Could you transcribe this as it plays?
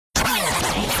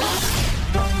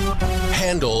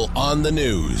Handel on the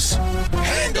news.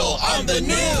 Handel on the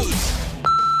news.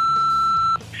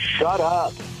 Shut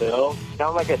up, Bill.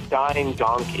 Sound like a dying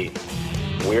donkey.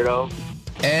 Weirdo.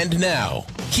 And now,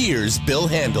 here's Bill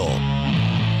Handel.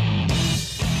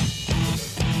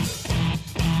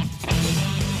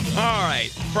 All right,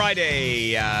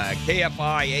 Friday,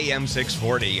 KFI AM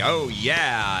 640. Oh,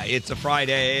 yeah, it's a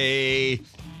Friday.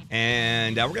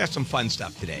 And we're going to have some fun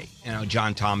stuff today. You know,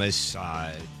 John Thomas,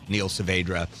 Neil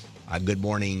Saavedra. Good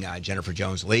morning, Jennifer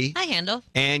Jones-Lee. Hi, Handel.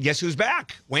 And guess who's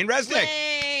back? Wayne Resnick.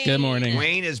 Yay! Good morning.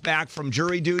 Wayne is back from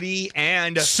jury duty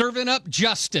and serving up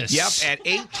justice. Yep, at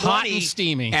 8:20. Hot and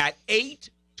steamy. At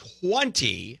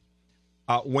 8:20,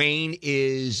 Wayne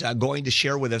is going to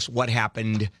share with us what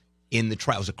happened in the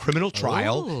trial. It was a criminal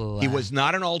trial. Ooh. He was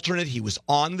not an alternate. He was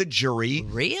on the jury.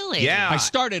 Really? Yeah. I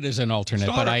started as an alternate,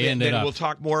 but I ended up. We'll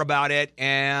talk more about it,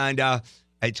 and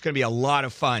it's going to be a lot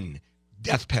of fun.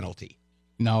 Death penalty.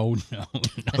 No.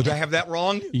 Did I have that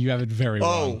wrong? You have it very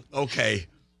wrong. Oh, okay.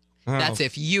 That's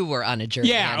if you were on a jury.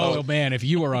 Yeah. Handel. Oh, man. If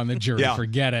you were on the jury, Yeah.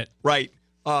 forget it. Right.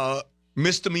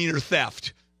 Misdemeanor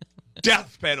theft.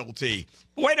 Death penalty.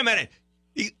 Wait a minute.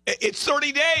 It's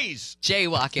 30 days.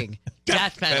 Jaywalking.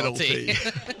 Death penalty.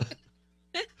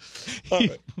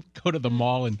 Go to the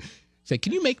mall and say,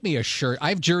 can you make me a shirt? I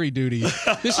have jury duty.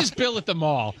 This is Bill at the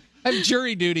mall. I have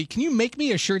jury duty. Can you make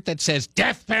me a shirt that says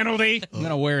death penalty? I'm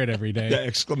going to wear it every day. Yeah,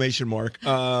 exclamation mark.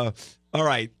 All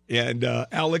right. And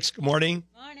Alex, good morning.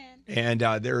 Morning. And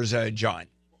there's John.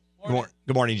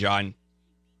 Good morning, John.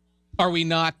 Are we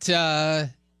not, we're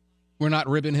not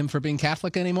ribbing him for being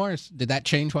Catholic anymore? Did that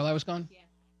change while I was gone? Yeah.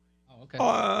 Oh, okay.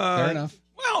 Fair enough.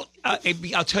 Well,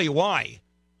 I'll tell you why.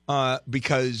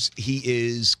 Because he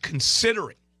is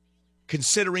considering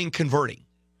converting.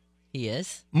 He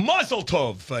is. Mazel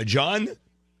tov, John.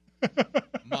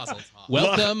 Mazel tov.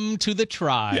 Welcome to the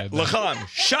tribe. L'chaim.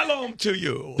 Shalom to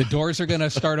you. The doors are going to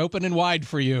start opening wide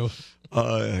for you.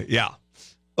 Yeah.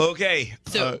 Okay.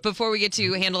 So before we get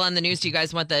to Handel on the news, do you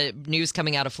guys want the news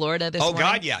coming out of Florida this morning?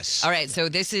 God, yes. All right, so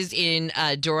this is in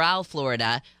Doral,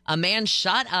 Florida. A man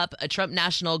shot up a Trump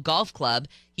National Golf Club.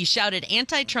 He shouted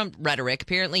anti-Trump rhetoric.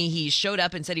 Apparently, he showed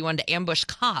up and said he wanted to ambush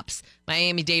cops.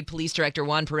 Miami-Dade Police Director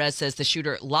Juan Perez says the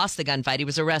shooter lost the gunfight. He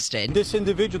was arrested. This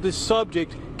individual, this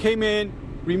subject, came in,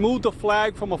 removed the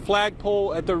flag from a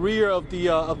flagpole at the rear of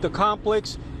the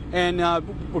complex, and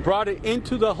brought it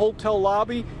into the hotel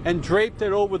lobby and draped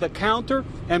it over the counter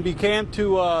and began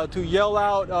to yell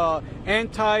out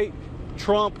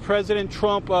anti-Trump, President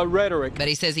Trump rhetoric. But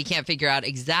he says he can't figure out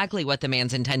exactly what the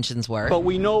man's intentions were. But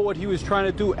we know what he was trying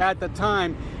to do at the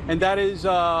time, and that is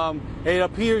it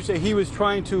appears that he was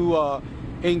trying to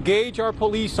engage our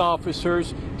police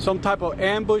officers, some type of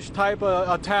ambush type of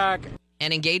attack.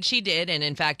 And engage he did, and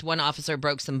in fact, one officer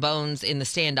broke some bones in the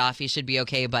standoff. He should be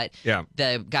okay, but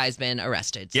the guy's been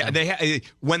arrested. So. Yeah,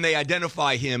 when they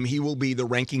identify him, he will be the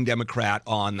ranking Democrat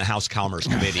on the House Commerce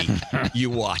Committee. You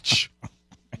watch.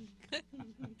 At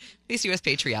least he was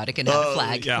patriotic and had a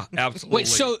flag. Yeah, absolutely. Wait,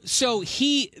 so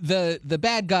he, the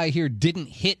bad guy here, didn't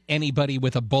hit anybody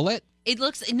with a bullet? It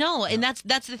looks and that's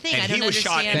the thing. And I don't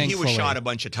understand. He was shot a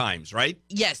bunch of times, right?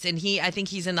 Yes, and I think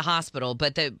he's in the hospital.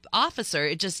 But the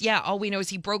officer, all we know is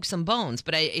he broke some bones,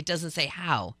 but it doesn't say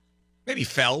how. Maybe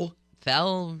fell,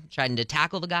 trying to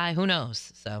tackle the guy. Who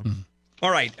knows? So. All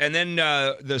right, and then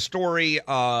the story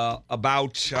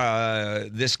about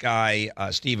this guy,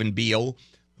 Stephen Beal,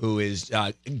 who is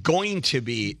going to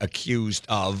be accused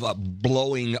of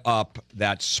blowing up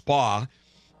that spa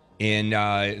in,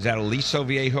 is that Aliso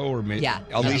Viejo?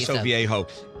 Aliso Viejo.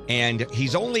 And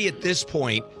he's only at this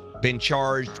point been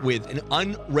charged with an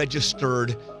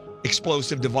unregistered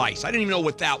explosive device. I didn't even know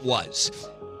what that was.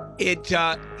 Here,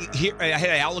 I had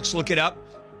Alex look it up.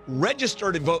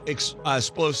 Registered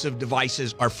explosive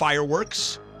devices are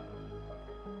fireworks.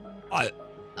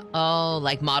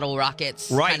 Like model rockets.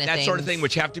 Right, kind of that things. sort of thing,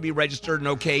 which have to be registered and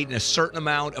okayed, and a certain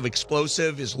amount of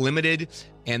explosive is limited,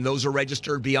 and those are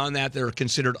registered. Beyond that, they're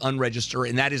considered unregistered,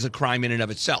 and that is a crime in and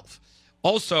of itself.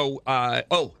 Also,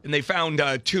 and they found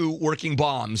 2 working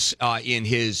bombs in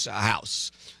his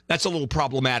house. That's a little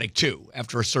problematic, too,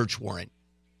 after a search warrant.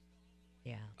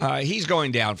 Yeah. He's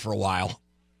going down for a while.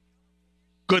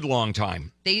 Good long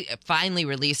time. They finally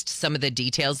released some of the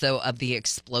details, though, of the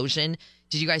explosion.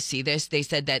 Did you guys see this? They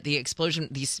said that the explosion,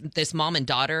 this mom and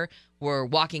daughter were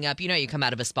walking up. You know, you come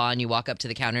out of a spa and you walk up to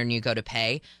the counter and you go to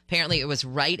pay. Apparently, it was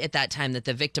right at that time that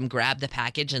the victim grabbed the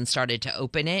package and started to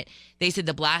open it. They said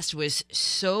the blast was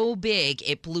so big,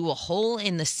 it blew a hole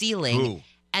in the ceiling. Ooh.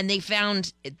 And they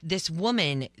found this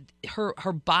woman,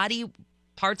 her body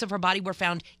parts of her body were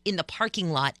found in the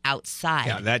parking lot outside.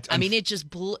 Yeah, I mean, it just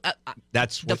blew.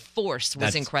 The force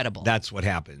was incredible. That's what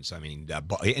happens. I mean,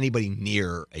 anybody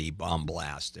near a bomb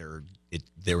blast,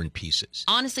 they're in pieces.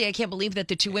 Honestly, I can't believe that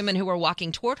the two women who were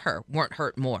walking toward her weren't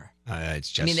hurt more.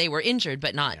 It's just. I mean, they were injured,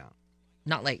 but not. Yeah.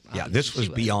 Not like. Yeah, this was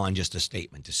beyond just a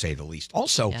statement, to say the least.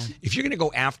 Also, if you're going to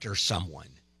go after someone,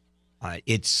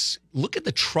 look at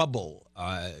the trouble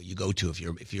you go to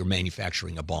if you're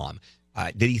manufacturing a bomb.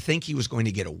 Did he think he was going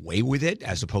to get away with it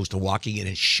as opposed to walking in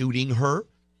and shooting her?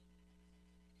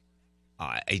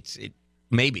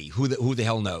 Maybe. Who the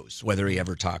hell knows whether he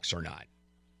ever talks or not.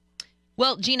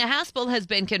 Well, Gina Haspel has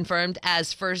been confirmed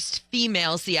as first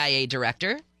female CIA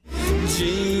director.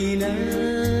 Gina.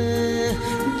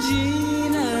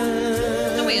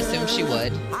 And we assume she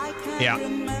would. Yeah.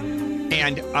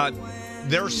 And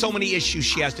there are so many issues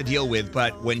she has to deal with,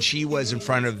 but when she was in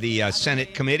front of the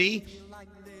Senate committee,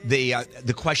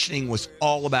 the questioning was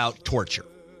all about torture.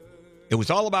 It was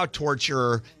all about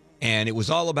torture, and it was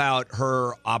all about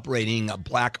her operating a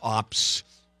black ops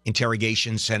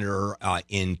interrogation center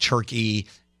in Turkey,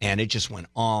 and it just went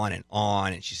on,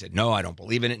 and she said, no, I don't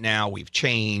believe in it now. We've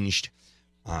changed.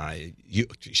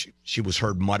 She was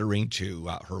heard muttering to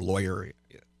her lawyer,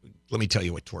 let me tell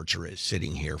you what torture is,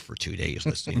 sitting here for 2 days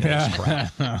listening to this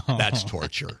crap. That's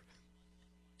torture.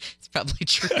 It's probably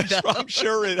true, though. I'm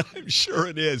sure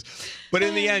it is. But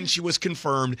in the end, she was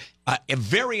confirmed. A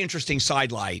very interesting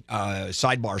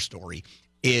sidebar story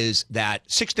is that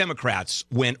 6 Democrats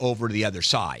went over to the other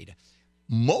side.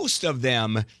 Most of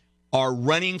them are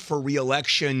running for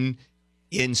re-election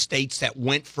in states that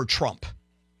went for Trump.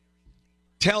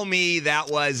 Tell me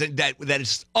that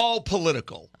it's all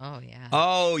political. Oh, yeah.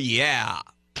 Oh, yeah.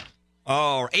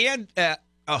 Oh, and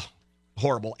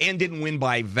horrible. And didn't win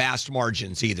by vast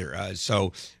margins either.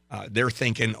 So they're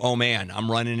thinking, oh, man,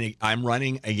 I'm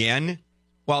running again.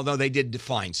 Well, no, they did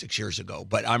define 6 years ago,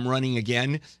 but I'm running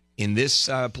again in this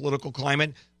political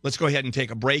climate. Let's go ahead and take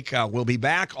a break. We'll be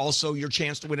back. Also, your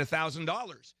chance to win $1,000. All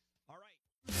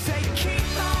right. Say, keep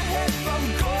my head from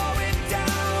going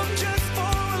down just for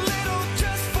a little,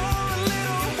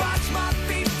 watch my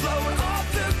feet float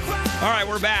off the ground. All right,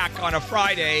 we're back on a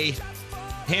Friday.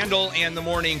 Handel and the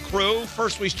morning crew.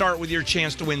 First, we start with your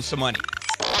chance to win some money.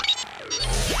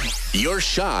 Your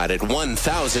shot at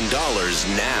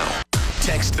 $1,000 now.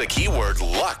 Text the keyword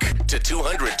luck to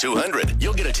 200-200.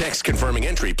 You'll get a text confirming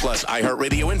entry plus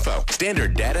iHeartRadio info.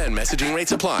 Standard data and messaging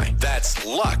rates apply. That's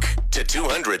luck to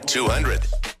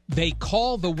 200-200. They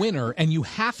call the winner, and you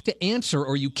have to answer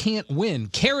or you can't win.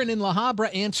 Karen in La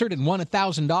Habra answered and won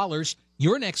 $1,000.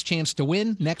 Your next chance to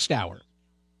win next hour.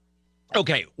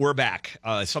 Okay, we're back.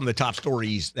 Some of the top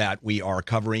stories that we are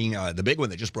covering. The big one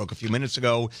that just broke a few minutes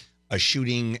ago, a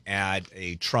shooting at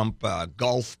a Trump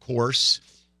golf course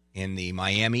in the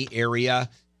Miami area,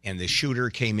 and the shooter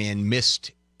came in,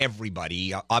 missed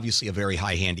everybody, obviously a very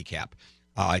high handicap,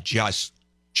 just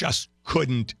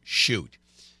couldn't shoot.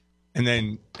 And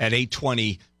then at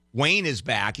 8:20, Wayne is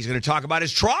back. He's going to talk about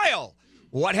his trial.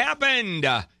 What happened?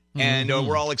 And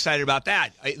we're all excited about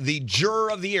that. The juror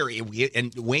of the year,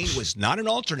 and Wayne was not an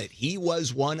alternate. He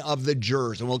was one of the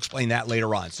jurors, and we'll explain that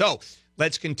later on. So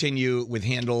let's continue with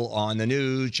Handel on the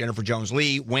news. Jennifer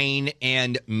Jones-Lee, Wayne,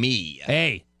 and me.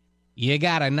 Hey, you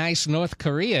got a nice North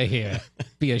Korea here.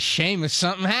 Be a shame if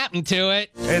something happened to it.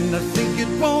 And I think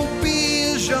it won't be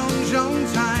a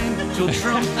Zhong time till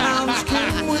Trump pounds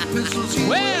Kim with pistols.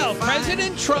 Well,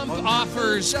 President Trump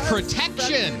offers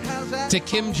protection to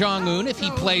Kim Jong-un if he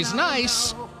plays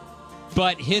nice,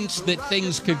 but hints that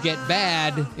things could get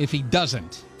bad if he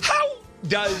doesn't. How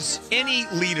does any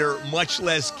leader, much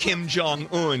less Kim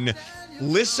Jong-un,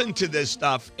 listen to this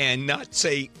stuff and not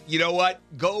say, you know what,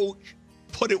 go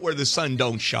put it where the sun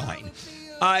don't shine?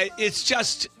 It's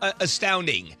just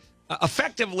astounding.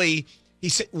 Effectively, he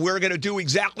said, we're going to do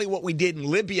exactly what we did in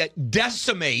Libya,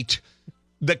 decimate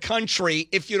the country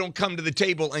if you don't come to the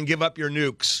table and give up your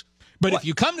nukes. But if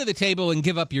you come to the table and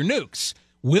give up your nukes,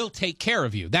 we'll take care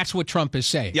of you. That's what Trump is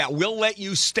saying. Yeah, we'll let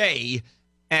you stay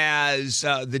as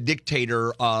the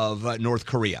dictator of North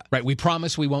Korea. Right. We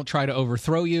promise we won't try to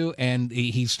overthrow you. And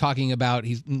he's talking about,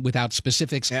 without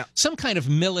specifics, some kind of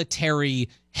military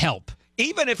help.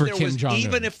 Even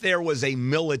if there was a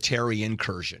military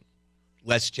incursion,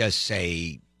 let's just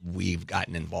say we've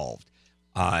gotten involved.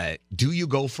 Do you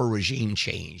go for regime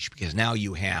change? Because now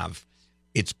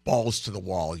it's balls to the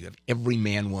wall. You have every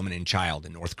man, woman, and child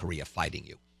in North Korea fighting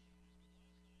you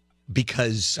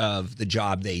because of the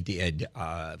job they did,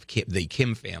 the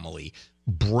Kim family,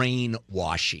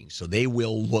 brainwashing. So they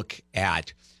will look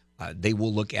at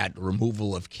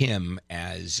removal of Kim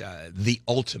as the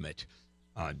ultimate.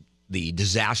 the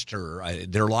disaster.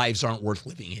 Their lives aren't worth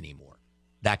living anymore.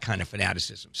 That kind of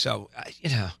fanaticism. So,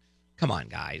 come on,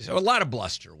 guys. A lot of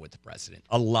bluster with the president.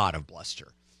 A lot of bluster.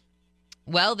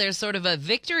 Well, there's sort of a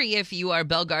victory if you are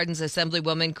Bell Gardens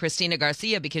Assemblywoman Christina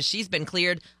Garcia, because she's been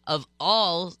cleared of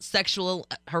all sexual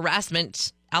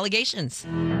harassment allegations.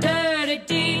 Dirty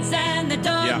deeds and the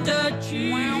dumb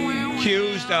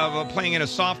Accused of playing in a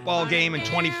softball game in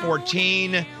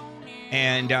 2014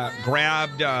 and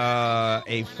grabbed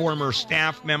a former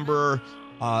staff member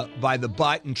by the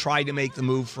butt and tried to make the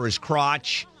move for his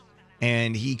crotch.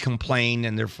 And he complained,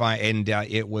 and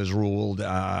it was ruled.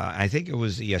 I think it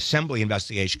was the Assembly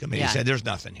Investigation Committee said there's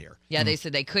nothing here. Yeah, they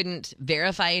said they couldn't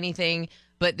verify anything,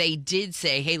 but they did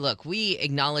say, hey, look, we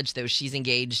acknowledge, though, she's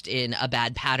engaged in a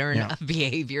bad pattern of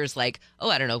behaviors like,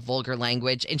 vulgar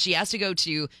language. And she has to go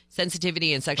to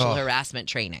sensitivity and sexual harassment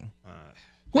training.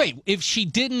 Wait, if she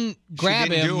didn't grab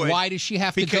him, why does she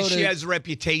have to go to... Because she has a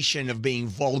reputation of being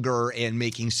vulgar and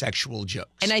making sexual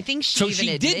jokes. And I think she even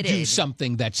admitted... did do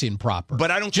something that's improper. But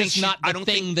I don't think... Just not the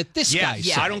thing that this guy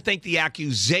said. I don't think the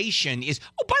accusation is...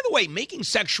 Oh, by the way, making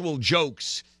sexual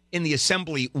jokes in the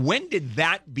assembly, when did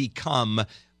that become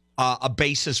a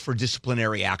basis for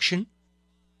disciplinary action?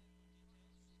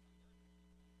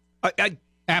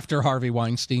 After Harvey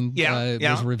Weinstein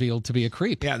was revealed to be a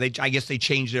creep. Yeah, I guess they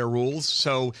changed their rules.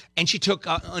 So, and she took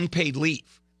unpaid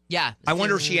leave. Yeah. I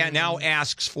wonder if she now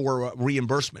asks for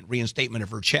reimbursement, reinstatement of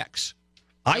her checks.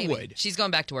 Maybe. I would. She's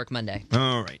going back to work Monday.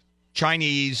 All right.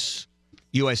 Chinese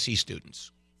USC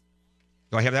students.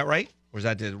 Do I have that right? Or is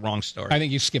that the wrong story? I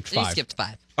think you skipped 5. You skipped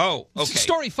 5. Oh, okay.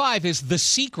 Story 5 is The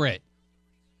Secret.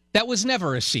 That was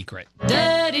never a secret.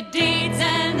 dirty deeds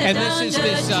and the And this is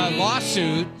this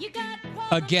lawsuit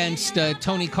against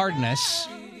Tony Cardenas,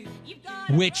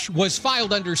 which was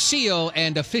filed under seal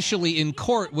and officially in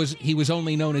court he was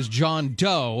only known as John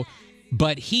Doe,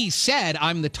 but he said,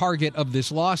 I'm the target of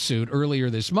this lawsuit earlier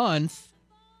this month,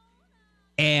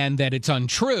 and that it's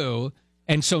untrue.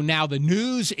 And so now the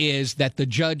news is that the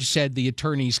judge said the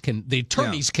attorneys can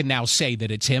now say that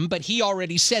it's him, but he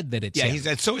already said that it's him.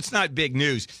 Yeah, so it's not big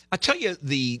news. I'll tell you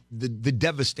the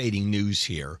devastating news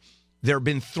here. There have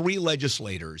been 3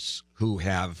 legislators who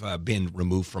have been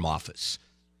removed from office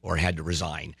or had to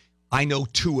resign. I know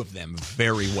 2 of them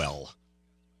very well.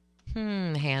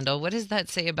 Handel, what does that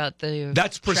say about the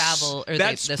travel or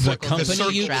that's the circle the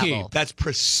company you travel? keep. That's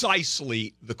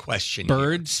precisely the question.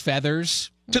 Birds, feathers,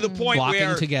 to the point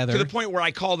walking together. To the point where I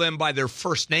call them by their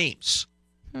first names.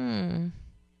 Not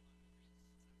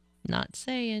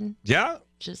saying. Yeah.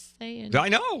 Just saying. I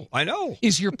know.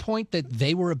 Is your point that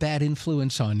they were a bad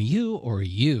influence on you, or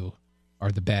you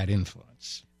are the bad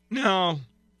influence? No,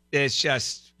 it's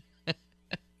just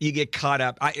you get caught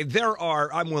up.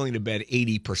 I'm willing to bet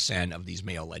 80% of these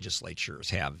male legislatures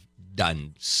have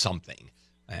done something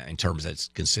in terms that's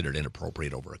considered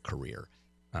inappropriate over a career.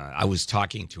 I was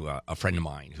talking to a friend of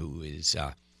mine who is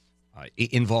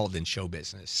involved in show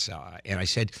business, and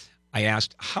I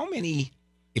asked, how many,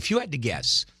 if you had to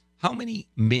guess, how many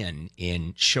men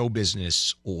in show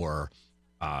business or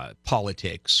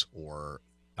politics or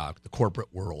the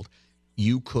corporate world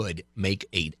you could make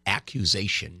an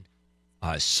accusation,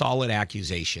 a solid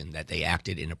accusation that they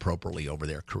acted inappropriately over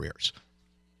their careers?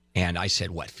 And I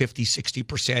said, what, 50,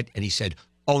 60%? And he said,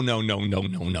 oh, no.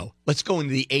 Let's go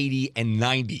into the 80 and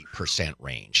 90%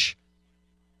 range.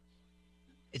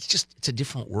 It's a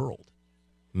different world.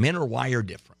 Men are wired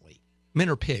differently. Men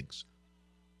are pigs.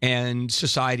 And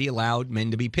society allowed men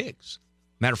to be pigs.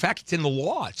 Matter of fact, it's in the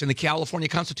law. It's in the California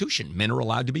Constitution. Men are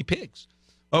allowed to be pigs.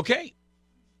 Okay.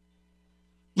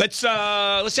 Let's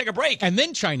take a break. And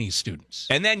then Chinese students.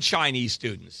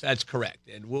 That's correct.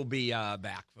 And we'll be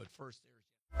back. But first,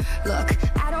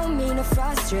 Look, I don't mean to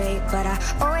frustrate, but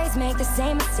I always make the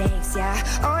same mistakes.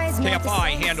 Yeah, always make the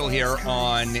KFI same Handel here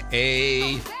on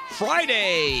a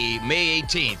Friday, May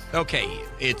 18th. Okay,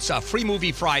 it's a free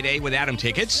movie Friday with Adam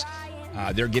tickets.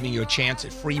 They're giving you a chance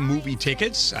at free movie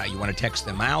tickets. You want to text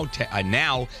them out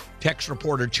now. Text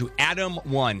reporter to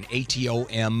Adam1,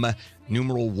 ATOM,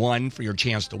 numeral 1 for your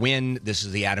chance to win. This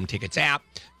is the Adam Tickets app.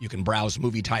 You can browse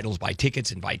movie titles, buy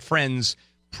tickets, invite friends,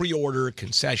 pre-order,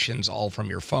 concessions, all from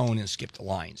your phone, and skip the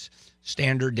lines.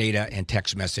 Standard data and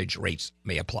text message rates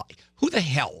may apply. Who the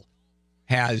hell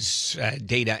has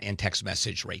data and text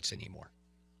message rates anymore?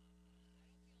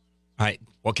 All right,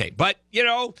 okay, but,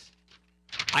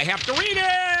 I have to read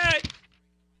it.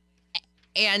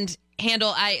 And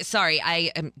Handel,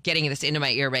 I am getting this into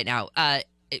my ear right now.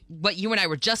 what you and I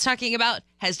were just talking about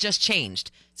has just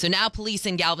changed. So now police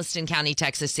in Galveston County,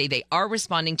 Texas say they are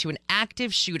responding to an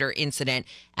active shooter incident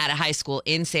at a high school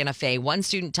in Santa Fe. One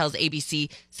student tells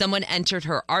ABC someone entered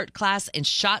her art class and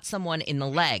shot someone in the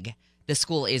leg. The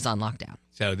school is on lockdown.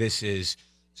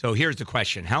 So here's the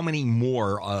question. How many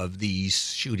more of these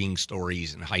shooting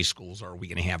stories in high schools are we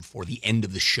going to have for the end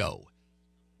of the show?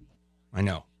 I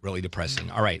know, really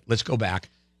depressing. All right, let's go back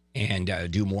and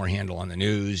do more Handel on the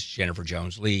News. Jennifer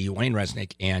Jones-Lee, Wayne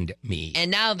Resnick, and me.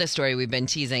 And now the story we've been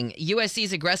teasing.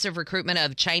 USC's aggressive recruitment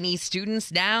of Chinese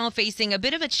students now facing a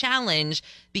bit of a challenge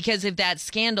because of that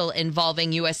scandal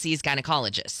involving USC's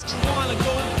gynecologist. Wanna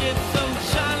go get some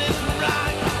Chinese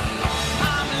rock?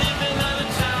 I'm living on a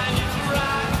Chinese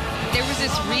rock. There was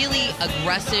this really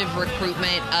aggressive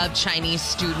recruitment of Chinese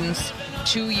students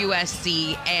to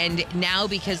USC, and now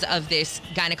because of this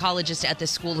gynecologist at the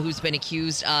school who's been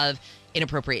accused of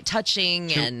inappropriate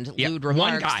touching and lewd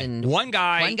remarks. One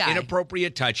guy,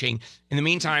 inappropriate touching. In the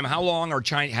meantime, how long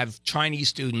have Chinese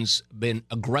students been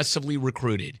aggressively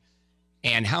recruited?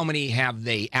 And how many have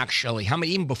they actually,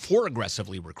 even before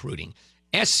aggressively recruiting?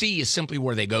 SC is simply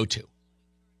where they go to.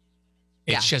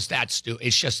 It's just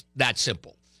that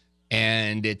simple.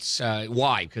 And it's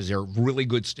why? Because they're really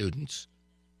good students.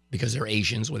 Because they're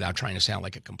Asians, without trying to sound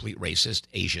like a complete racist,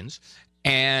 Asians.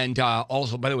 And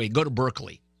also, by the way, go to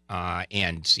Berkeley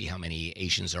and see how many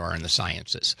Asians there are in the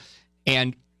sciences.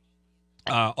 And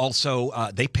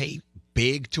also, they pay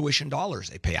big tuition dollars.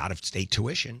 They pay out-of-state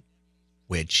tuition,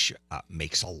 which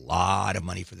makes a lot of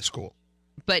money for the school.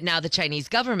 But now the Chinese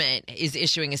government is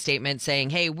issuing a statement saying,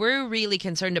 hey, we're really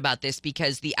concerned about this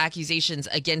because the accusations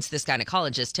against this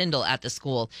gynecologist, Handel, at the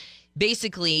school,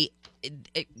 basically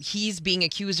he's being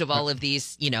accused of all of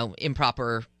these,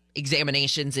 improper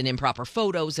examinations and improper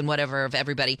photos and whatever of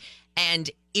everybody. And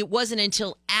it wasn't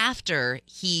until after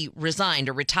he resigned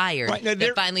or retired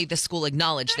that finally the school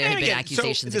acknowledged there had been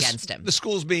accusations against him. The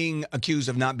school's being accused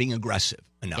of not being aggressive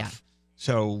enough.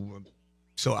 Yeah.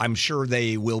 So I'm sure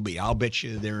they will be. I'll bet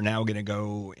you they're now going to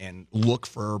go and look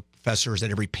for professors at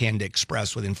every Panda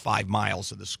Express within 5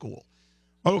 miles of the school.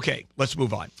 Okay, let's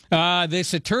move on.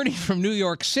 This attorney from New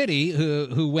York City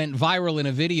who went viral in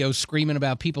a video screaming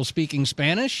about people speaking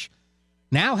Spanish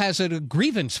now has a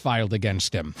grievance filed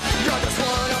against him.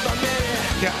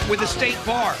 Yeah, with the state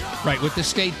bar. Right, with the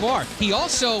state bar. He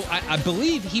also, I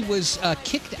believe he was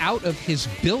kicked out of his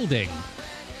building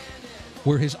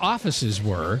where his offices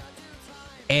were.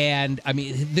 And, I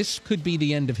mean, this could be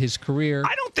the end of his career.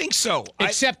 I don't think so.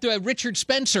 Except Richard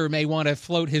Spencer may want to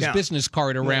float his business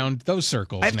card around those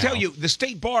circles. I have to tell you, the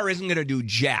state bar isn't going to do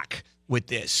jack with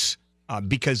this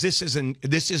because this isn't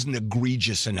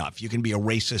egregious enough. You can be a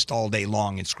racist all day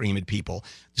long and scream at people.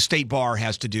 The state bar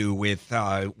has to do with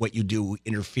what you do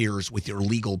interferes with your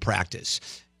legal practice.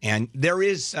 And there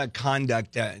is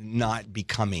conduct not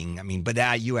becoming. I mean,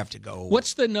 but you have to go.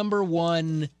 What's the number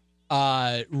one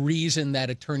reason that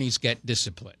attorneys get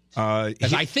disciplined?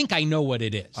 Because I think I know what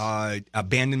it is.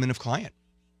 Abandonment of client.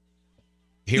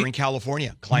 Here in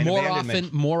California, client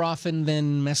abandonment. More often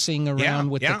than messing around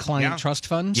with the client trust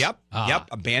funds? Yep.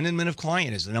 Abandonment of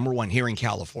client is the number one here in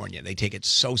California. They take it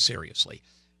so seriously.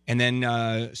 And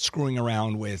then screwing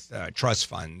around with trust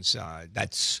funds,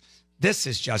 this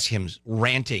is just him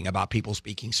ranting about people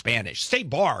speaking Spanish. State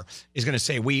Bar is going to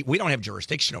say, we don't have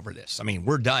jurisdiction over this. I mean,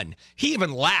 we're done. He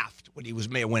even laughed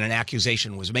when an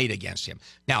accusation was made against him.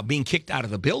 Now, being kicked out of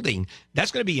the building,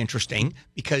 that's going to be interesting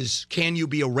because can you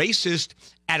be a racist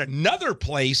at another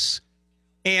place?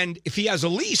 And if he has a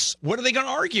lease, what are they going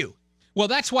to argue? Well,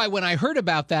 that's why when I heard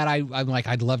about that, I'm like,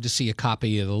 I'd love to see a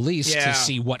copy of the lease to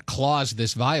see what clause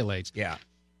this violates. Yeah.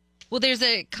 Well, there's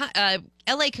a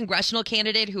L.A. congressional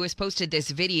candidate who has posted this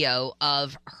video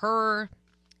of her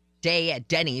day at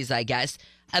Denny's, I guess,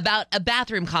 about a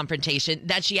bathroom confrontation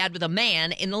that she had with a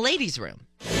man in the ladies' room.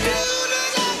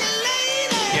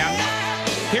 Yeah.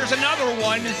 Here's another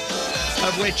one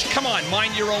of which, come on,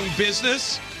 mind your own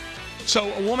business. So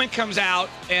a woman comes out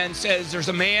and says there's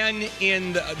a man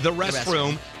in the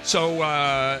restroom. So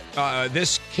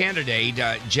this candidate,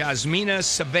 Jasmina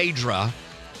Saavedra,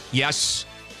 yes,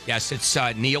 it's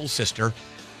Neil's sister,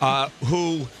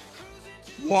 who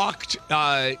walked,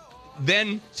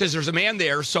 then says there's a man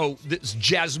there. So this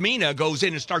Jasmina goes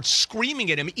in and starts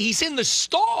screaming at him. He's in the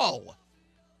stall.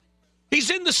 He's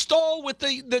in the stall with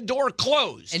the door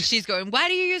closed. And she's going, why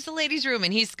do you use the ladies' room?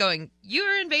 And he's going,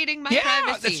 you're invading my privacy.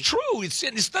 Yeah, that's true.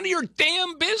 It's none of your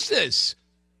damn business.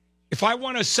 If I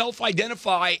want to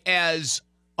self-identify as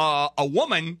a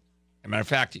woman, as a matter of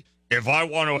fact, if I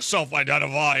want to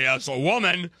self-identify as a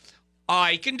woman,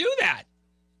 I can do that.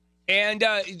 And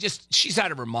she's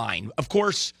out of her mind. Of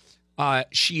course,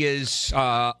 she is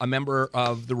a member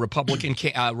of the Republican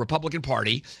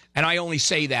Party. And I only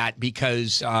say that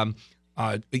because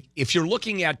if you're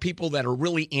looking at people that are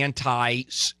really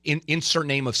insert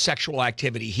name of sexual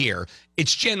activity here,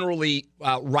 it's generally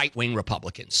right-wing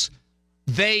Republicans.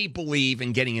 They believe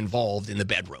in getting involved in the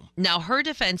bedroom. Now, her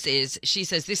defense is, she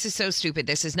says, this is so stupid.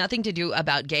 This has nothing to do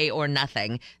about gay or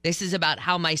nothing. This is about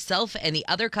how myself and the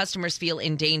other customers feel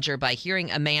in danger by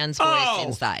hearing a man's voice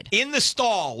inside. In the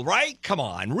stall, right? Come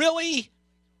on, really?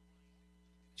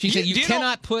 She said you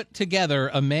cannot put together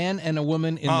a man and a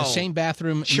woman in the same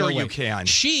bathroom. Sure no way. you can.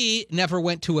 She never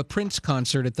went to a Prince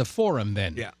concert at the Forum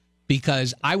then. Yeah.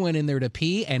 Because I went in there to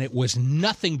pee, and it was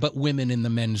nothing but women in the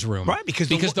men's room. Right, because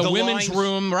the lines, women's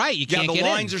room, right, you can't get in. Yeah, the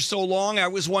lines are so long. I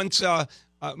was once,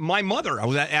 my mother, I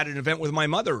was at an event with my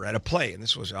mother at a play, and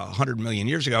this was 100 million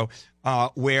years ago,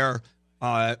 where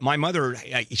my mother,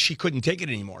 she couldn't take it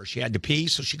anymore. She had to pee,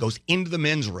 so she goes into the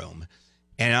men's room,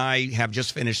 and I have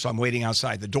just finished, so I'm waiting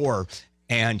outside the door,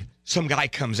 and some guy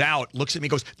comes out, looks at me,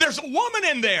 goes, "There's a woman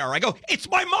in there." I go, "It's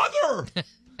my mother."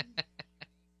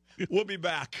 We'll be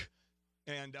back.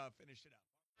 And finish it up.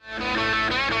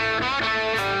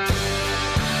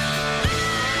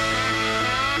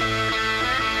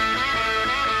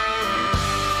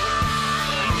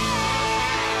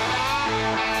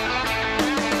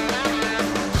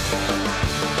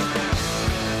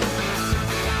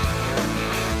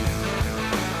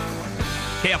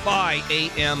 KFI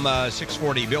AM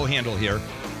 640, Bill Handel here.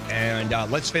 And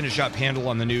let's finish up Handel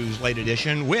on the News late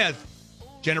edition with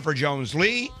Jennifer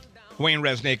Jones-Lee, Wayne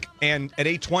Resnick, and at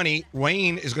 8:20,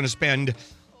 Wayne is going to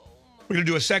we're going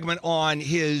to do a segment on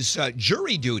his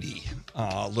jury duty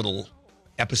little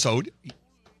episode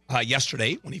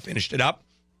yesterday when he finished it up.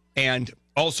 And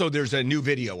also there's a new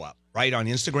video up, right, on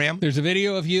Instagram? There's a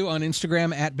video of you on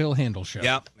Instagram at Bill Handel Show.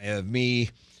 Yeah, of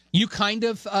me. You kind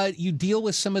of, you deal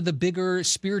with some of the bigger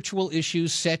spiritual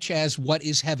issues such as what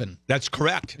is heaven. That's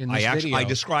correct. I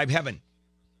describe heaven.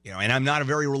 You know, and I'm not a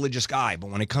very religious guy, but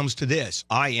when it comes to this,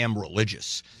 I am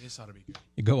religious. This ought to be good.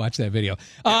 You go watch that video.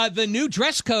 The new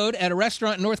dress code at a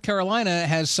restaurant in North Carolina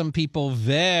has some people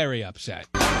very upset.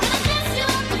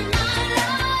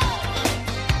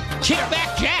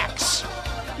 Kickback Jacks.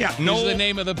 Yeah, is the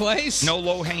name of the place. No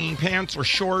low-hanging pants or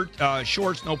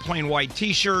shorts, no plain white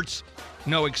T-shirts,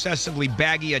 no excessively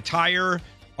baggy attire.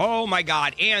 Oh, my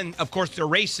God. And, of course, they're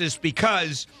racist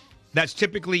because that's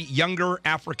typically younger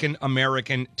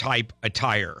African-American type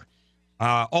attire.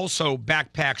 Also,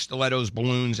 backpacks, stilettos,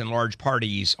 balloons, and large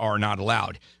parties are not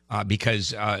allowed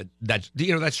because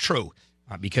that's true.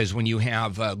 Because when you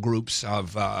have groups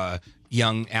of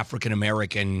young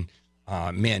African-American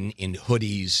men in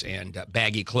hoodies and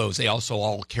baggy clothes, they also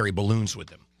all carry balloons with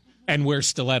them. And wear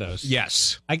stilettos.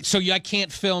 Yes. I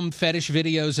can't film fetish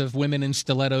videos of women in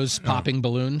stilettos popping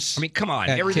balloons? I mean, come on.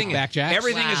 Everything is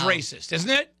racist, isn't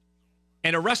it?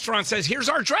 And a restaurant says, "Here's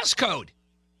our dress code."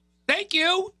 Thank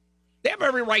you. They have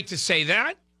every right to say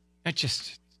that.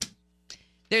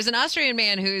 There's an Austrian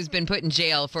man who's been put in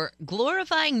jail for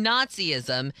glorifying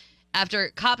Nazism after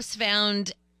cops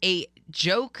found a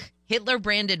joke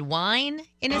Hitler-branded wine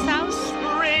in his house.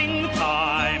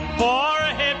 Springtime for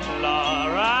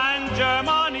Hitler and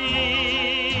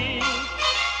Germany.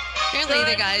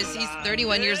 Apparently, he's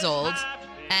 31 years old,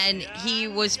 and he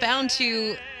was found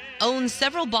to own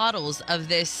several bottles of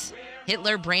this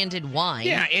Hitler-branded wine.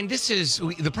 Yeah, and this is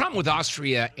the problem with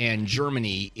Austria and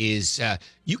Germany is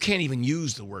you can't even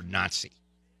use the word Nazi.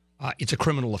 It's a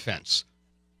criminal offense.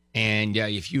 And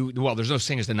there's no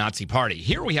thing as the Nazi party.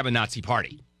 Here we have a Nazi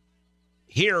party.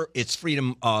 Here it's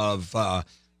freedom of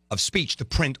speech to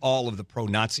print all of the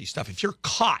pro-Nazi stuff. If you're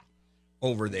caught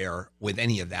over there with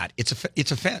any of that,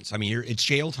 it's offense. I mean, it's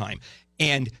jail time.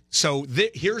 And so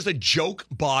here's a joke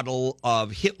bottle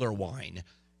of Hitler wine,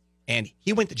 and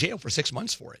he went to jail for 6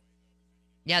 months for it.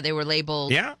 Yeah, they were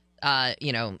labeled. Yeah.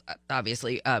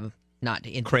 Obviously, not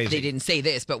in, crazy. They didn't say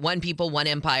this, but one people, one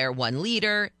empire, one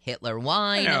leader. Hitler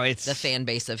wine. I know, it's the fan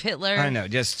base of Hitler. I know.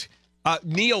 Just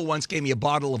Neil once gave me a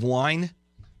bottle of wine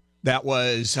that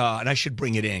was, and I should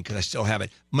bring it in because I still have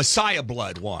it. Messiah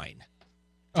blood wine.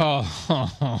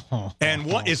 Oh, and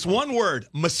it's one word,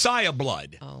 Messiah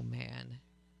blood. Oh man.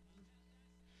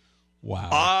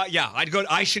 Wow. Yeah,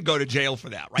 I should go to jail for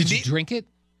that, right? Did you drink it?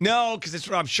 No, because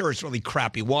I'm sure it's really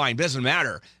crappy wine. But it doesn't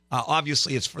matter.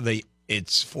 Obviously, it's for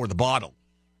the bottle.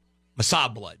 Messiah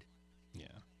blood.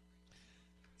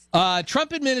 Yeah.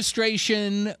 Trump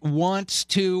administration wants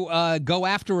to go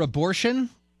after abortion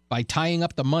by tying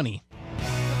up the money.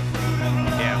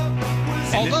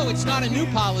 Yeah. Although it's not a new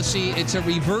policy, it's a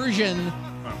reversion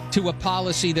to a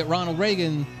policy that Ronald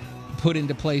Reagan put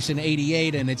into place in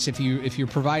 '88, and it's if you're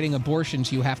providing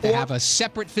abortions, you have to have a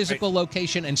separate physical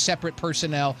location and separate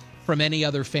personnel from any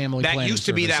other family planning That used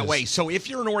to be that services. way. So if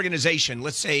you're an organization,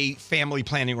 let's say family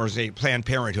planning or say Planned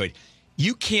Parenthood,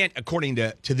 you can't, according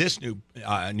to this new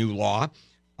law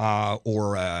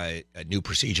or a new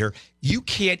procedure, you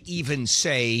can't even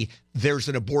say there's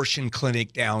an abortion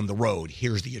clinic down the road.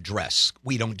 Here's the address.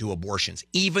 We don't do abortions.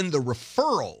 Even the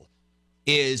referral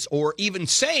is, or even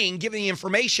saying, giving the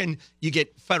information, you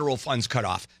get federal funds cut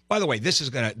off. By the way, this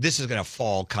is gonna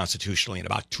fall constitutionally in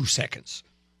about 2 seconds.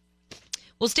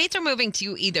 Well, states are moving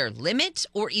to either limit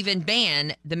or even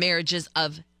ban the marriages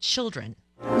of children.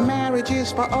 Marriage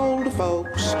is for older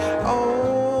folks,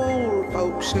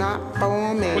 not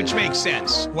for me. Which makes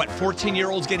sense. What,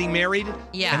 14-year-olds getting married?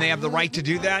 Yeah. And they have the right to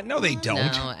do that? No, they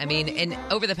don't. No, I mean, and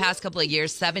over the past couple of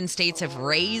years, 7 states have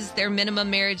raised their minimum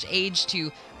marriage age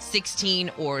to 16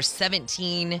 or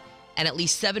 17, and at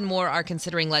least 7 more are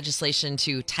considering legislation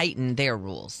to tighten their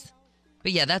rules.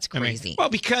 But yeah, that's crazy. Well,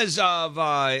 because of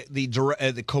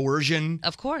the coercion,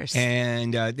 Of course.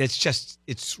 and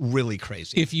it's really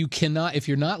crazy. If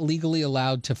you're not legally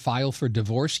allowed to file for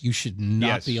divorce, you should not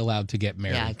Yes. be allowed to get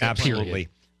married. Yeah, good point. Absolutely.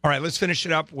 All right, let's finish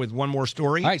it up with one more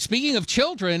story. All right, speaking of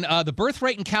children, the birth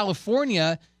rate in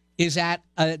California is at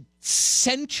a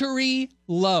century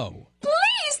low.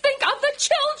 Please think of the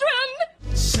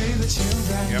children! Save the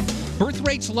children. Birth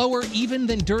rates lower even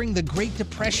than during the Great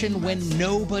Depression when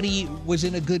nobody was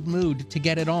in a good mood to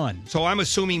get it on. So I'm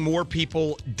assuming more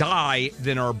people die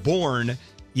than are born,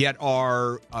 yet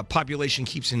our population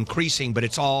keeps increasing, but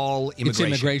it's all immigration. It's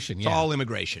immigration, It's yeah. all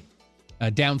immigration.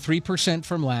 Down 3%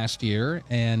 from last year,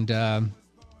 and there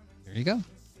you go.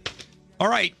 All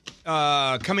right,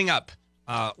 coming up,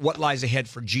 what lies ahead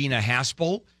for Gina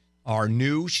Haspel,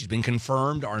 she's been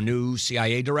confirmed, our new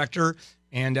CIA director,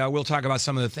 and we'll talk about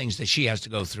some of the things that she has to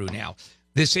go through now.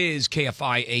 This is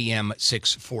KFI AM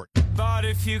 640. But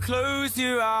if you close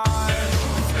your eyes,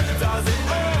 does it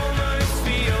almost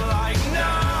feel like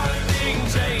nothing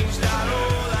changed at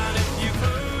all? And if you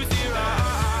close your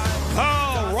eyes,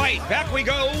 All right, back we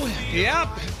go. Yep,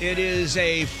 it is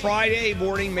a Friday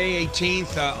morning, May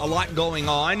 18th. A lot going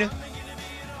on.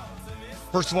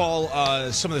 First of all,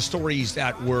 some of the stories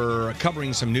that were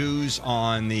covering some news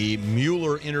on the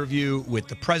Mueller interview with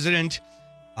the president.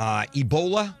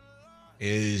 Ebola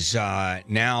is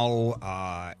now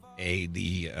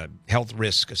the health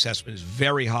risk assessment is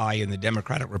very high in the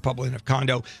Democratic Republic of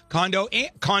Congo.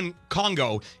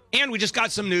 And we just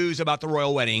got some news about the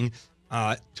royal wedding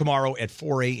tomorrow at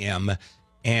 4 a.m.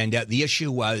 And the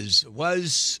issue was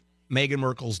Meghan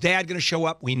Markle's dad going to show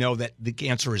up? We know that the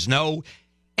answer is no.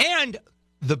 And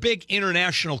the big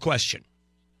international question,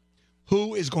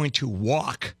 who is going to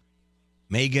walk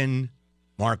Meghan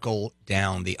Markle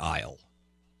down the aisle?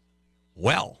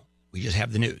 Well, we just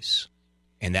have the news,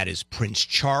 and that is Prince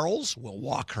Charles will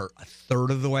walk her a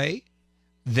third of the way.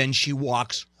 Then she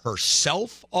walks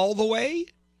herself all the way,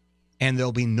 and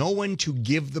there'll be no one to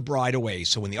give the bride away.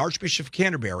 So when the Archbishop of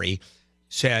Canterbury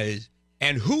says,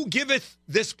 and who giveth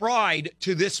this bride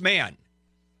to this man?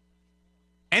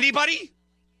 Anybody?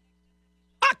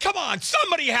 Come on,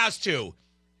 somebody has to.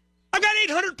 I've got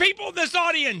 800 people in this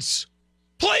audience.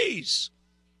 Please.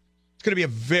 It's going to be a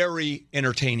very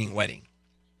entertaining wedding.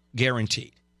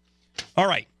 Guaranteed. All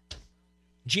right.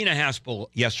 Gina Haspel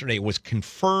yesterday was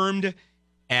confirmed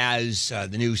as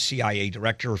the new CIA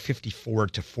director, 54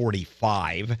 to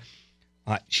 45.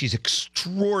 She's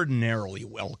extraordinarily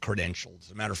well credentialed.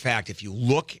 As a matter of fact, if you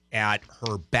look at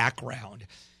her background,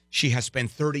 she has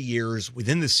spent 30 years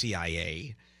within the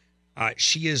CIA.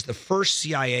 She is the first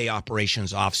CIA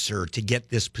operations officer to get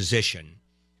this position,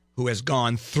 who has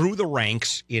gone through the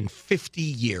ranks in 50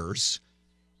 years,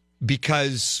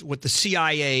 because what the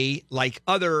CIA, like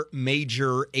other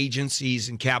major agencies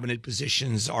and cabinet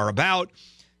positions, are about,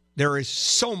 there is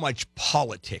so much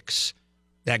politics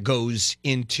that goes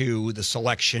into the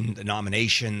selection, the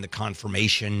nomination, the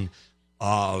confirmation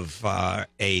of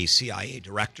a CIA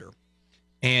director.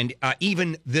 And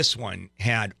even this one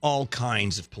had all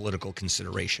kinds of political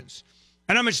considerations.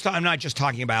 And I'm not just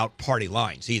talking about party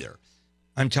lines either.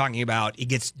 I'm talking about it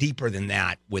gets deeper than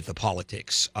that with the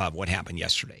politics of what happened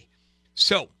yesterday.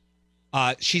 So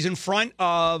she's in front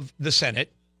of the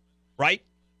Senate, right?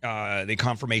 The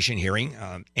confirmation hearing.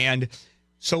 And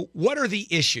so what are the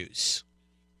issues,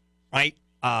 right,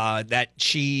 that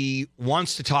she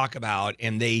wants to talk about,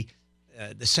 and the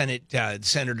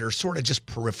senator sort of just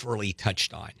peripherally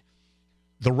touched on?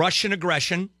 The Russian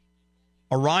aggression,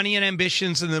 Iranian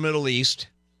ambitions in the Middle East,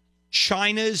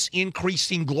 China's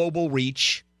increasing global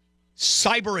reach,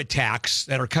 cyber attacks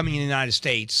that are coming in the United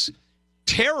States,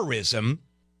 terrorism,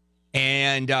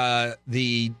 and of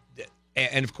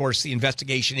course the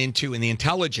investigation into and the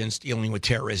intelligence dealing with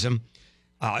terrorism.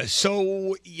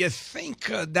 So you think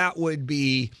that would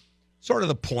be sort of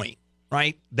the point,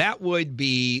 right? That would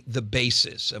be the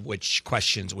basis of which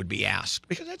questions would be asked,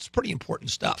 because that's pretty important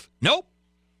stuff. Nope.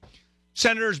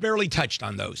 Senators barely touched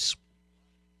on those.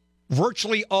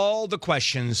 Virtually all the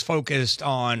questions focused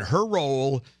on her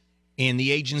role in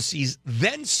the agency's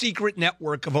then secret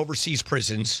network of overseas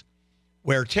prisons,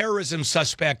 where terrorism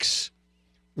suspects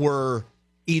were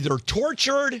either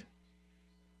tortured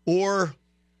or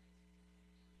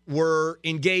were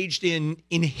engaged in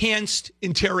enhanced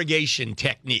interrogation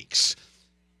techniques,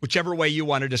 whichever way you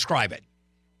want to describe it.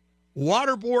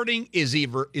 Waterboarding is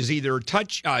either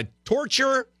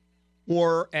torture,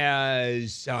 or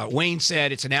as Wayne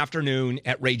said, it's an afternoon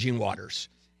at Raging Waters.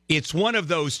 It's one of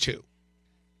those two.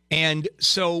 And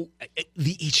so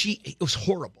it was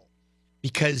horrible,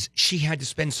 because she had to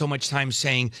spend so much time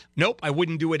saying, nope, I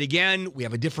wouldn't do it again. We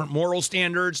have a different moral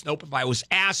standards. Nope, if I was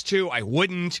asked to, I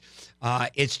wouldn't.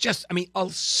 It's just,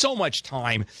 so much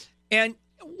time. And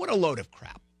what a load of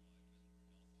crap.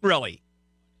 Really.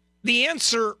 The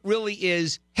answer really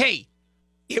is, hey,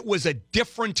 it was a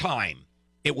different time.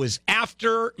 It was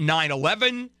after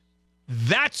 9/11.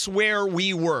 That's where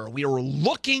we were. We were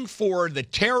looking for the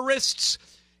terrorists.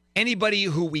 Anybody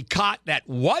who we caught that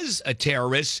was a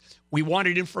terrorist, we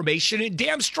wanted information, and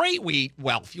damn straight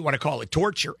if you want to call it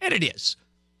torture, and it is.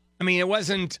 It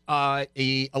wasn't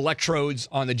electrodes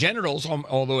on the genitals,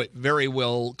 although it very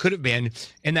well could have been.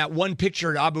 In that one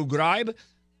picture at Abu Ghraib,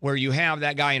 where you have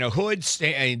that guy in a hood,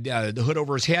 the hood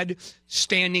over his head,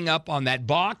 standing up on that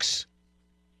box.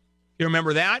 You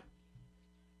remember that?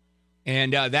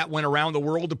 And that went around the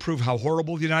world to prove how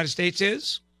horrible the United States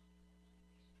is.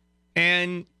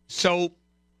 And so,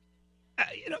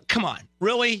 come on,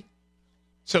 really?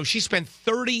 So she spent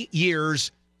 30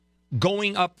 years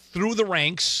going up through the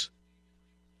ranks.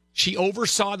 She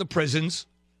oversaw the prisons.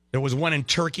 There was one in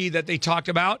Turkey that they talked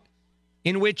about,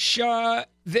 in which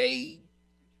the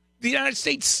United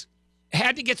States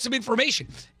had to get some information.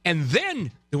 And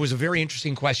then there was a very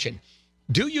interesting question.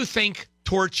 Do you think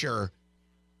torture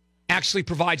actually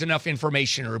provides enough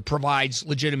information or provides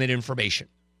legitimate information?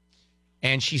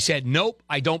 And she said, nope,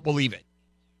 I don't believe it.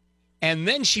 And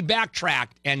then she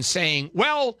backtracked and saying,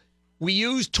 well, we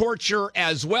used torture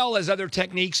as well as other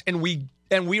techniques, and we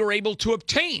were able to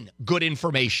obtain good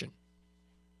information.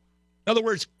 In other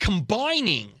words,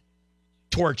 combining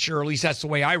torture, at least that's the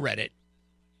way I read it,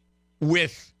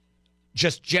 with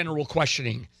just general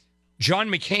questioning. John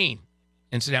McCain,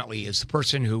 incidentally, is the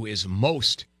person who is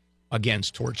most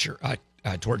against torture,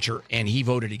 and he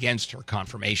voted against her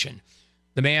confirmation.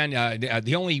 The man,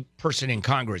 the only person in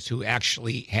Congress who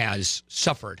actually has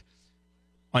suffered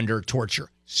under torture,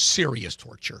 serious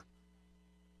torture,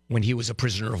 when he was a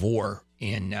prisoner of war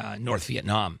in North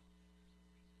Vietnam.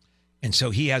 And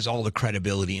so he has all the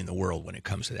credibility in the world when it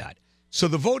comes to that. So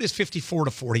the vote is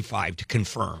 54-45 to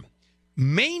confirm,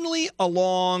 mainly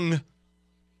along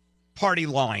party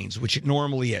lines, which it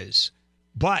normally is.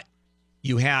 But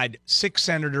you had 6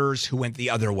 senators who went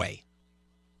the other way,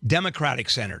 Democratic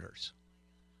senators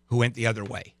who went the other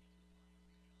way.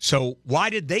 So why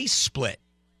did they split?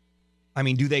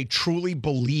 Do they truly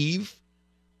believe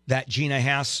that Gina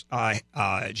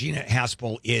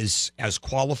Haspel is as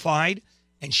qualified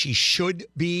and she should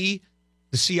be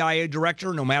the CIA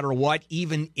director no matter what,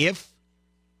 even if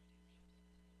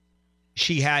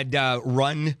she had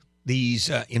run these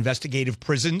investigative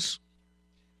prisons?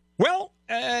 Well,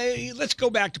 let's go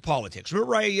back to politics.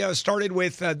 Remember I started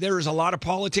with there's a lot of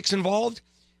politics involved?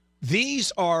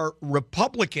 These are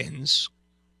Republicans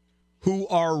who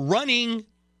are running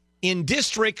in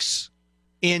districts,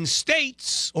 in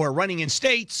states, or running in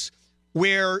states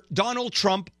where Donald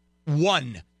Trump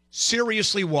won,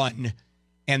 seriously won,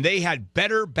 and they had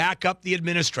better back up the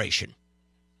administration.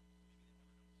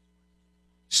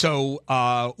 So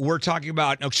we're talking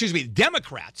about,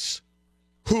 Democrats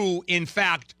who, in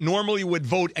fact, normally would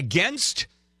vote against,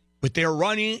 but they're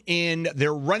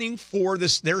running for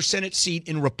their Senate seat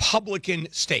in Republican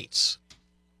states.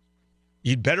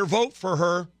 You'd better vote for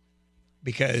her,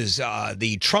 because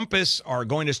the Trumpists are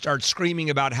going to start screaming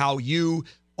about how you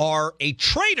are a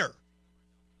traitor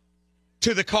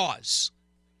to the cause.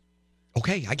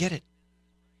 Okay, I get it.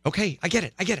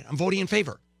 I'm voting in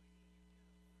favor.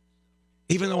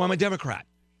 Even though I'm a Democrat.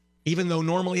 Even though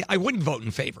normally I wouldn't vote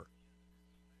in favor.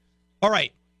 All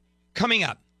right, coming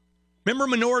up. Remember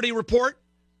Minority Report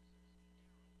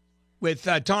with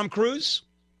Tom Cruise?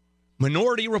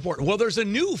 Minority Report. Well, there's a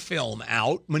new film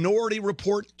out, Minority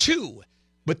Report 2,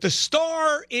 but the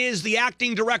star is the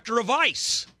acting director of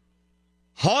Vice.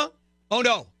 Huh? Oh,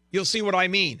 no. You'll see what I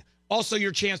mean. Also,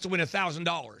 your chance to win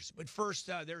 $1,000. But first,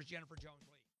 there's Jennifer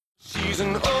Jones-Lee. She's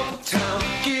an old town,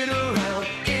 get around,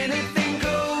 anything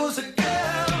goes, a girl.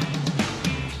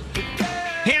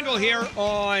 Handel here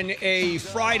on a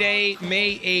Friday,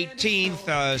 May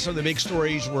 18th. Some of the big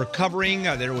stories we're covering.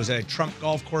 There was a Trump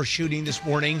golf course shooting this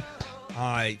morning.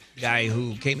 Guy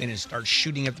who came in and started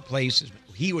shooting at the place.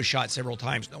 He was shot several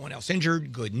times. No one else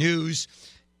injured. Good news.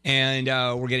 And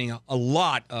we're getting a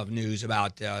lot of news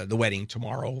about the wedding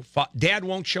tomorrow. Dad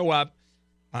won't show up.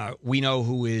 We know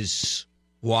who is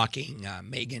walking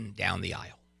Meghan down the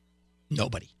aisle.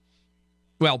 Nobody.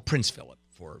 Well, Prince Philip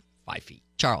for 5 feet.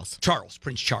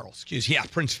 Prince Charles. Excuse me. Yeah,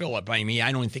 Prince Philip. I mean,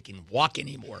 I don't even think he can walk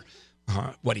anymore.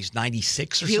 He's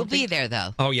 96 or He'll something? be there,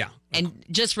 though. Oh, yeah. And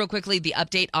just real quickly, the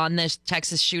update on this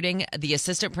Texas shooting, the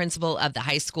assistant principal of the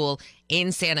high school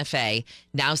in Santa Fe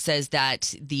now says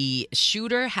that the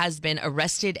shooter has been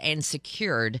arrested and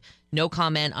secured. No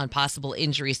comment on possible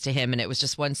injuries to him. And it was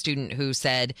just one student who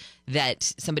said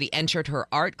that somebody entered her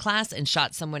art class and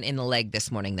shot someone in the leg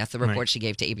this morning. That's the report she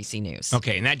gave to ABC News.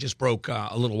 Okay, and that just broke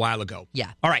a little while ago.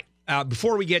 Yeah. All right.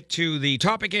 Before we get to the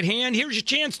topic at hand, here's your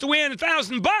chance to win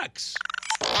 $1,000.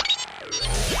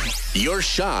 Your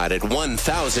shot at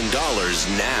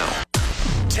 $1,000 now.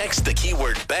 Text the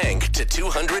keyword bank to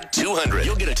 200-200.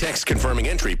 You'll get a text confirming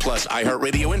entry plus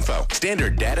iHeartRadio info.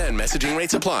 Standard data and messaging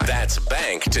rates apply. That's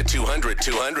bank to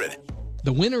 200-200.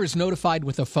 The winner is notified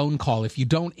with a phone call. If you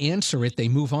don't answer it, they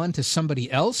move on to somebody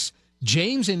else.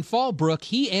 James in Fallbrook,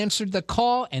 he answered the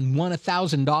call and won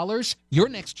 $1,000. Your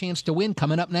next chance to win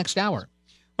coming up next hour.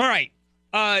 All right.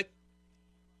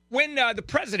 When the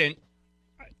president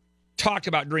talked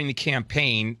about during the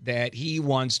campaign that he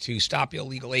wants to stop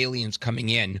illegal aliens coming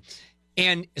in,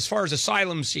 and as far as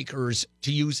asylum seekers,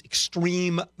 to use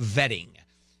extreme vetting.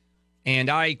 And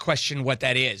I question what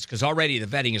that is, because already the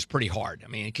vetting is pretty hard. I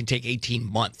mean, it can take 18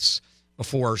 months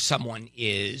before someone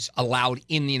is allowed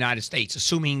in the United States,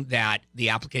 assuming that the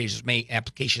application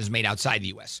is made outside the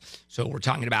U.S. So we're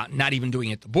talking about not even doing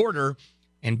it at the border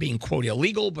and being, quote,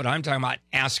 illegal, but I'm talking about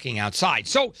asking outside.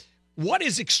 So what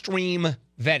is extreme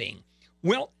vetting?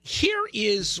 Well, here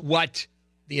is what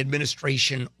the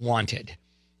administration wanted.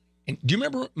 And do you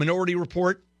remember Minority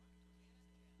Report,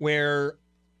 where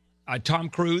Tom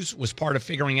Cruise was part of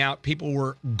figuring out people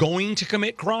were going to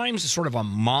commit crimes, sort of a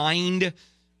mind,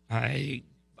 a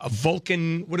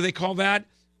Vulcan, what do they call that?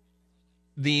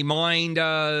 The mind,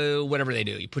 whatever they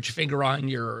do. You put your finger on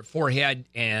your forehead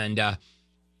and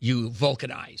you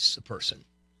Vulcanize the person.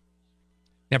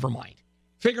 Never mind.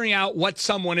 Figuring out what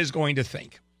someone is going to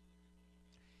think.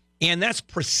 And that's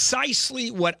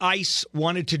precisely what ICE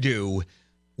wanted to do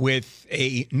with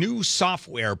a new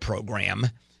software program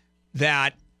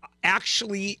that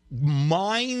actually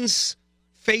mines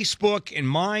Facebook and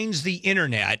mines the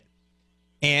internet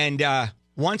and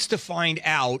wants to find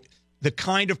out the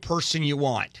kind of person you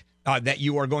want, that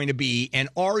you are going to be, and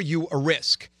are you a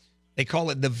risk? They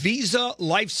call it the Visa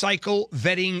Life Cycle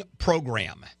Vetting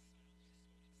Program.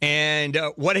 And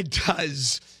what it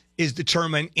does is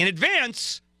determine in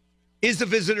advance, is the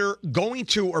visitor going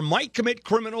to or might commit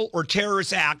criminal or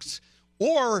terrorist acts,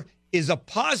 or is a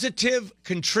positive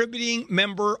contributing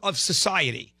member of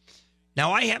society?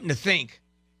 Now, I happen to think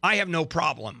I have no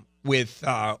problem with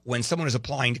when someone is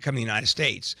applying to come to the United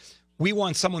States. We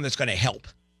want someone that's going to help,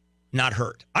 not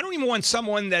hurt. I don't even want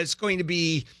someone that's going to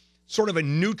be sort of a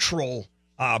neutral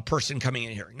person coming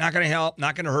in here. Not going to help,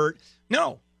 not going to hurt.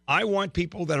 No, I want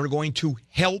people that are going to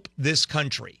help this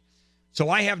country.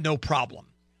 So I have no problem.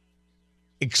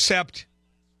 Except,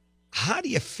 how do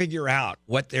you figure out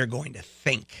what they're going to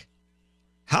think?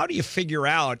 How do you figure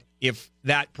out if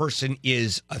that person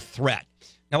is a threat?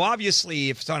 Now,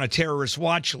 obviously, if it's on a terrorist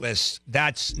watch list,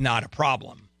 that's not a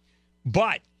problem.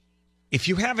 But if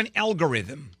you have an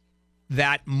algorithm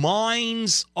that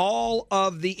mines all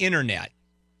of the internet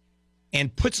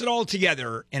and puts it all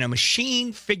together and a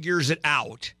machine figures it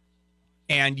out,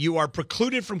 and you are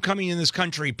precluded from coming in this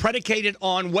country predicated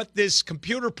on what this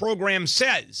computer program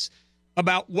says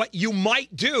about what you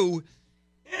might do,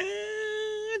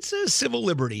 it's a civil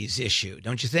liberties issue,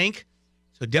 don't you think?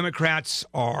 So Democrats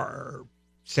are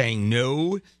saying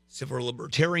no. Civil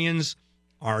libertarians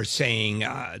are saying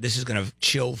this is going to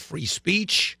chill free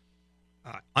speech,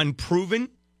 unproven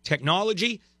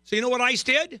technology. So you know what ICE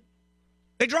did?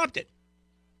 They dropped it.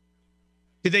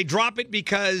 Did they drop it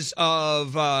because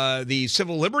of the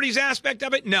civil liberties aspect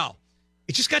of it? No.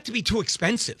 It just got to be too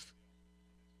expensive.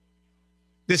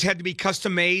 This had to be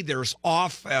custom made. There's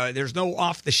no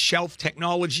off-the-shelf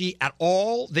technology at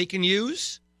all they can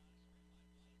use.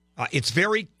 It's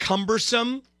very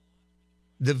cumbersome.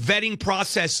 The vetting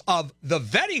process of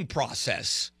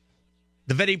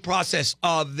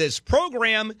this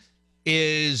program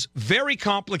is very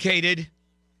complicated.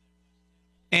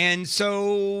 And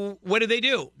so what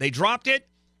do? They dropped it,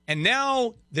 and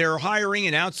now they're hiring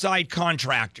an outside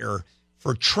contractor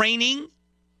for training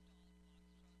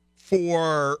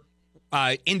for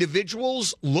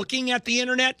individuals looking at the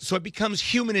internet. So it becomes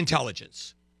human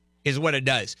intelligence is what it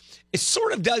does. It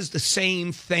sort of does the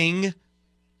same thing,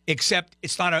 except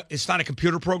it's not a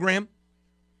computer program.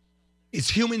 It's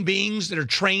human beings that are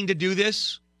trained to do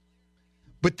this.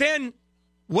 But then,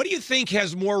 what do you think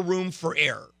has more room for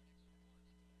error?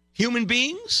 Human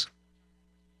beings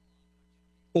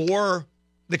or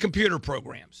the computer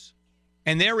programs?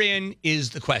 And therein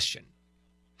is the question.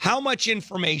 How much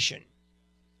information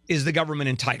is the government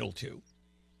entitled to?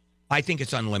 I think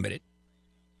it's unlimited.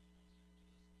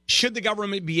 Should the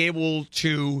government be able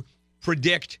to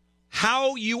predict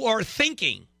how you are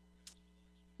thinking?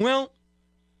 Well,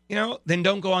 then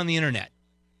don't go on the internet.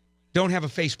 Don't have a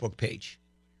Facebook page.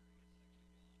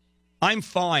 I'm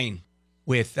fine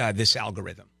with this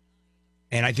algorithm.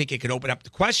 And I think it could open up the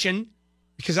question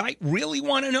because I really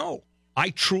want to know.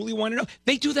 I truly want to know.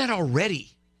 They do that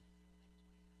already.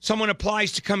 Someone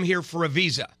applies to come here for a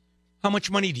visa. How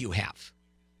much money do you have?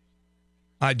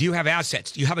 Do you have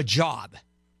assets? Do you have a job?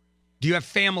 Do you have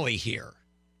family here?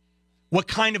 What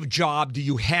kind of job do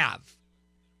you have?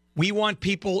 We want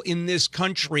people in this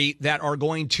country that are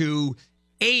going to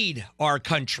aid our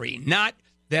country, not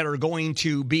that are going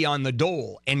to be on the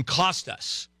dole and cost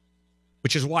us,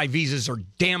 which is why visas are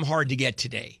damn hard to get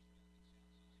today.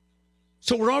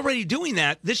 So we're already doing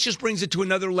that. This just brings it to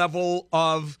another level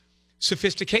of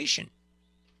sophistication.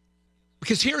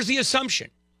 Because here's the assumption.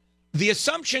 The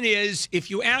assumption is if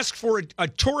you ask for a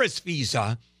tourist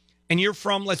visa and you're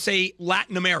from, let's say,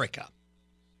 Latin America,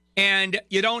 and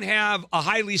you don't have a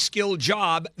highly skilled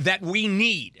job that we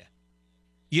need,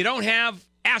 you don't have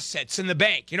assets in the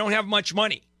bank, you don't have much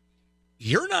money,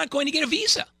 you're not going to get a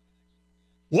visa.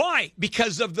 Why?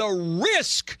 Because of the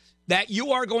risk that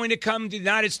you are going to come to the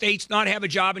United States, not have a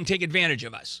job, and take advantage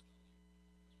of us.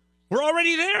 We're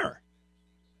already there.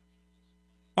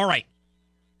 All right.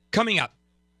 Coming up,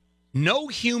 no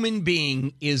human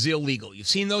being is illegal. You've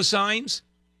seen those signs?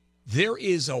 There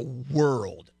is a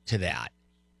world to that.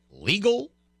 Legal,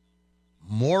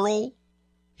 moral,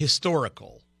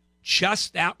 historical.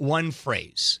 Just that one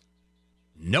phrase.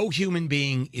 No human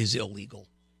being is illegal.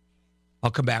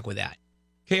 I'll come back with that.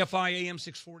 KFI AM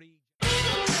 640.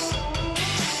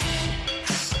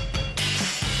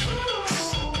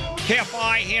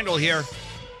 KFI Handel here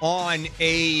on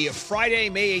a Friday,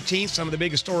 May 18th. Some of the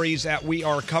biggest stories that we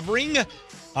are covering.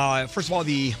 First of all,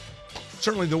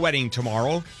 certainly the wedding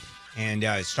tomorrow. And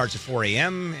it starts at 4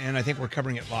 a.m. And I think we're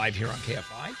covering it live here on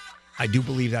KFI. I do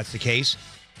believe that's the case.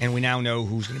 And we now know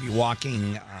who's going to be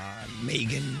walking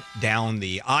Megan down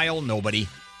the aisle. Nobody.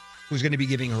 Who's going to be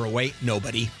giving her away?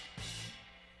 Nobody.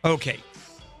 Okay.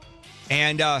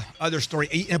 And other story,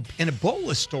 an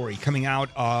Ebola story coming out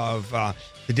of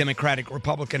the Democratic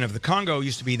Republic of the Congo,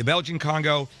 used to be the Belgian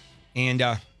Congo. And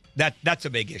that's a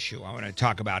big issue I want to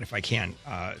talk about if I can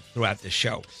throughout this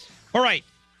show. All right.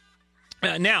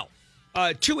 Now,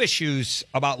 two issues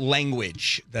about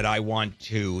language that I want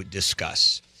to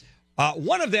discuss.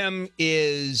 One of them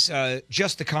is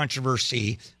just the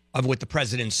controversy of what the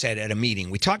president said at a meeting.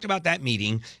 We talked about that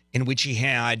meeting in which he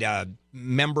had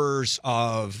members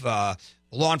of the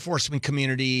law enforcement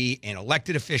community and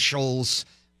elected officials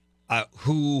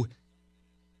who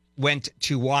went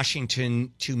to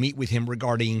Washington to meet with him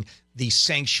regarding the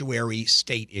sanctuary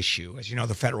state issue. As you know,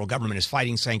 the federal government is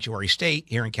fighting sanctuary state.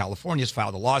 Here in California has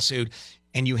filed a lawsuit,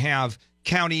 and you have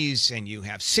counties and you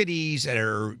have cities that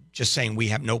are just saying we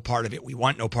have no part of it, we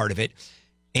want no part of it.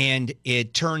 And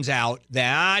it turns out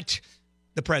that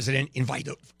the president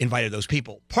invited those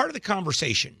people. Part of the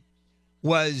conversation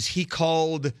was he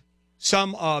called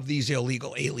some of these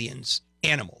illegal aliens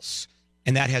animals,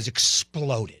 and that has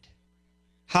exploded.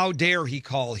 How dare he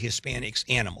call Hispanics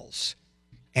animals?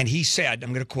 And he said,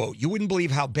 I'm going to quote, "You wouldn't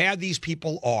believe how bad these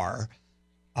people are.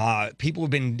 People who've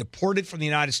been deported from the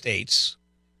United States.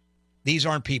 These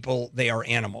aren't people, they are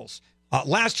animals."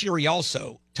 Last year, he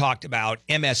also talked about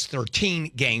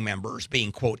MS-13 gang members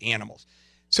being, quote, animals.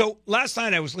 So last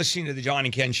night I was listening to the John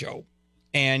and Ken show,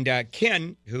 and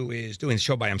Ken, who is doing the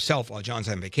show by himself while John's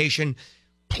on vacation,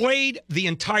 played the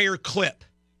entire clip.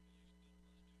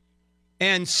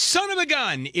 And son of a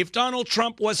gun, if Donald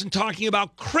Trump wasn't talking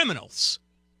about criminals,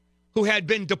 who had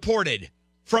been deported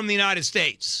from the United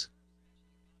States.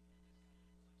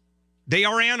 They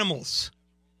are animals.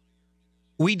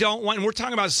 We don't want, and we're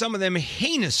talking about some of them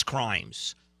heinous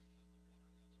crimes.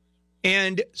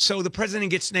 And so the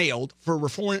president gets nailed for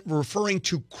referring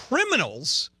to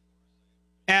criminals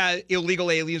as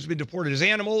illegal aliens who have been deported as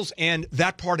animals, and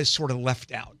that part is sort of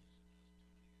left out.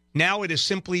 Now it has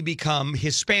simply become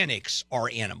Hispanics are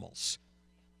animals.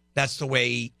 That's the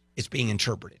way it's being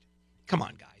interpreted. Come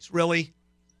on, guys. Really?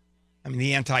 I mean,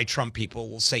 the anti-Trump people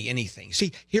will say anything.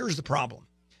 See, here's the problem.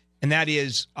 And that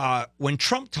is when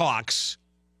Trump talks,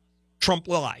 Trump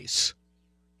lies.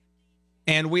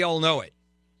 And we all know it.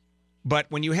 But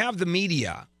when you have the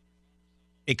media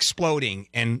exploding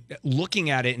and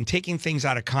looking at it and taking things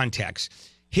out of context,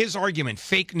 his argument,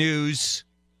 fake news,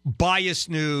 biased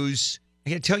news,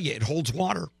 I got to tell you, it holds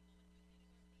water.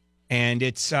 And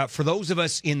it's for those of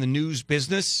us in the news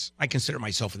business, I consider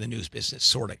myself in the news business,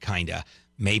 sort of, kind of,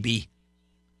 maybe.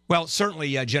 Well,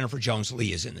 certainly Jennifer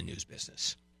Jones-Lee is in the news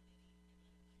business.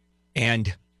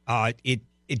 And it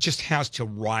just has to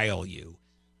rile you.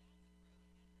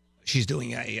 She's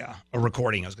doing a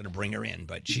recording. I was going to bring her in,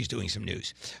 but she's doing some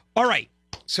news. All right.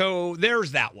 So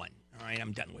there's that one. All right.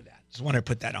 I'm done with that. Just want to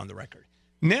put that on the record.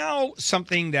 Now,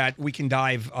 something that we can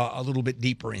dive a little bit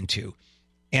deeper into,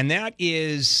 and that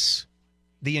is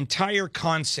the entire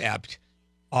concept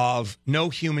of no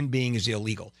human being is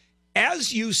illegal.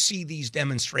 As you see these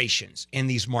demonstrations and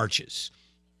these marches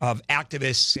of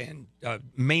activists and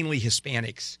mainly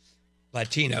Hispanics,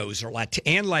 Latinos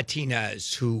and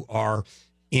Latinas who are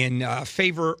in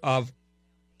favor of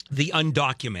the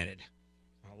undocumented.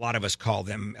 A lot of us call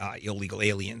them illegal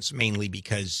aliens, mainly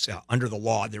because under the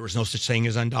law, there was no such thing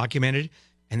as undocumented,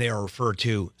 and they are referred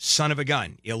to son of a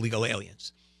gun, illegal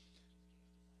aliens.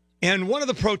 And one of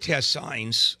the protest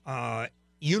signs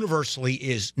universally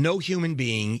is no human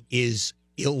being is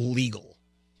illegal.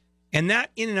 And that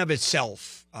in and of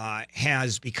itself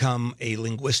has become a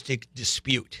linguistic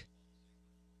dispute.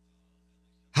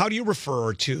 How do you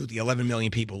refer to the 11 million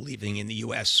people living in the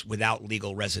U.S. without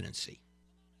legal residency?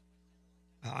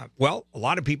 Well, a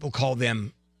lot of people call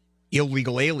them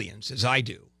illegal aliens, as I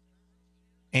do.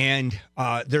 And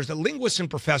there's a linguist and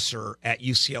professor at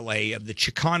UCLA of the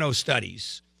Chicano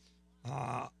Studies,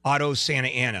 Otto Santa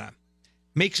Anna,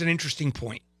 makes an interesting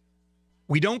point.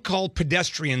 We don't call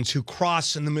pedestrians who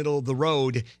cross in the middle of the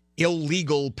road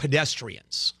illegal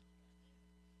pedestrians.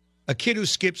 A kid who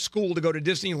skips school to go to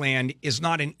Disneyland is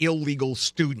not an illegal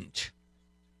student.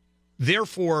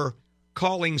 Therefore,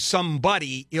 calling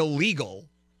somebody illegal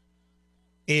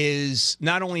is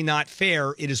not only not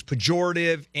fair, it is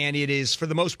pejorative, and it is, for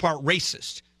the most part,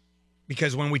 racist.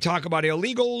 Because when we talk about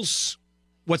illegals,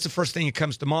 what's the first thing that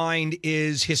comes to mind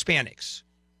is Hispanics.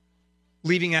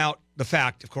 Leaving out the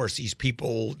fact, of course, these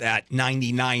people that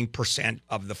 99%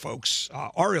 of the folks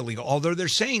are illegal, although they're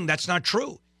saying that's not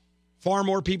true. Far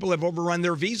more people have overrun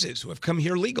their visas who have come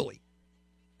here legally.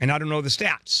 And I don't know the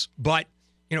stats, but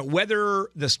whether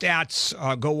the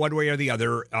stats go one way or the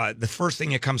other, the first thing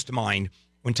that comes to mind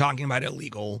when talking about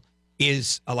illegal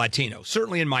is a Latino,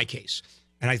 certainly in my case,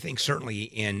 and I think certainly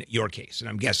in your case, and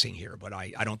I'm guessing here, but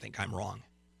I don't think I'm wrong.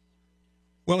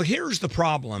 Well, here's the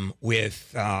problem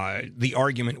with the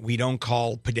argument we don't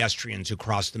call pedestrians who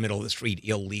cross the middle of the street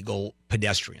illegal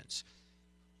pedestrians.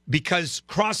 Because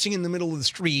crossing in the middle of the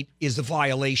street is a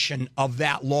violation of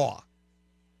that law.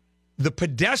 The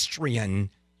pedestrian,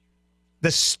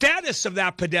 the status of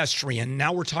that pedestrian,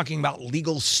 now we're talking about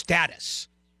legal status,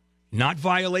 not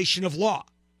violation of law.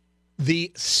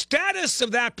 The status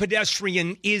of that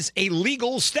pedestrian is a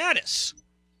legal status.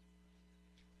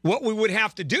 What we would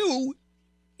have to do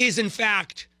is, in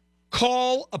fact,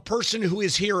 call a person who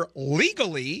is here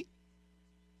legally,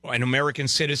 an American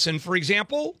citizen, for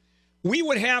example, we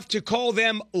would have to call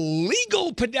them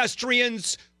legal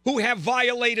pedestrians who have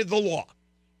violated the law.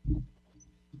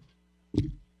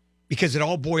 Because it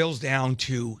all boils down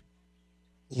to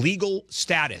legal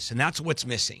status, and that's what's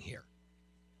missing here,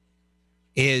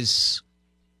 is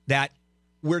that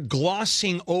we're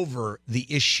glossing over the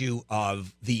issue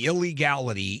of the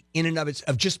illegality in and of itself,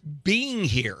 of just being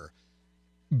here.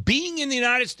 Being in the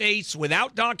United States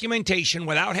without documentation,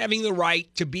 without having the right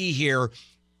to be here,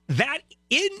 that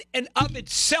in and of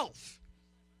itself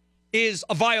is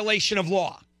a violation of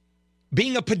law.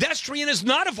 Being a pedestrian is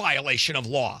not a violation of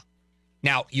law.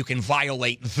 Now, you can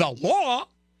violate the law,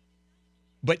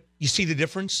 but you see the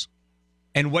difference?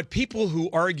 And what people who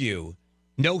argue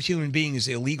no human being is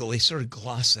illegal, they sort of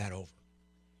gloss that over.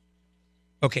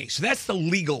 Okay, so that's the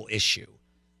legal issue,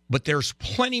 but there's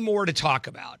plenty more to talk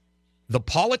about. The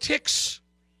politics,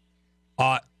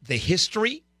 the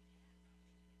history,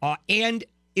 And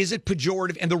is it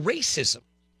pejorative? And the racism.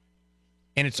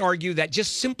 And it's argued that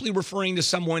just simply referring to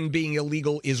someone being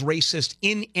illegal is racist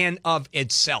in and of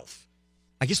itself.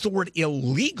 I guess the word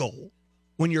illegal,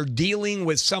 when you're dealing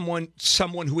with someone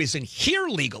who isn't here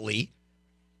legally,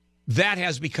 that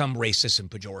has become racist and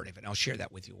pejorative. And I'll share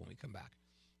that with you when we come back.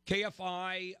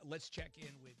 KFI, let's check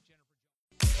in with Jennifer.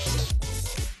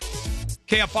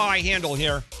 KFI, Handel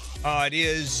here. It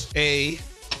is a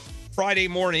Friday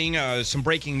morning. Some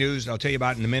breaking news I'll tell you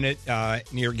about in a minute.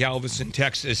 Near Galveston,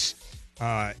 Texas,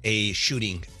 a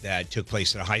shooting that took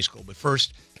place at a high school. But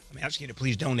first, I'm asking you to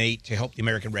please donate to help the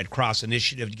American Red Cross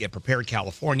Initiative to get prepared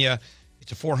California.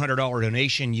 It's a $400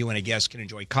 donation. You and a guest can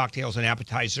enjoy cocktails and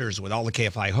appetizers with all the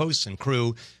KFI hosts and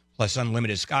crew, plus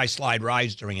unlimited Sky Slide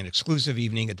rides during an exclusive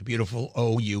evening at the beautiful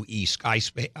OUE Sky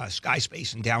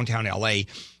Space in downtown L.A.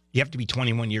 You have to be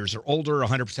 21 years or older.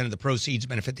 100% of the proceeds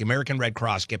benefit the American Red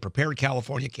Cross Get Prepared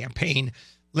California campaign.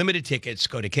 Limited tickets.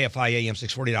 Go to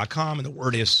KFIAM640.com, and the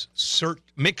word is CERT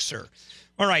Mixer.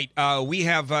 All right, we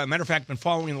have, matter of fact, been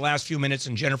following the last few minutes,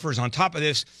 and Jennifer's on top of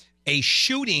this, a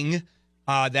shooting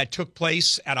that took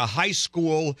place at a high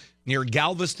school near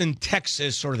Galveston,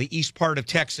 Texas, sort of the east part of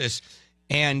Texas,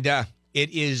 and it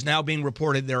is now being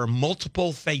reported there are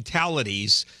multiple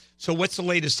fatalities. So what's the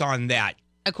latest on that?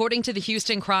 According to the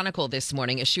Houston Chronicle this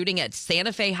morning, a shooting at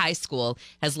Santa Fe High School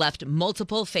has left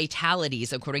multiple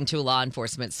fatalities, according to a law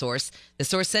enforcement source. The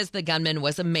source says the gunman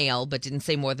was a male, but didn't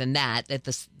say more than that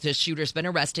the shooter's been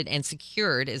arrested and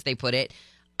secured, as they put it.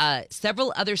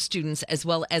 Several other students, as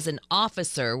well as an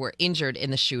officer, were injured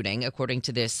in the shooting, according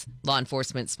to this law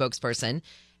enforcement spokesperson.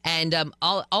 And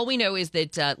all we know is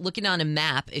that looking on a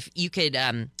map, if you could...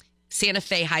 Santa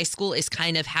Fe High School is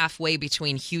kind of halfway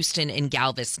between Houston and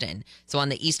Galveston. So on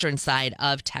the eastern side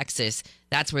of Texas,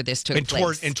 that's where this took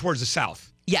place. And towards the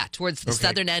south. Yeah, towards the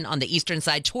southern end, on the eastern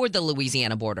side, toward the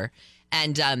Louisiana border.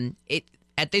 And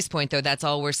at this point, though, that's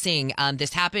all we're seeing.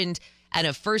 This happened at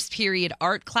a first period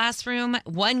art classroom.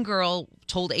 One girl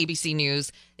told ABC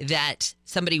News that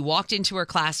somebody walked into her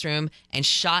classroom and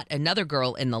shot another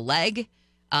girl in the leg.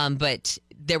 But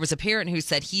there was a parent who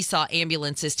said he saw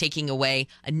ambulances taking away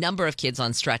a number of kids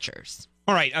on stretchers.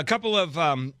 All right, a couple of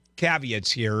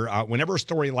caveats here. Whenever a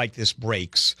story like this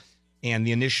breaks and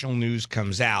the initial news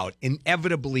comes out,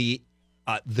 inevitably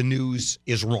the news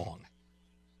is wrong.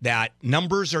 That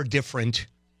numbers are different,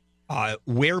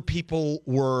 where people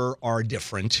were are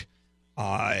different.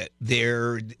 What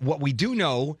we do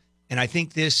know, and I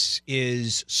think this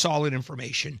is solid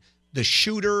information, the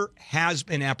shooter has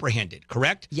been apprehended,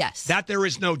 correct? Yes. That there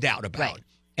is no doubt about. Right.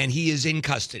 And he is in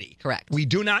custody. Correct. We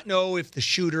do not know if the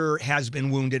shooter has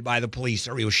been wounded by the police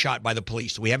or he was shot by the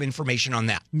police. Do we have information on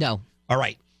that? No. All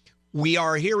right. We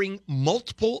are hearing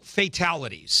multiple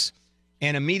fatalities.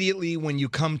 And immediately when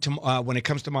it comes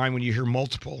to mind, when you hear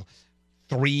multiple,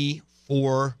 3,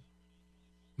 4,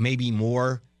 maybe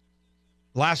more.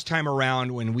 Last time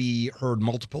around when we heard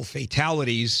multiple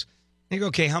fatalities, you go,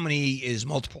 okay, how many is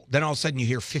multiple? Then all of a sudden you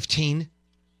hear 15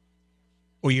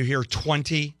 or you hear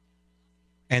 20,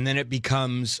 and then it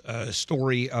becomes a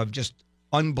story of just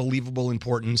unbelievable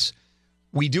importance.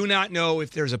 We do not know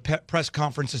if there's a press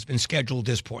conference that's been scheduled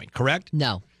at this point, correct?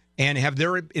 No. And have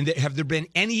there been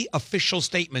any official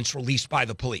statements released by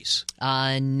the police?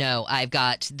 No. I've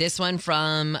got this one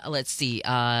from, let's see,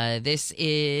 this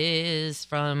is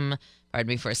from... Pardon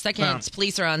me for a second.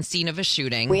 Police are on scene of a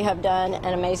shooting. We have done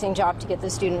an amazing job to get the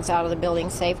students out of the building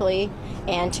safely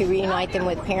and to reunite them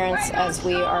with parents as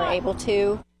we are able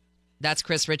to. That's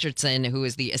Chris Richardson, who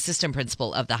is the assistant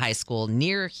principal of the high school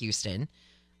near Houston.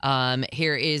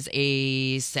 Here is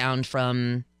a sound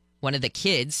from one of the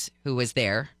kids who was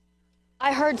there.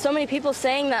 I heard so many people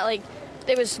saying that,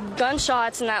 there was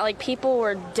gunshots and that, people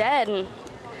were dead, and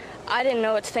I didn't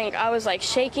know what to think. I was,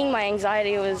 shaking. My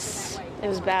anxiety it was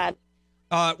bad.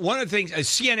 One of the things,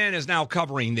 CNN is now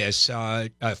covering this.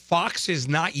 Fox is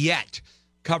not yet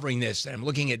covering this. I'm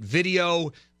looking at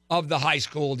video of the high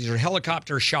school. These are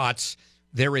helicopter shots.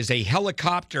 There is a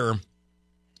helicopter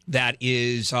that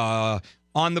is on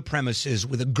the premises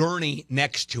with a gurney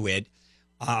next to it.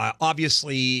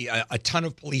 Obviously, a ton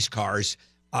of police cars.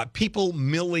 People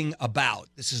milling about.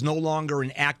 This is no longer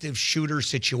an active shooter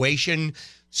situation.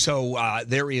 So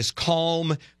there is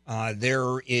calm.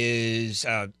 There is...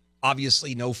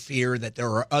 obviously, no fear that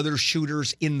there are other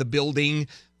shooters in the building.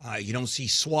 You don't see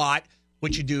SWAT.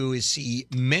 What you do is see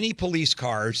many police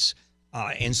cars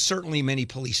and certainly many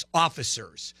police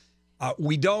officers.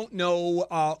 We don't know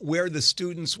where the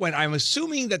students went. I'm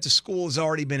assuming that the school has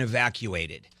already been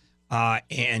evacuated,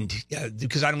 and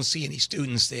because I don't see any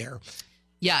students there.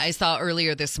 Yeah, I saw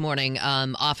earlier this morning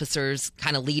officers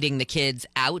kind of leading the kids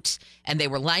out, and they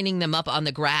were lining them up on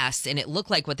the grass, and it looked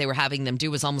like what they were having them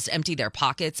do was almost empty their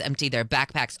pockets, empty their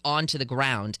backpacks onto the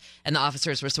ground, and the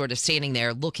officers were sort of standing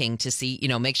there looking to see,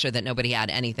 make sure that nobody had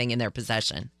anything in their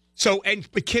possession. So,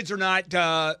 but kids are not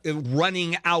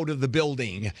running out of the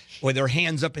building with their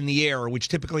hands up in the air, which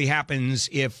typically happens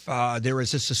if there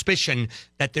is a suspicion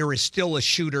that there is still a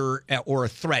shooter or a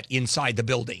threat inside the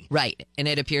building. Right. And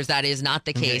it appears that is not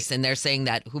the case. Okay. And they're saying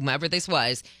that whomever this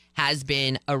was has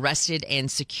been arrested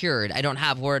and secured. I don't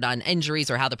have word on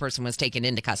injuries or how the person was taken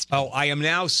into custody. Oh, I am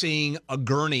now seeing a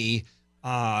gurney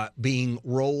being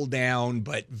rolled down,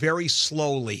 but very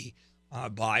slowly.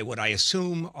 By what I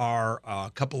assume are a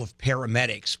couple of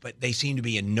paramedics, but they seem to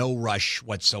be in no rush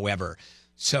whatsoever.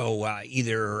 So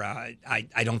either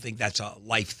I don't think that's a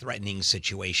life-threatening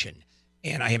situation.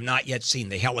 And I have not yet seen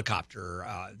the helicopter,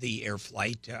 the air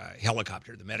flight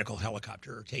helicopter, the medical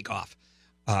helicopter take off.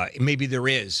 Maybe there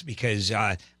is, because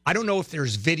I don't know if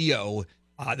there's video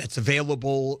that's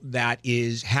available that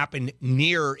is happened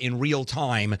near in real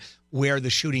time where the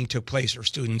shooting took place or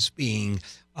students being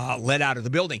let out of the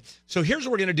building. So here's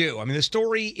what we're going to do. I mean, the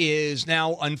story is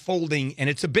now unfolding, and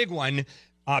it's a big one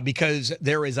because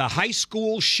there is a high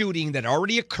school shooting that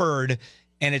already occurred,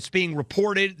 and it's being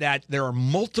reported that there are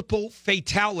multiple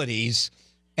fatalities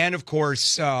and, of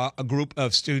course, a group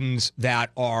of students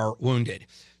that are wounded.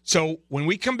 So when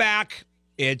we come back,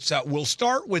 we'll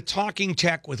start with Talking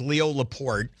Tech with Leo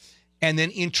Laporte and then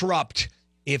interrupt.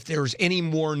 If there's any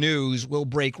more news, we'll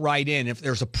break right in. If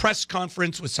there's a press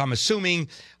conference, which I'm assuming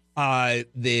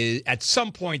at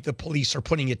some point the police are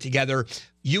putting it together,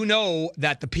 you know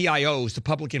that the PIOs, the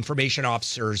public information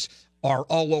officers, are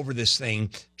all over this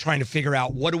thing trying to figure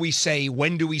out what do we say,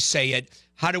 when do we say it,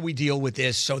 how do we deal with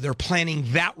this. So they're planning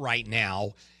that right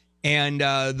now. And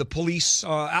the police,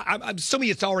 I'm assuming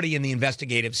it's already in the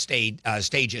investigative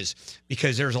stages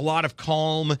because there's a lot of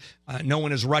calm. No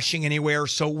one is rushing anywhere.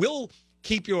 So we'll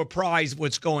keep you apprised of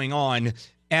what's going on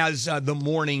as the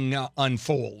morning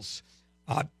unfolds.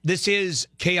 This is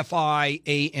KFI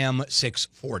AM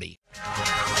 640.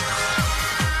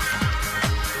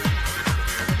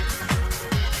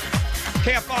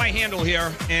 KFI Handel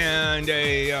here, and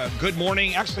a good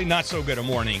morning. Actually, not so good a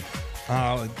morning.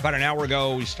 About an hour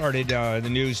ago, we started the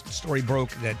news. The story broke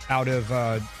that out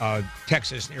of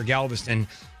Texas, near Galveston,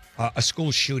 a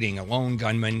school shooting. A lone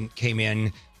gunman came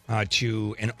in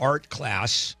to an art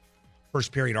class,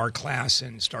 first period art class,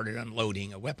 and started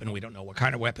unloading a weapon. We don't know what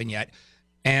kind of weapon yet.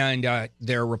 And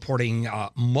they're reporting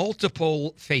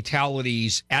multiple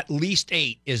fatalities. At least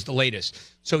 8 is the latest.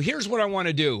 So here's what I want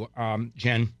to do,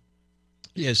 Jen,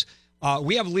 is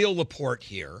we have Leo Laporte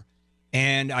here.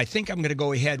 And I think I'm going to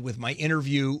go ahead with my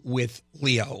interview with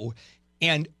Leo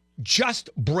and just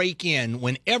break in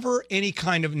whenever any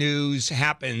kind of news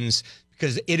happens,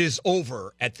 because it is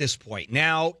over at this point.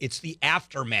 Now it's the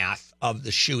aftermath of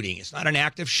the shooting. It's not an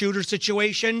active shooter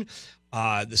situation.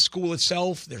 The school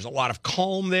itself, there's a lot of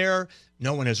calm there.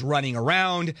 No one is running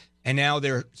around. And now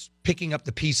they're picking up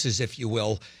the pieces, if you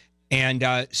will.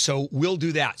 And so we'll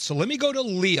do that. So let me go to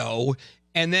Leo,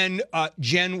 and then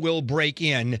Jen will break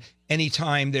in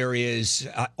anytime there is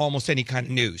almost any kind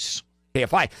of news.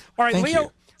 KFI. All right, Thank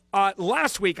Leo,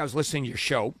 last week I was listening to your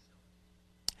show.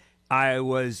 I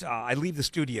leave the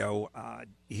studio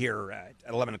here at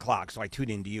 11 o'clock, so I tune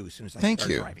into you as soon as I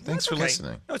start driving. Thanks for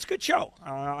listening. No, it's a good show.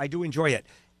 I do enjoy it.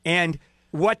 And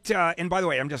and by the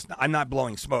way, I'm not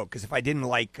blowing smoke, because if I didn't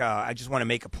I just want to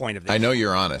make a point of this. I know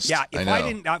you're honest. Yeah, if I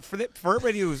didn't, for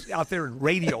everybody who's out there in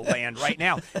radio land right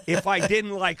now, if I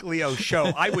didn't like Leo's show,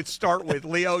 I would start with,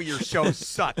 Leo, your show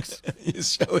sucks. Your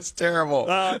show is terrible.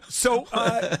 So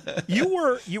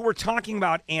you were talking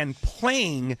about and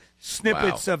playing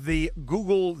snippets of the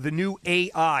new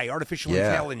AI, artificial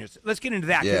intelligence. Let's get into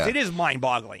that, because it is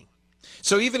mind-boggling.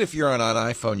 So even if you're on an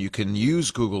iPhone, you can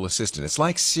use Google Assistant. It's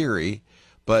like Siri,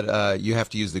 but you have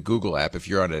to use the Google app. If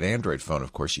you're on an Android phone,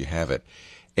 of course, you have it.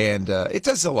 And it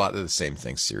does a lot of the same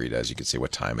things Siri does. You can say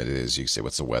what time it is. You can say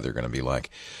what's the weather going to be like.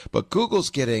 But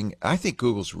I think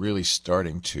Google's really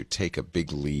starting to take a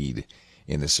big lead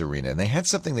in this arena. And they had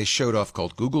something they showed off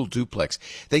called Google Duplex.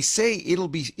 They say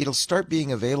it'll start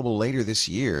being available later this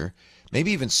year,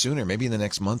 maybe even sooner, maybe in the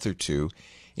next month or two,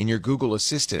 in your Google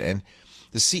Assistant. And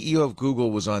the CEO of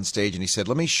Google was on stage, and he said,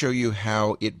 let me show you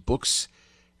how it books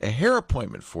a hair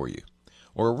appointment for you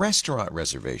or a restaurant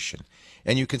reservation.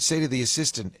 And you can say to the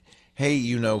assistant, hey,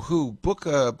 book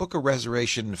a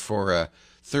reservation for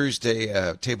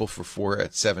Thursday, table for 4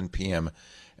 at 7 p.m.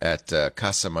 at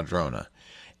Casa Madrona.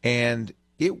 And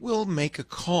it will make a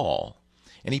call.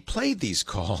 And he played these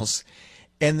calls,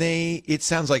 And it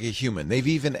sounds like a human. They've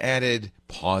even added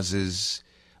pauses,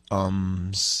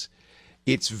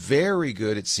 It's very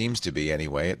good, it seems to be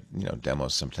anyway.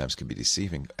 Demos sometimes can be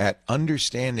deceiving at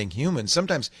understanding humans.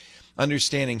 Sometimes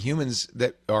understanding humans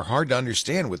that are hard to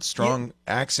understand with strong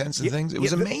accents and things. It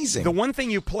was amazing. The one thing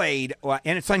you played,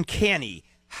 and it's uncanny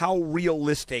how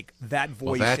realistic that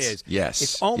voice is. Yes.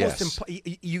 It's almost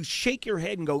you shake your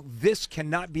head and go, this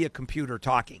cannot be a computer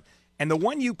talking. And the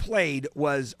one you played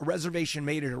was a reservation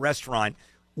made at a restaurant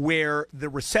where the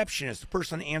receptionist, the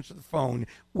person that answered the phone,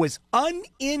 was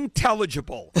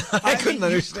unintelligible. I couldn't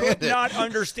understand you could not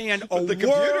understand a the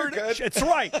word. Could. That's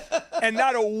right. And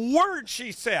not a word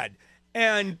she said.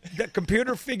 And the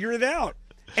computer figured it out.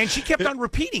 And she kept on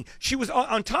repeating. She was,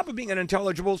 on top of being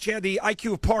unintelligible, she had the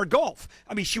IQ of par golf.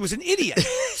 I mean, she was an idiot.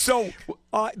 So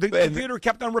the computer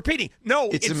kept on repeating, no,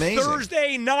 it's amazing.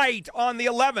 Thursday night on the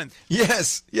 11th.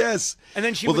 Yes. And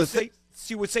then she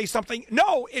would say something,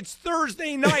 no, it's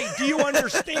Thursday night. Do you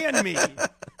understand me?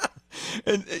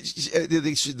 And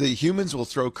the humans will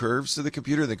throw curves to the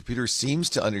computer. The computer seems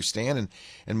to understand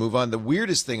and move on. The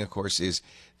weirdest thing, of course, is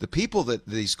the people that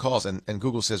these calls, and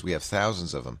Google says we have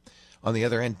thousands of them, on the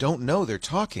other end don't know they're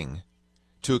talking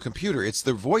to a computer. It's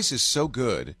their voice is so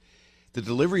good, the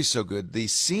delivery is so good, the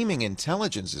seeming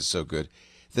intelligence is so good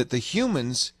that the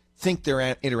humans think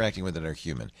they're interacting with another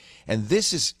human. And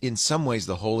this is, in some ways,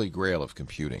 the holy grail of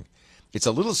computing. It's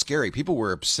a little scary. People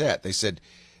were upset. They said,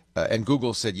 and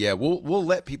Google said, yeah, we'll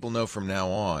let people know from now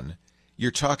on you're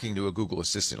talking to a Google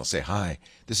Assistant. It'll say, hi,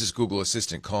 this is Google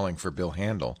Assistant calling for Bill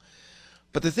Handel.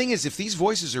 But the thing is, if these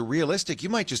voices are realistic, you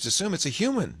might just assume it's a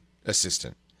human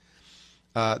assistant.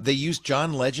 They used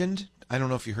John Legend. I don't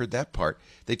know if you heard that part.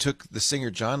 They took the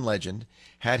singer John Legend,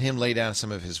 had him lay down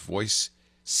some of his voice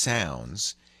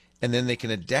sounds, and then they can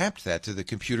adapt that to the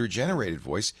computer-generated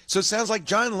voice. So it sounds like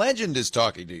John Legend is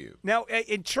talking to you. Now,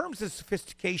 in terms of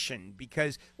sophistication,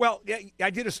 because, well, I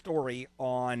did a story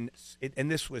on, and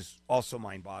this was also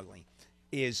mind-boggling,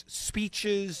 is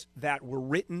speeches that were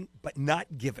written but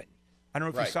not given. I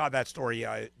don't know if you saw that story,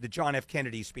 the John F.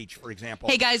 Kennedy speech, for example.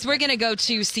 Hey, guys, we're going to go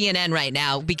to CNN right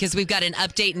now because we've got an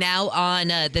update now on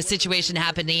the situation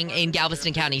happening in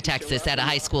Galveston County, Texas, at a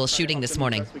high school shooting this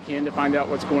morning. We can to find out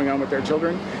what's going on with their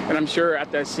children. And I'm sure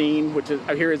at that scene, which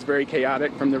I hear is very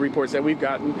chaotic from the reports that we've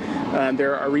gotten,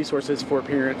 there are resources for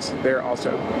parents there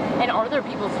also. And are there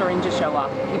people starting to show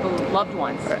up, loved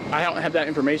ones? I don't have that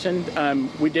information.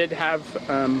 We did have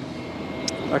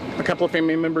a couple of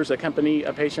family members accompany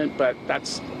a patient, but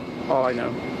that's all I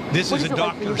know. This is a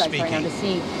doctor speaking. Right now to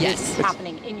see this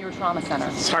happening in your trauma center.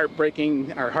 It's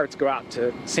heartbreaking. Our hearts go out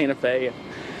to Santa Fe,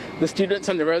 the students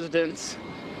and the residents.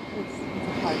 It's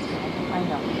a hard time.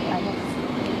 I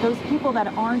know. Those people that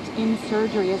aren't in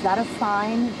surgery, is that a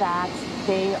sign that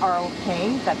they are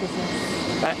okay, that this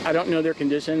is... I don't know their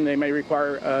condition. They may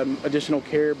require additional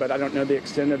care, but I don't know the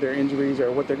extent of their injuries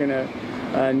or what they're going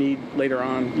to need later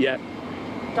on yet.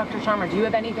 Dr. Sharma, do you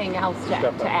have anything else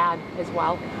to add as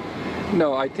well?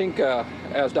 No, I think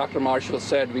as Dr. Marshall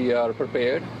said, we are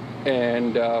prepared,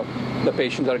 and the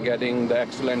patients are getting the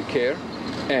excellent care,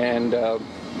 and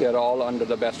they're all under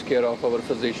the best care of our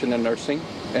physician and nursing.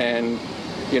 And,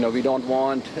 we don't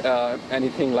want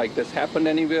anything like this happen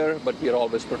anywhere, but we are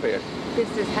always prepared. This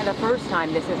is the first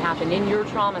time this has happened in your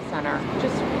trauma center.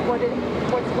 Just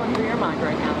what's going through your mind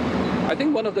right now? I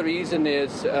think one of the reasons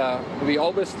is we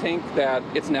always think that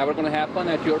it's never going to happen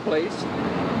at your place,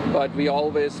 but we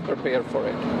always prepare for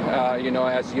it. As you know,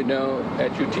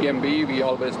 at UTMB, we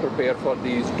always prepare for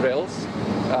these drills.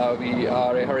 We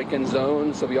are a hurricane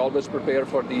zone, so we always prepare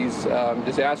for these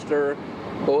disasters,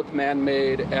 both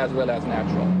man-made as well as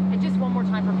natural. And just one more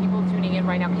time for people tuning in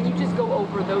right now, can you just go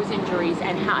over those injuries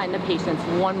and the patients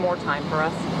one more time for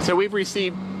us? So we've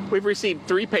received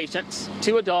 3 patients,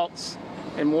 2 adults,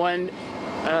 and 1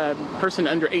 person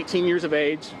under 18 years of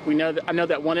age. I know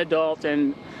that 1 adult,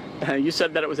 and you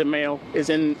said that it was a male, is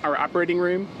in our operating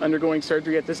room undergoing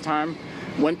surgery at this time.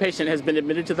 1 patient has been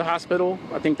admitted to the hospital.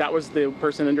 I think that was the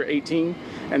person under 18,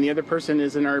 and the other person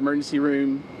is in our emergency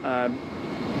room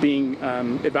being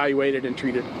evaluated and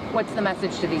treated. What's the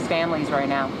message to these families right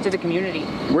now, to the community?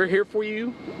 We're here for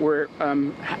you. We're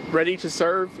ready to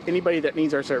serve anybody that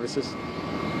needs our services.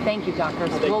 Thank you,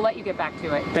 doctors. We'll let you get back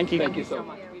to it. Thank you. Thank you so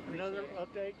much. Another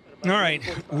update? All right.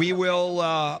 We will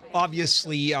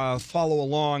obviously follow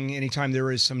along anytime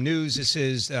there is some news. This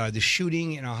is the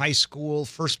shooting in a high school,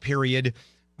 first period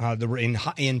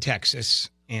in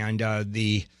Texas. And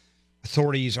the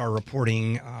authorities are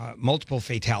reporting multiple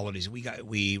fatalities.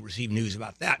 We received news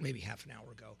about that maybe half an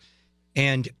hour ago.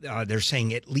 And they're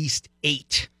saying at least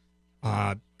 8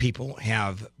 people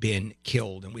have been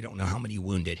killed, and we don't know how many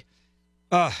wounded.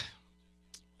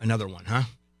 Another one, huh?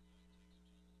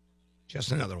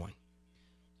 Just another one.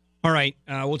 All right,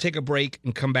 we'll take a break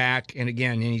and come back. And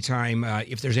again, anytime,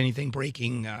 if there's anything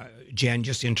breaking, Jen,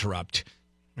 just interrupt.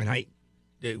 And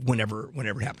whenever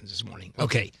it happens this morning.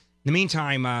 Okay. In the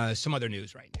meantime, some other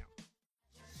news right now.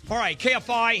 All right,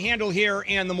 KFI, Handel here,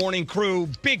 and the morning crew.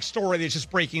 Big story that's just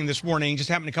breaking this morning. Just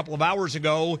happened a couple of hours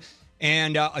ago.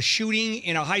 And a shooting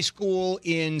in a high school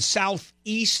in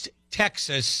southeast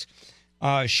Texas.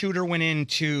 Shooter went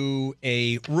into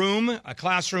a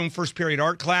classroom, first period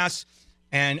art class,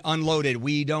 and unloaded.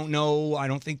 We don't know. I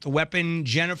don't think the weapon.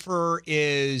 Jennifer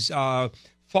is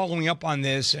following up on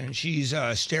this, and she's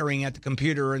staring at the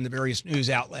computer and the various news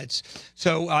outlets.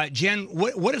 So, Jen,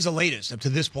 what is the latest up to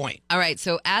this point? All right.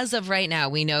 So as of right now,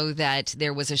 we know that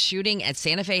there was a shooting at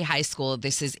Santa Fe High School.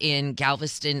 This is in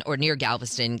Galveston, or near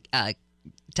Galveston,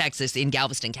 Texas, in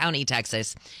Galveston County,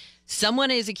 Texas.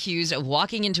 Someone is accused of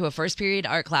walking into a first period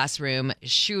art classroom,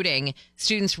 shooting.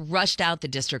 Students rushed out. The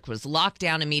district was locked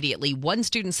down immediately. One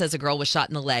student says a girl was shot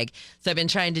in the leg. So I've been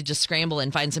trying to just scramble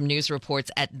and find some news reports.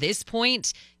 At this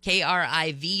point,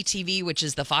 KRIV TV, which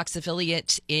is the Fox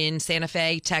affiliate in Santa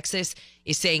Fe, Texas,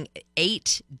 is saying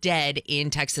 8 dead in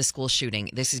Texas school shooting.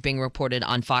 This is being reported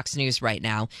on Fox News right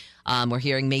now. We're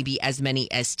hearing maybe as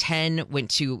many as 10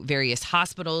 went to various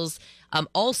hospitals.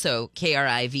 Also,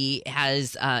 KRIV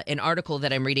has an article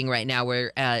that I'm reading right now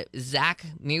where Zach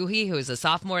Muhi, who is a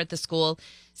sophomore at the school,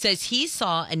 says he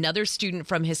saw another student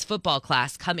from his football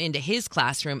class come into his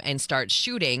classroom and start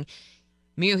shooting.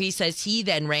 Muhi says he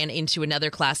then ran into another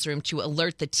classroom to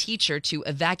alert the teacher to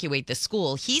evacuate the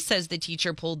school. He says the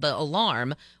teacher pulled the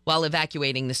alarm while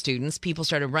evacuating the students. People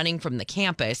started running from the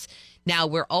campus. Now,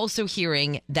 we're also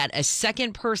hearing that a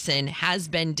second person has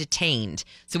been detained.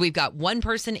 So we've got one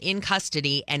person in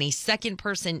custody and a second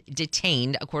person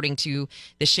detained, according to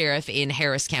the sheriff in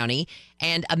Harris County.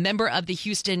 And a member of the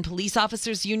Houston Police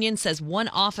Officers Union says one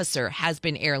officer has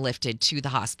been airlifted to the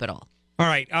hospital. All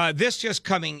right, this just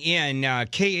coming in,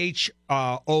 KHOV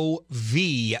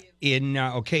in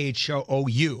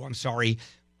KHOU, I'm sorry.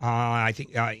 I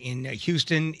think in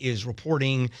Houston is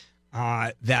reporting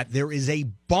that there is a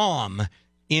bomb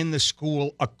in the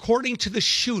school, according to the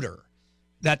shooter.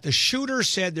 That the shooter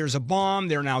said there's a bomb.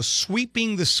 They're now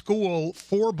sweeping the school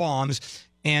for bombs.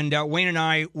 And Wayne and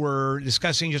I were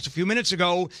discussing just a few minutes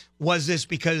ago, was this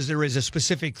because there is a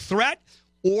specific threat,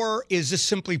 or is this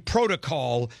simply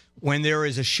protocol when there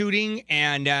is a shooting?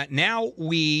 And now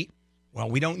we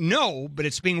don't know, but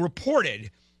it's being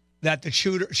reported that the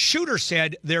shooter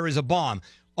said there is a bomb.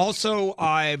 Also,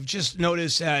 I've just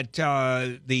noticed that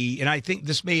and I think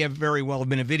this may have very well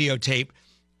been a videotape,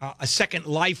 a second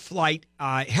life flight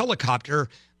helicopter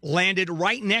landed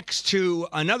right next to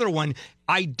another one.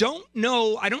 I don't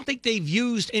know. I don't think they've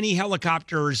used any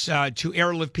helicopters to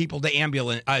airlift people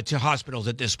to hospitals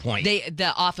at this point.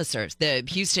 The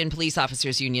Houston Police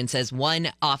Officers Union says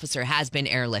one officer has been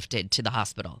airlifted to the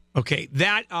hospital. Okay,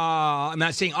 that I'm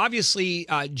not saying. Obviously,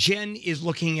 Jen is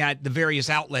looking at the various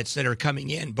outlets that are coming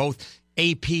in, both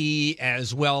AP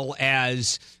as well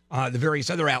as the various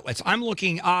other outlets. I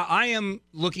am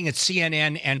looking at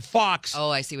CNN and Fox. Oh,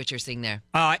 I see what you're seeing there.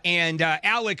 And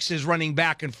Alex is running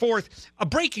back and forth. A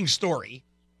breaking story.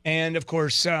 And, of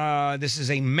course, this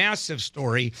is a massive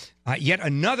story. Yet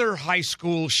another high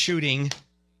school shooting.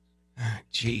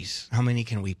 Geez, how many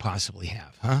can we possibly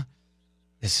have, huh?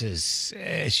 It's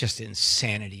just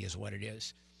insanity is what it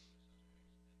is.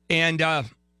 And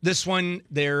this one,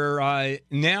 they're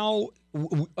now...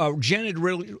 Jen had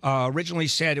originally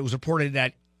said it was reported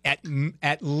that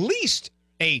at least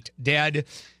 8 dead.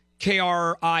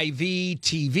 KRIV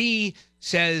TV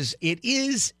says it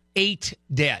is 8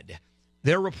 dead.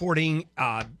 They're reporting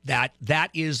that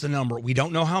is the number. We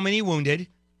don't know how many wounded.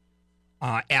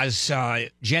 As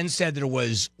Jen said, there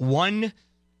was one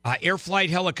air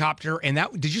flight helicopter, and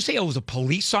did you say it was a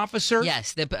police officer?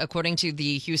 Yes, according to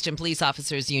the Houston Police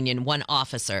Officers Union, one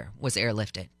officer was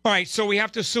airlifted. All right, so we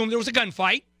have to assume there was a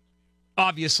gunfight,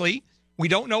 obviously. We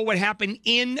don't know what happened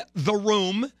in the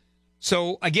room.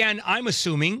 So, again, I'm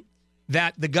assuming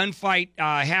that the gunfight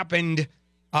happened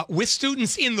with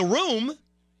students in the room.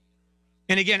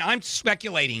 And, again, I'm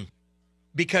speculating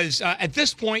because at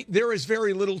this point, there is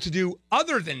very little to do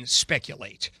other than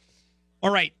speculate. All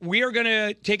right, we are going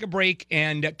to take a break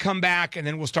and come back, and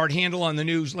then we'll start Handel on the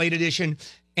News late edition.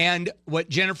 And what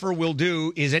Jennifer will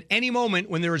do is at any moment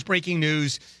when there is breaking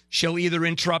news, she'll either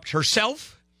interrupt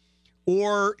herself,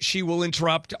 or she will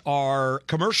interrupt our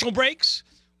commercial breaks,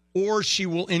 or she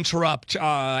will interrupt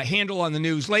Handel on the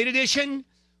News late edition,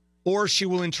 or she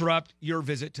will interrupt your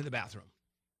visit to the bathroom.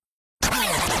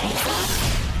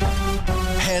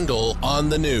 Handel on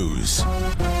the news.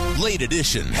 Late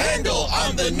edition. Handel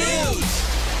on the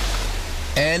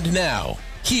news. And now,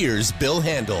 here's Bill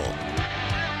Handel.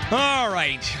 All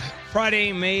right.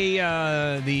 Friday, May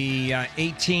the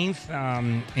 18th,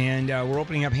 and we're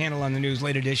opening up Handel on the News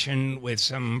Late Edition with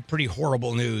some pretty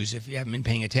horrible news, if you haven't been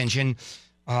paying attention.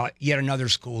 Yet another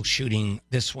school shooting,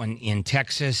 this one in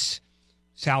Texas,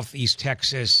 southeast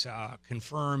Texas,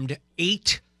 confirmed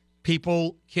 8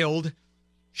 people killed.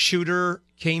 Shooter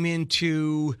came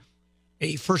into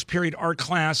a first period art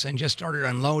class and just started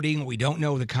unloading. We don't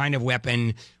know the kind of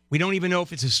weapon. We don't even know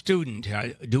if it's a student.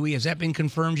 Do we? Has that been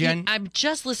confirmed, Jen? I'm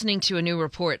just listening to a new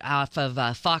report off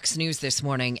of Fox News this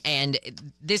morning, and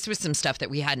this was some stuff that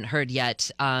we hadn't heard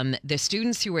yet. The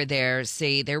students who were there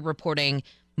say they're reporting,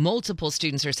 multiple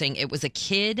students are saying it was a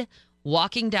kid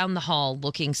walking down the hall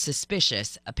looking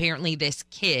suspicious. Apparently, this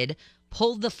kid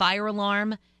pulled the fire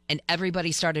alarm and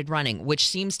everybody started running, which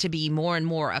seems to be more and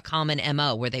more a common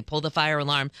MO, where they pull the fire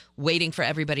alarm, waiting for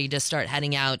everybody to start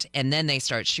heading out, and then they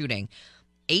start shooting.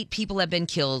 8 people have been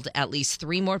killed. At least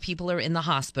 3 more people are in the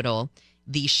hospital.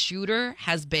 The shooter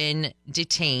has been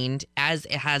detained, as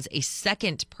it has a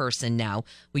second person now.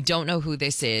 We don't know who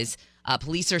this is.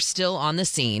 Police are still on the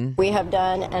scene. We have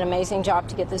done an amazing job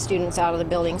to get the students out of the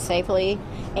building safely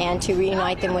and to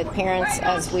reunite them with parents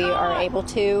as we are able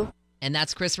to. And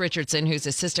that's Chris Richardson, who's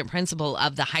assistant principal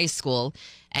of the high school.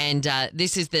 And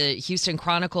this is the Houston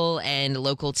Chronicle and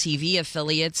local TV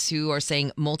affiliates who are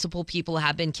saying multiple people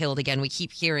have been killed. Again, we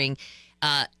keep hearing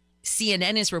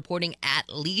CNN is reporting at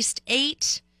least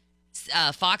 8.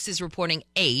 Fox is reporting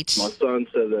 8. My son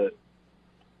said that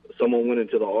someone went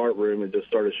into the art room and just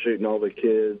started shooting all the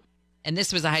kids. And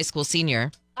this was a high school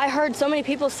senior. I heard so many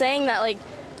people saying that, like,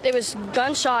 there was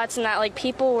gunshots and that, like,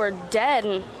 people were dead,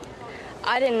 and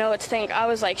I didn't know what to think. I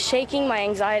was, like, shaking. My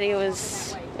anxiety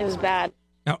was bad.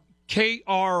 Now,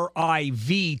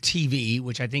 KRIV TV,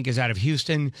 which I think is out of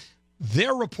Houston,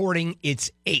 they're reporting it's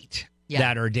 8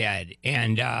 that are dead.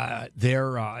 And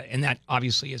and that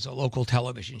obviously is a local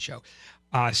television show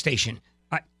station.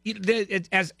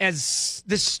 As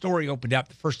this story opened up,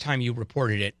 the first time you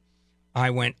reported it, I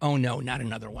went, oh, no, not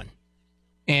another one.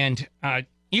 And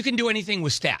you can do anything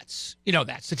with stats. You know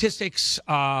that. Statistics,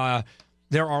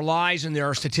 there are lies and there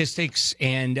are statistics,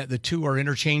 and the two are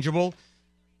interchangeable.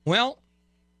 Well,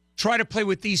 try to play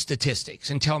with these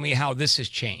statistics and tell me how this has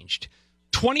changed.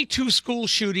 22 school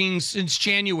shootings since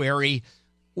January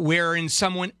wherein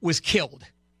someone was killed.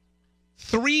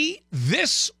 3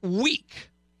 this week.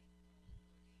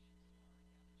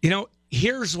 You know,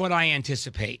 here's what I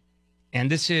anticipate.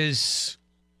 And this is,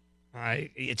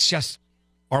 it's just,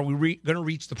 are we going to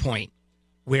reach the point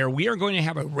where we are going to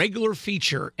have a regular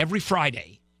feature every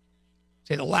Friday,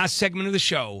 say the last segment of the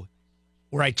show,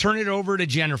 where I turn it over to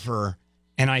Jennifer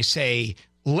and I say,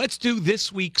 let's do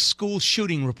this week's school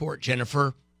shooting report,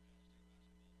 Jennifer.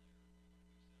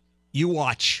 You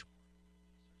watch.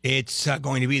 It's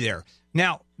going to be there.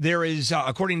 Now, there is,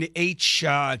 according to KHOU,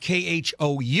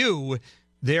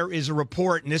 there is a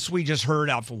report, and this we just heard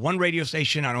out for one radio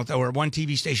station, or one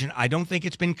TV station. I don't think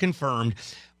it's been confirmed,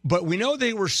 but we know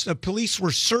police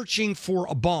were searching for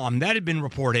a bomb. That had been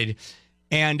reported,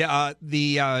 and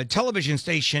the television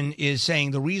station is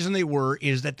saying the reason they were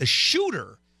is that the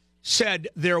shooter said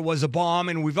there was a bomb,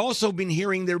 and we've also been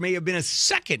hearing there may have been a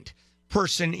second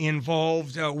person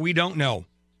involved. We don't know.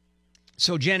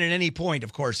 So, Jen, at any point,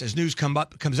 of course, as news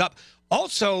comes up,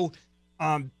 also,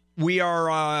 we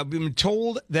are been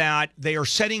told that they are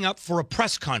setting up for a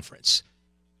press conference,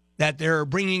 that they're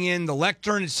bringing in the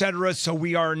lectern, et cetera. So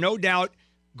we are no doubt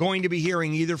going to be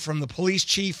hearing either from the police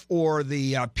chief or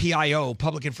the PIO,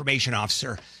 Public Information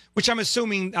Officer, which I'm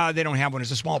assuming they don't have one.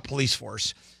 It's a small police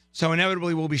force. So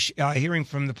inevitably we'll be hearing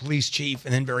from the police chief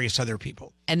and then various other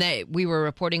people. And we were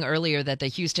reporting earlier that the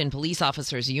Houston Police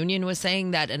Officers Union was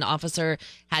saying that an officer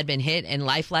had been hit and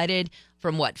life-flighted.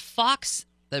 From what Fox,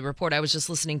 the report I was just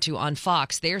listening to on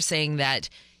Fox, they're saying that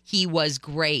he was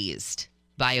grazed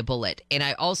by a bullet. And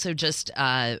I also just,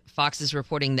 Fox is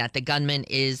reporting that the gunman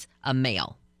is a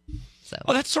male. So,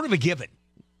 oh, that's sort of a given.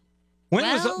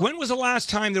 When was the last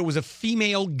time there was a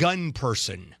female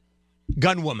gunwoman?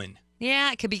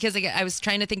 Yeah, because I was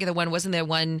trying to think of the one. Wasn't there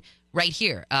one right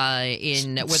here where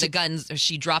the guns?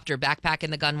 She dropped her backpack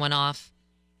and the gun went off.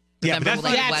 Remember,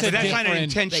 yeah, but that's not an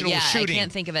intentional shooting. I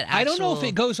can't think of it. I don't know if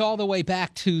it goes all the way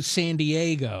back to San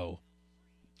Diego.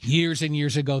 Years and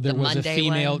years ago, there was Monday a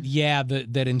female, one?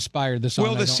 that inspired the song.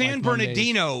 Well, the San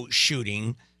Bernardino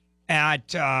shooting at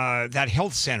that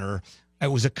health center, it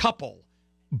was a couple,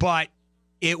 but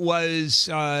it was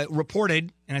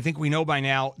reported, and I think we know by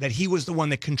now, that he was the one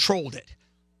that controlled it.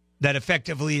 That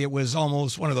effectively it was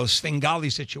almost one of those Svengali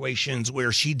situations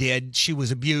where she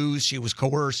was abused, she was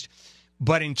coerced.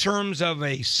 But in terms of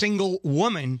a single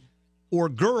woman or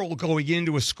girl going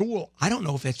into a school, I don't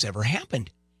know if that's ever happened.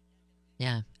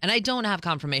 Yeah. And I don't have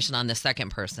confirmation on the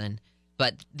second person,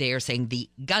 but they are saying the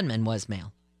gunman was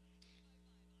male.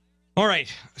 All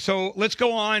right. So let's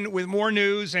go on with more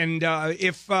news. And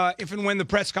if and when the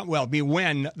press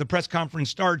when the press conference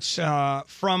starts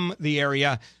from the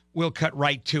area, we'll cut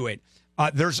right to it.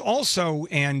 There's also,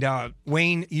 and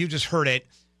Wayne, you just heard it,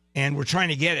 and we're trying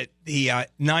to get it, the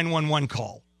 911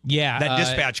 call. Yeah. That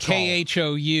dispatch call.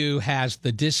 KHOU has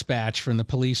the dispatch from the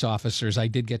police officers. I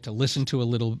did get to listen to a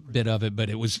little bit of it, but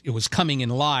it was coming in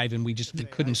live, and we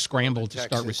couldn't scramble to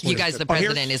start recording. You guys, the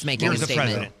president is making a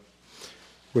statement.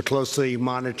 We're closely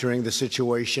monitoring the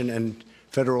situation, and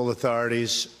federal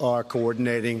authorities are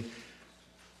coordinating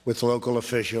with local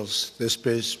officials. This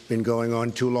has been going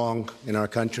on too long in our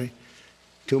country,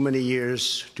 too many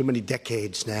years, too many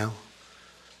decades now.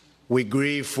 We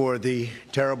grieve for the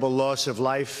terrible loss of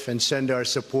life and send our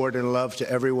support and love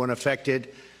to everyone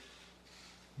affected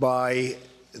by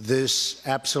this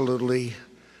absolutely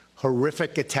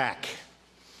horrific attack.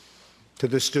 To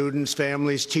the students,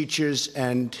 families, teachers,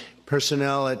 and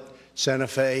personnel at Santa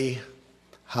Fe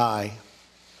High,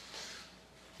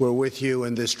 we're with you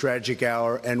in this tragic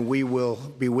hour, and we will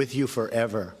be with you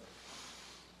forever.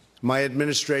 My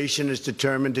administration is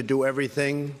determined to do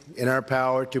everything in our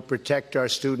power to protect our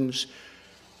students,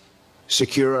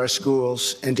 secure our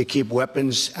schools, and to keep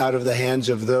weapons out of the hands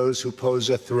of those who pose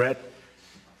a threat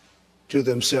to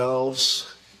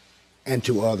themselves and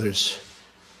to others.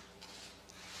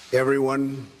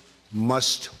 Everyone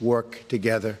must work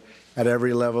together at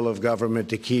every level of government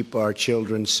to keep our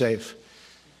children safe.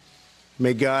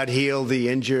 May God heal the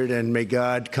injured, and may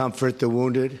God comfort the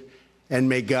wounded, and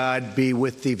may God be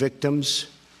with the victims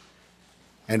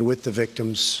and with the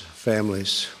victims'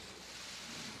 families.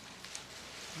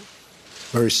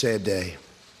 Very sad day.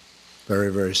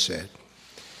 Very, very sad.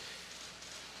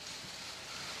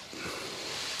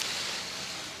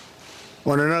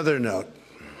 On another note,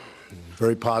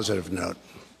 very positive note,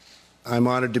 I'm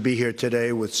honored to be here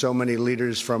today with so many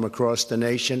leaders from across the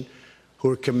nation who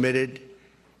are committed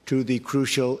to the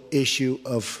crucial issue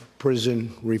of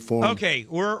prison reform. Okay,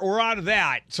 we're out of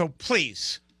that. So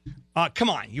please, come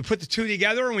on. You put the two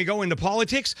together and we go into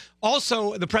politics.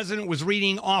 Also, the president was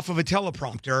reading off of a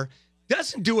teleprompter.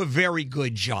 Doesn't do a very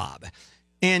good job.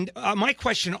 And my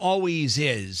question always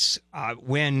is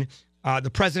when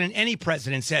the president, any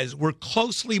president, says we're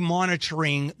closely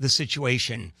monitoring the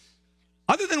situation.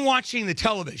 Other than watching the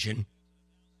television,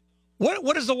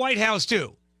 what does the White House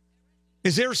do?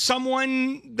 Is there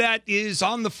someone that is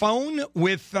on the phone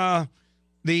with the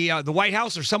White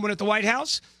House, or someone at the White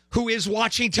House who is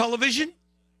watching television?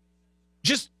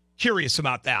 Just curious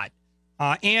about that.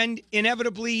 And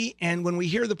inevitably, and when we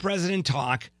hear the president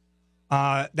talk,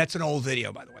 that's an old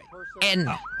video, by the way. And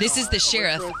this is the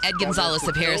sheriff, Ed Gonzalez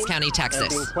of Harris County, Texas.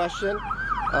 Being questioned.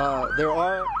 There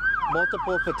are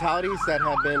multiple fatalities that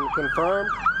have been confirmed.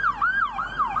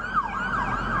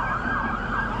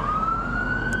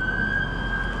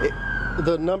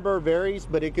 The number varies,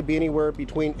 but it could be anywhere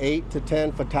between 8 to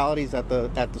 10 fatalities at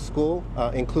the school,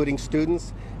 including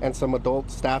students and some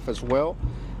adult staff as well.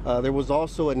 There was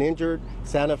also an injured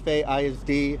Santa Fe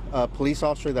ISD police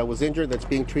officer that was injured that's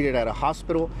being treated at a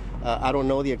hospital. I don't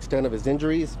know the extent of his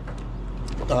injuries.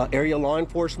 Area law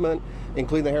enforcement,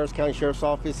 including the Harris County Sheriff's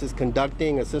Office, is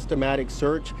conducting a systematic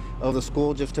search of the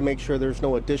school just to make sure there's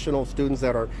no additional students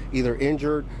that are either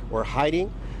injured or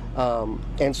hiding.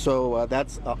 And so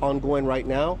that's ongoing right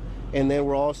now. And then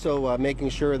we're also making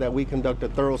sure that we conduct a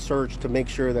thorough search to make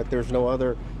sure that there's no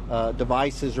other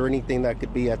devices or anything that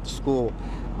could be at the school.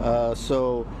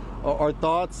 So our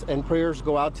thoughts and prayers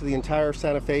go out to the entire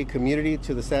Santa Fe community,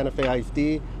 to the Santa Fe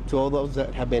ISD, to all those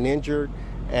that have been injured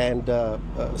and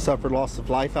suffered loss of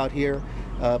life out here.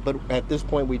 But at this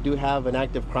point, we do have an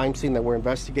active crime scene that we're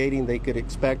investigating. They could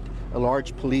expect a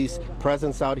large police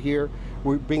presence out here.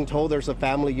 We're being told there's a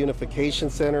family unification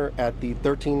center at the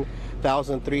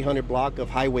 13,300 block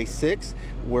of Highway 6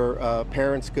 where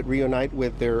parents could reunite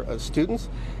with their students.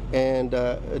 And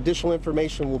additional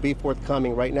information will be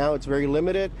forthcoming. Right now, it's very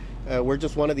limited. We're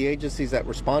just one of the agencies that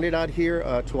responded out here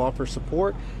to offer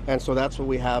support. And so that's what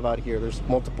we have out here. There's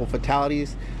multiple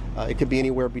fatalities. It could be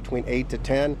anywhere between 8 to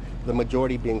 10, the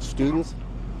majority being students.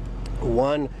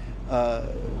 One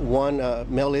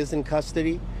male is in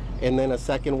custody, and then a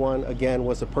second one, again,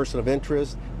 was a person of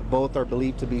interest. Both are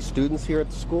believed to be students here at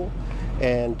the school,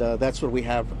 and that's what we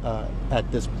have at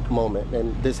this moment.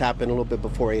 And this happened a little bit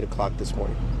before 8 o'clock this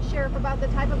morning. Sheriff, about the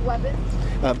type of weapons?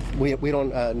 We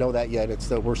don't know that yet.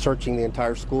 We're searching the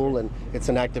entire school, and it's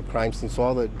an active crime scene. So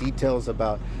all the details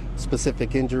about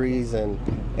specific injuries and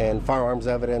firearms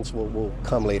evidence will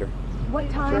come later. What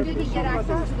time did he get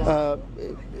access?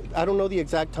 I don't know the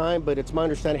exact time, but it's my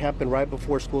understanding it happened right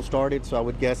before school started, so I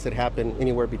would guess it happened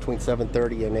anywhere between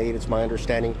 7:30 and 8. It's my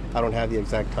understanding. I don't have the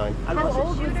exact time. How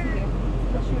old was the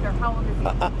shooter? How old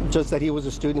is he? Just that he was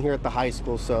a student here at the high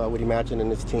school, so I would imagine in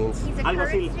his teens. He's a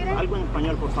current student? Algo en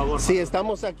español, por favor. Sí,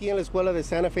 estamos aquí en la escuela de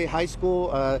Santa Fe High School.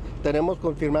 Tenemos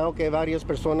confirmado que hay varias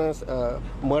personas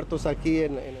muertos aquí.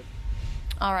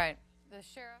 All right. The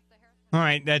sheriff. All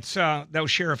right, that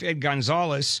was Sheriff Ed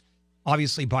Gonzalez,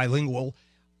 obviously bilingual.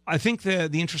 I think the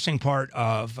interesting part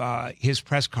of his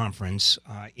press conference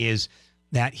is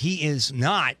that he is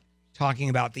not talking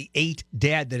about the 8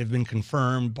 dead that have been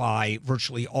confirmed by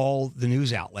virtually all the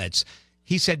news outlets.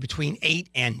 He said between 8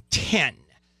 and 10,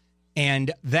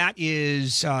 and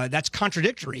that's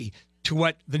contradictory to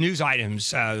what the news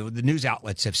the news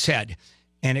outlets have said.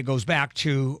 And it goes back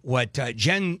to what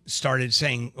Jen started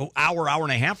saying hour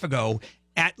and a half ago,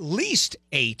 at least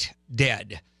 8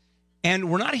 dead.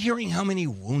 And we're not hearing how many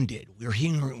wounded. We're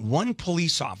hearing one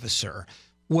police officer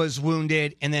was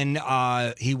wounded, and then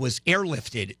he was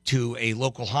airlifted to a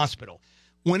local hospital.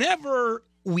 Whenever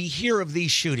we hear of these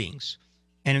shootings,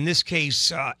 and in this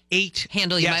case, 8...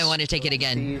 Handel, you might want to take it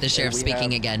again. The sheriff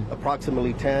speaking again.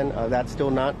 Approximately 10. That's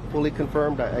still not fully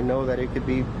confirmed. I know that it could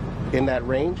be in that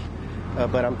range.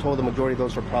 But I'm told the majority of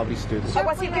those are probably students.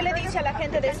 Algo así, ¿qué le dice a la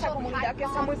gente de esta comunidad que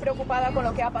está muy preocupada con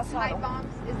lo que ha pasado?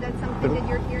 Is that something that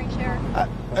you're hearing, Sheriff?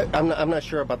 I'm not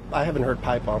sure about. I haven't heard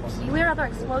pipe bombs. You hear other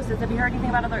explosives. Have you heard anything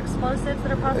about other explosives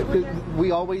that are possibly here?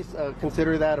 We always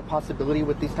consider that a possibility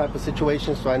with these type of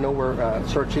situations. So I know we're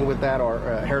searching with that. Our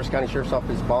Harris County Sheriff's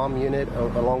Office bomb unit,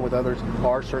 along with others,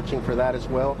 are searching for that as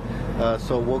well.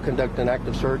 So we'll conduct an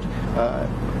active search.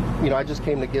 I just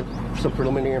came to give some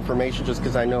preliminary information just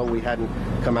because I know we hadn't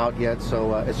come out yet.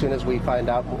 So as soon as we find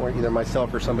out more, either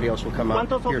myself or somebody else will come out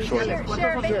here shortly.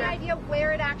 Sheriff, any idea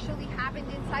where it actually happened,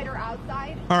 inside or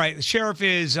outside? All right, the sheriff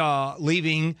is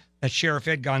leaving. That's Sheriff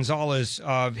Ed Gonzalez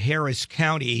of Harris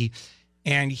County,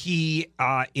 and he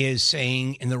is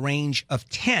saying in the range of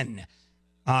 10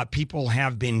 people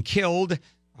have been killed.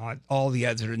 All the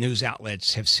other news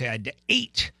outlets have said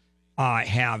 8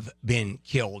 have been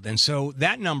killed. And so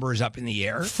that number is up in the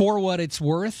air. For what it's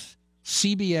worth,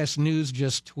 CBS News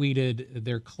just tweeted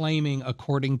they're claiming,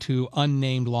 according to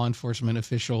unnamed law enforcement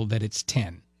official, that it's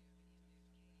 10.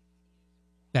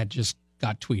 That just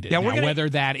got tweeted. Yeah, now, whether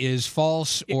that is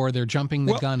false or they're jumping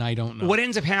the gun, I don't know. What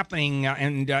ends up happening,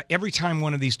 and every time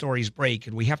one of these stories break,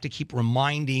 and we have to keep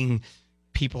reminding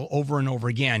people over and over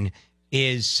again,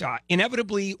 is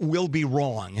inevitably we'll be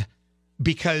wrong,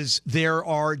 because there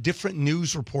are different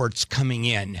news reports coming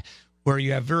in where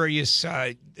you have various,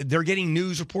 they're getting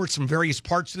news reports from various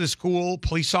parts of the school,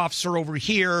 police officer over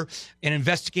here, an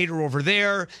investigator over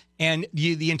there, and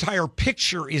the entire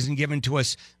picture isn't given to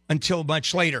us until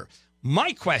much later.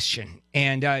 My question,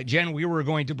 and Jen, we were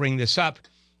going to bring this up,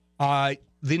 the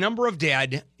number of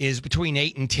dead is between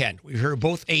 8 and 10. We've heard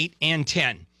both 8 and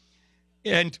 10.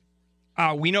 And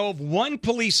we know of one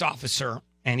police officer.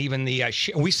 And even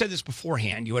we said this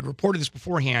beforehand. You had reported this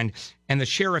beforehand, and the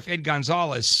sheriff, Ed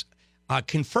Gonzalez,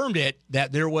 confirmed it,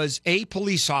 that there was a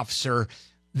police officer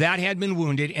that had been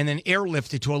wounded and then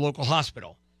airlifted to a local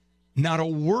hospital. Not a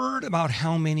word about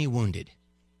how many wounded.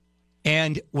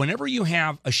 And whenever you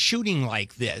have a shooting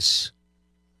like this,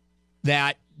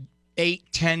 that 8,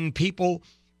 10 people,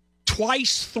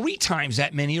 twice, 3 times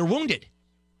that many are wounded.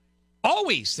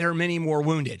 Always there are many more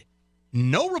wounded.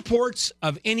 No reports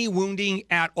of any wounding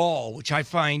at all, which I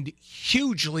find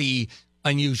hugely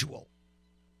unusual.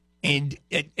 And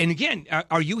again,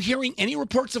 are you hearing any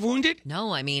reports of wounded?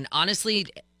 No, I mean, honestly,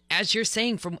 as you're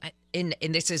saying, and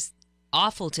this is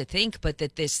awful to think, but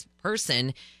that this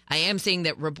person, I am seeing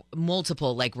that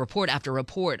multiple, like report after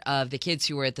report of the kids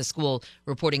who were at the school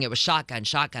reporting it was shotgun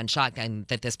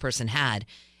that this person had,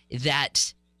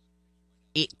 that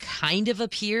it kind of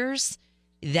appears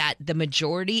that the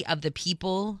majority of the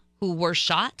people who were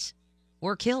shot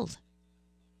were killed.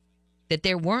 That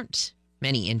there weren't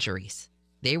many injuries.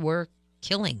 They were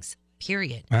killings,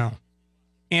 period. Wow.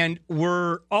 And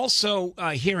we're also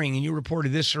hearing, and you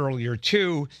reported this earlier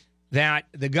too, that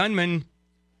the gunman,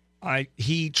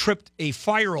 he tripped a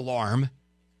fire alarm,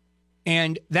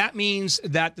 and that means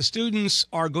that the students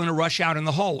are going to rush out in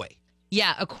the hallway.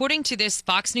 Yeah, according to this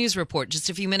Fox News report just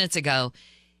a few minutes ago,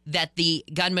 that the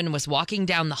gunman was walking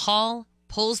down the hall,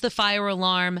 pulls the fire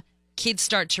alarm, kids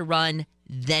start to run,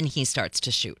 then he starts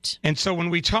to shoot. And so when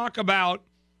we talk about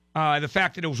the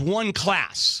fact that it was one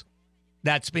class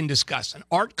that's been discussed, an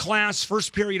art class,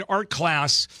 first period art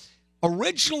class,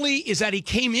 originally is that he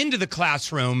came into the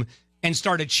classroom and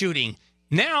started shooting.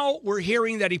 Now we're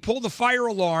hearing that he pulled the fire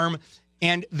alarm,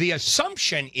 and the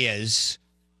assumption is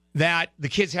that the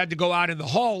kids had to go out in the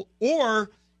hall, or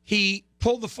he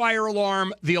pulled the fire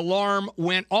alarm, the alarm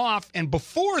went off, and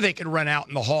before they could run out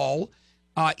in the hall,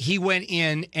 he went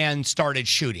in and started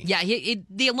shooting. Yeah,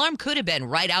 the alarm could have been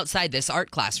right outside this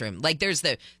art classroom. Like there's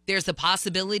the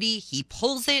possibility he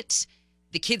pulls it,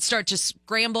 the kids start to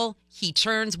scramble, he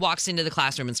turns, walks into the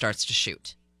classroom, and starts to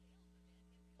shoot.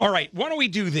 All right, why don't we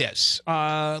do this?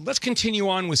 Let's continue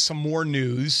on with some more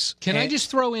news. Can I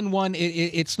just throw in one?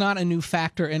 It's not a new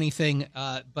fact or anything,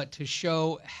 but to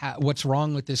show what's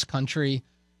wrong with this country,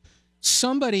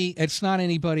 somebody, it's not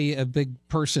anybody, a big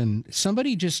person,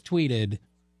 somebody just tweeted,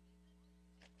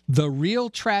 the real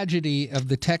tragedy of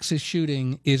the Texas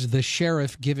shooting is the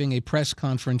sheriff giving a press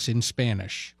conference in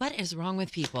Spanish. What is wrong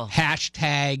with people?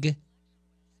 Hashtag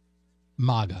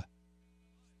MAGA.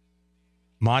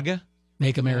 MAGA?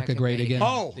 Make America Great Again.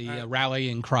 Oh, the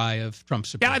rallying cry of Trump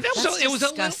supporters. Yeah, it was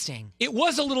disgusting. It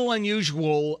was a little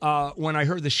unusual when I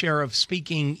heard the sheriff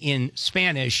speaking in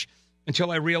Spanish until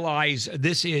I realized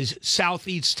this is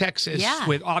Southeast Texas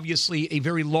with obviously a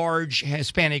very large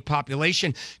Hispanic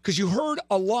population. Because you heard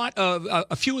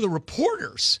a few of the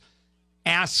reporters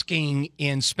asking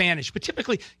in Spanish. But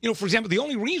typically, for example, the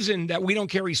only reason that we don't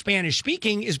carry Spanish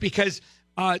speaking is because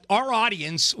our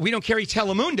audience, we don't carry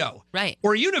Telemundo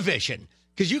or Univision,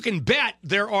 because you can bet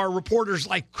there are reporters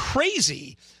like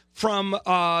crazy from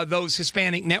those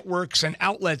Hispanic networks and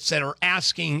outlets that are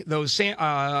asking those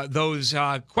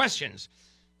questions.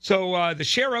 So the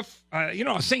sheriff, I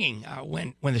was singing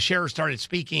when the sheriff started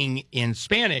speaking in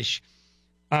Spanish.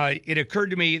 It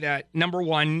occurred to me that, number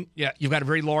one, you've got a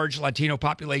very large Latino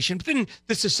population, but then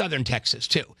this is Southern Texas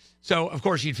too. So of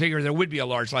course you'd figure there would be a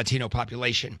large Latino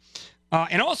population.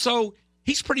 And also,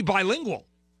 he's pretty bilingual.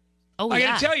 I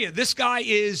got to tell you, this guy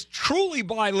is truly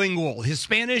bilingual. His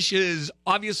Spanish is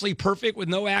obviously perfect with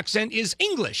no accent. His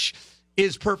English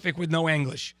is perfect with no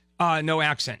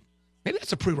accent. Maybe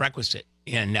that's a prerequisite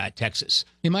in Texas.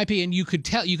 It might be, and you could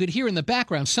hear in the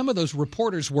background, some of those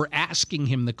reporters were asking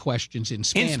him the questions in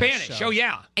Spanish. Oh,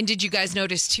 yeah. And did you guys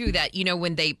notice, too, that,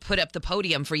 when they put up the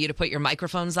podium for you to put your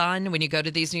microphones on when you go to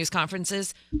these news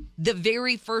conferences, the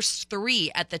very first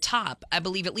three at the top, I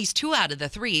believe at least 2 out of the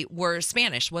 3 were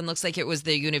Spanish. One looks like it was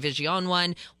the Univision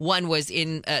one. One was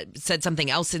said something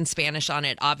else in Spanish on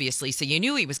it, obviously, so you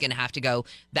knew he was going to have to go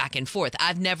back and forth.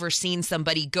 I've never seen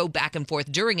somebody go back and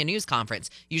forth during a news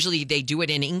conference. Usually they do it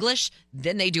in English,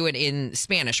 then they do it in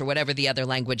Spanish or whatever the other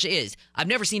language is. I've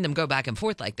never seen them go back and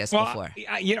forth like this before.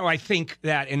 I think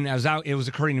that, and it was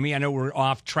occurring to me, I know we're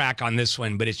off track on this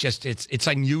one, but it's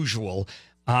unusual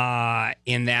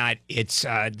in that it's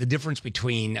the difference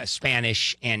between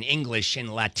Spanish and English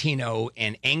and Latino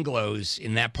and Anglos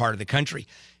in that part of the country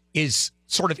is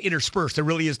sort of interspersed. There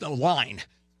really is no line.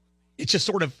 It's just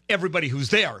sort of everybody who's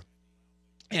there.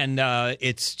 And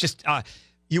it's just,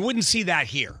 you wouldn't see that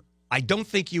here. I don't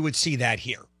think you would see that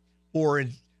here. Or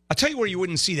I'll tell you where you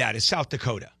wouldn't see that is South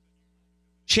Dakota.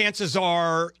 Chances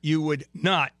are you would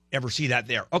not ever see that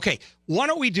there. Okay, why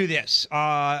don't we do this?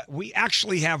 We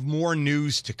actually have more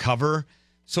news to cover.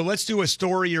 So let's do a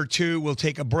story or two. We'll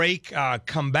take a break,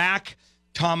 come back.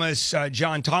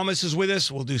 John Thomas is with us.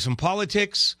 We'll do some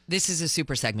politics. This is a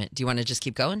super segment. Do you want to just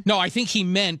keep going? No, I think he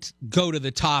meant go to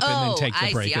the top and then take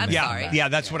the break. I'm sorry. Yeah,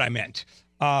 that's what I meant.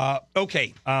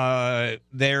 Okay,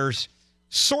 there's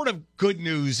sort of good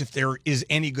news, if there is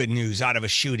any good news out of a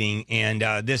shooting, and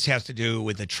this has to do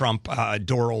with the Trump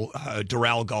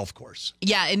Doral golf course.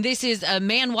 Yeah, and this is a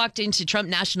man walked into Trump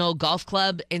National Golf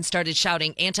Club and started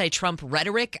shouting anti-Trump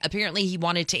rhetoric. Apparently, he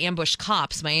wanted to ambush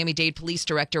cops. Miami-Dade Police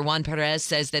Director Juan Perez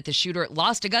says that the shooter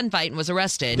lost a gunfight and was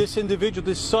arrested. This individual,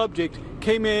 this subject,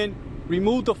 came in,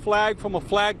 removed the flag from a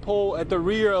flagpole at the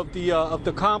rear of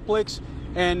the complex,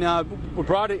 and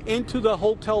brought it into the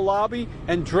hotel lobby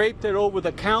and draped it over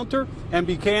the counter and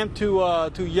began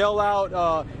to yell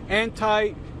out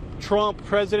anti-Trump,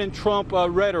 President Trump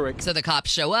rhetoric. So the cops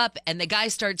show up and the guy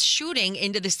starts shooting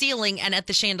into the ceiling and at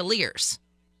the chandeliers.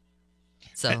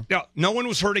 So no one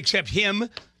was hurt except him.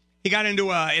 He got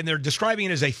into and they're describing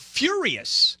it as a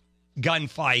furious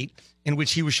gunfight in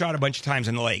which he was shot a bunch of times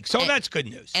in the leg. So that's good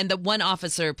news. And the one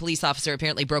police officer,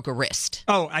 apparently broke a wrist.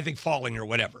 Oh, I think falling or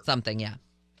whatever. Something, yeah.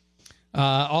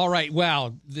 All right.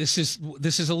 Well, this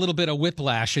is a little bit of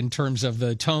whiplash in terms of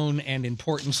the tone and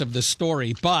importance of the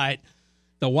story, but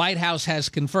the White House has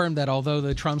confirmed that although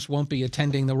the Trumps won't be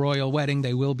attending the royal wedding,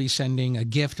 they will be sending a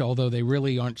gift. Although they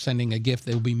really aren't sending a gift,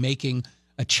 they will be making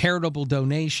a charitable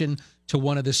donation to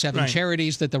one of the 7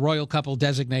 charities that the royal couple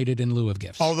designated in lieu of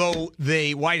gifts. Although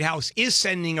the White House is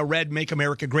sending a red Make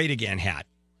America Great Again hat.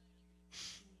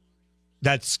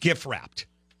 That's gift wrapped.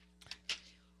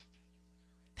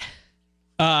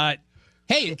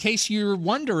 Hey, in case you're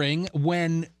wondering,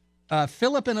 when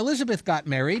Philip and Elizabeth got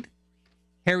married,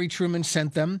 Harry Truman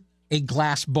sent them a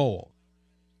glass bowl.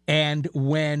 And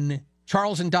when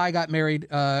Charles and Di got married,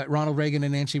 Ronald Reagan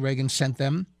and Nancy Reagan sent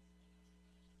them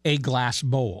a glass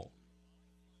bowl.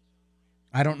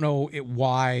 I don't know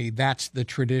why that's the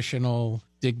traditional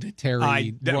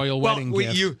dignitary royal wedding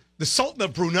gift. The Sultan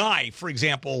of Brunei, for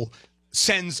example,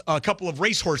 sends a couple of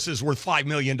racehorses worth $5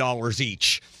 million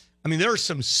each. I mean, there are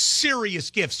some serious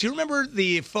gifts. Do you remember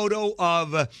the photo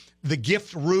of the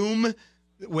gift room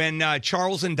when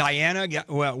Charles and Diana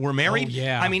were married? Oh,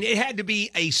 yeah. I mean, it had to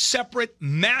be a separate,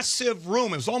 massive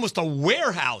room. It was almost a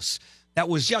warehouse that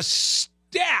was just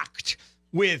stacked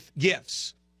with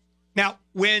gifts. Now,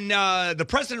 when the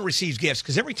president receives gifts,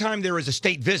 because every time there is a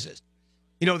state visit,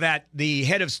 you know that the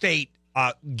head of state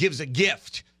gives a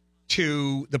gift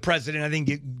to the president. I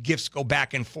think gifts go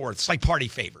back and forth. It's like party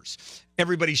favors.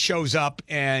 Everybody shows up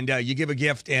and you give a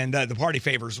gift and the party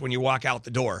favors when you walk out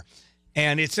the door.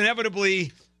 And it's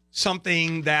inevitably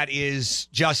something that is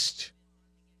just,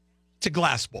 it's a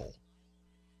glass bowl.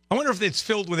 I wonder if it's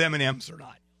filled with M&Ms or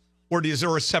not. Or is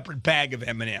there a separate bag of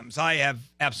M&Ms? I have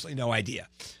absolutely no idea.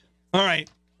 All right.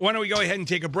 Why don't we go ahead and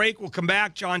take a break? We'll come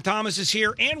back. John Thomas is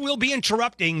here, and we'll be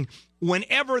interrupting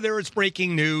whenever there is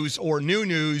breaking news or new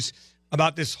news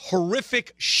about this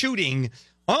horrific shooting.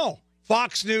 Oh,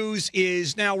 Fox News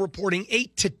is now reporting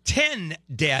 8 to 10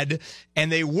 dead, and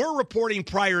they were reporting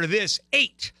prior to this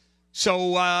 8.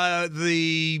 So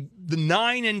the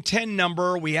 9 and 10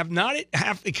 number we have not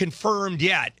have confirmed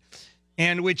yet,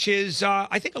 and which is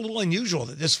I think a little unusual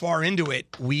that this far into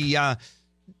it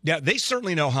they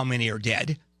certainly know how many are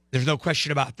dead. There's no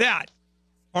question about that.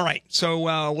 All right,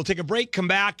 so we'll take a break, come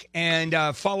back,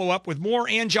 and follow up with more.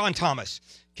 And John Thomas,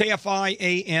 KFI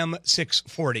AM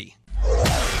 640.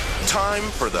 Time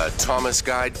for the Thomas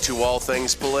Guide to all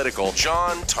things political.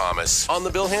 John Thomas on The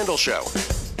Bill Handel Show.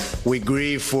 We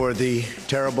grieve for the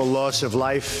terrible loss of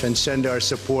life and send our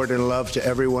support and love to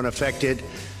everyone affected,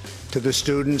 to the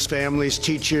students, families,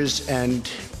 teachers,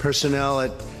 and personnel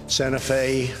at Santa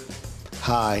Fe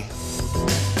High.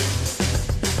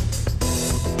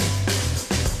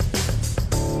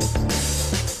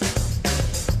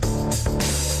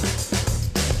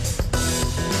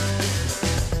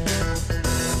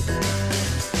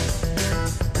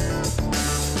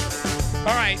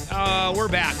 All right, we're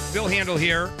back. Bill Handel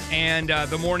here and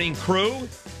the morning crew.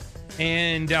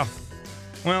 And,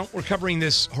 well, we're covering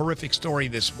this horrific story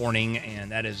this morning,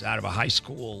 and that is out of a high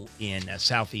school in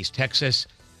southeast Texas.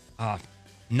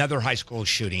 Another high school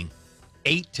shooting.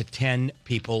 8 to 10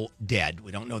 people dead.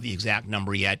 We don't know the exact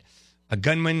number yet. A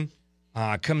gunman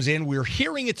comes in. We're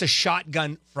hearing it's a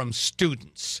shotgun from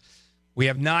students. We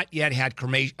have not yet had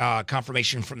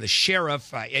confirmation from the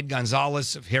sheriff, Ed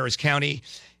Gonzalez of Harris County,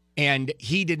 and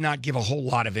he did not give a whole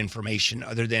lot of information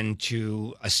other than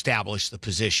to establish the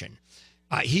position.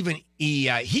 He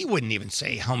wouldn't even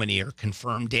say how many are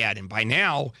confirmed dead, and by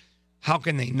now, how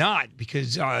can they not?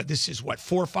 Because this is, 4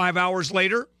 or 5 hours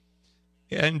later?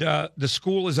 And the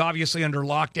school is obviously under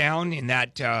lockdown in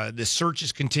that the search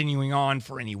is continuing on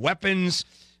for any weapons.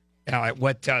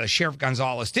 What Sheriff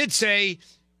Gonzalez did say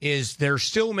is there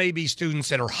still may be students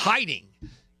that are hiding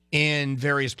in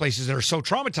various places that are so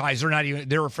traumatized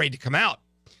they're afraid to come out.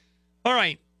 All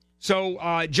right.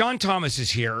 So John Thomas is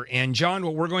here. And John,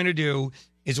 what we're going to do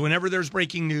is whenever there's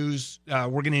breaking news, we're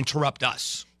going to interrupt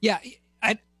us. Yeah.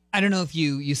 I don't know if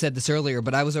you said this earlier,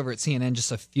 but I was over at CNN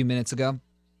just a few minutes ago,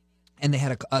 and they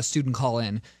had a student call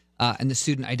in, and the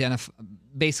student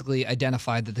basically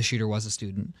identified that the shooter was a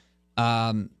student.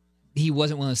 He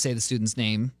wasn't willing to say the student's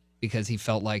name because he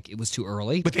felt like it was too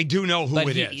early. But they do know who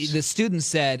it is. The student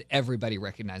said everybody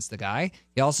recognized the guy.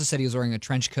 He also said he was wearing a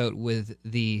trench coat with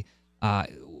the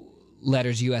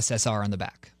letters USSR on the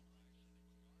back.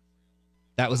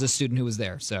 That was a student who was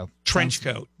there. So trench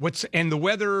coat. And the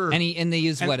weather? And they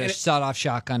used a sawed-off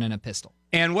shotgun and a pistol.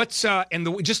 And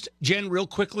just Jen, real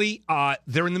quickly,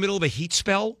 they're in the middle of a heat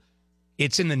spell.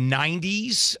 It's in the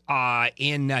 90s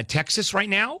in Texas right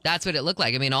now. That's what it looked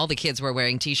like. I mean, all the kids were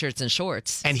wearing T-shirts and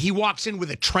shorts. And he walks in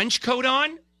with a trench coat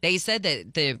on? They said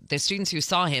that the students who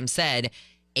saw him said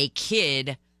a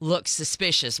kid looks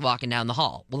suspicious walking down the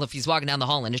hall. Well, if he's walking down the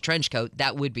hall in a trench coat,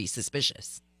 that would be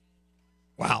suspicious.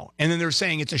 Wow. And then they're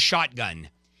saying it's a shotgun.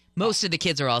 Most of the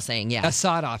kids are all saying, yeah. A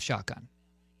sawed-off shotgun.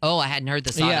 Oh, I hadn't heard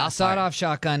the sawed-off. Yeah, sawed-off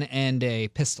shotgun and a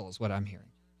pistol is what I'm hearing.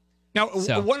 Now,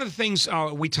 one of the things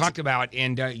we talked about,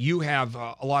 and you have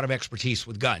a lot of expertise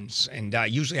with guns, and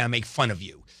usually I make fun of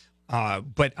you,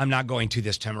 but I'm not going to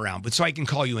this time around. But so I can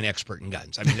call you an expert in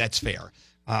guns. I mean, that's fair.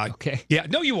 Okay. Yeah,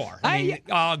 no, you are. I mean,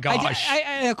 oh, gosh.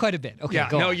 I know quite a bit. Okay, yeah,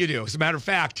 go on. you do. As a matter of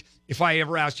fact, if I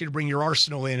ever asked you to bring your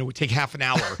arsenal in, it would take half an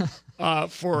hour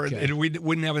and we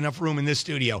wouldn't have enough room in this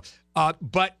studio.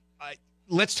 But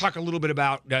let's talk a little bit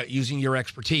about using your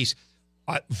expertise.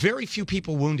 Very few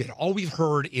people wounded. All we've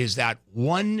heard is that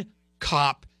one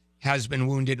cop has been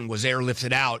wounded and was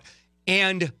airlifted out,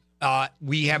 and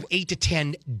we have 8 to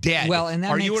 10 dead. Well, and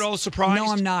that you at all surprised?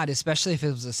 No, I'm not, especially if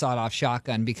it was a sawed-off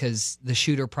shotgun, because the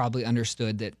shooter probably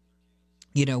understood that,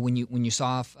 when you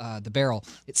saw off the barrel,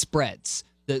 it spreads.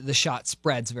 The shot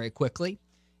spreads very quickly.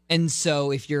 And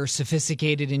so if you're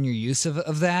sophisticated in your use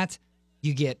of that,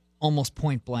 you get almost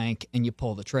point blank and you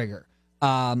pull the trigger.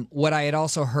 What I had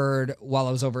also heard while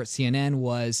I was over at CNN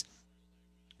was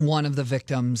one of the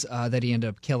victims that he ended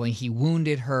up killing, he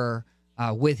wounded her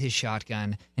with his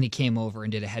shotgun, and he came over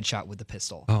and did a headshot with the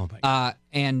pistol. Oh, my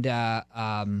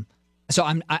God.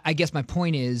 So I guess my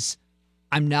point is,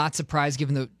 I'm not surprised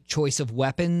given the choice of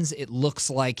weapons. It looks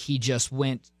like he just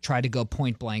tried to go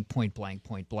point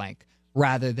blank,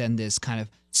 rather than this kind of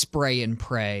spray and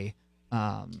pray.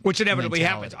 Which inevitably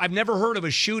mentality. happens. I've never heard of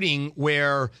a shooting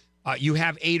where you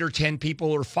have 8 or 10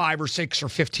 people, or 5 or 6 or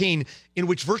 15, in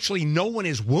which virtually no one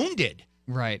is wounded.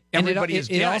 Right. Everybody is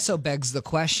dead. It also begs the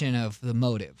question of the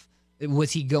motive.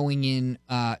 Was he going in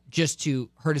just to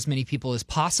hurt as many people as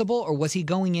possible, or was he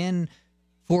going in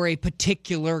for a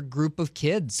particular group of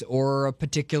kids or a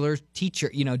particular teacher?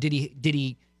 Did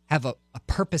he have a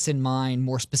purpose in mind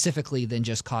more specifically than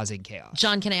just causing chaos?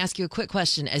 John, can I ask you a quick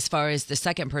question as far as the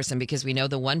second person? Because we know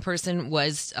the one person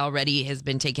has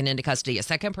been taken into custody. A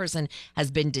second person has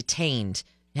been detained.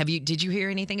 Did you hear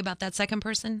anything about that second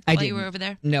person while you were over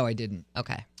there? No, I didn't.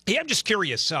 Okay. Yeah, I'm just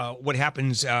curious what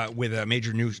happens with a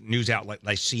major news outlet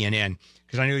like CNN,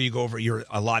 because I know you go over, you're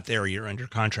a lot there, you're under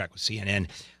contract with CNN.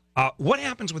 What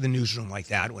happens with a newsroom like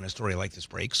that when a story like this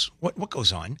breaks? What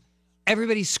goes on?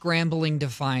 Everybody's scrambling to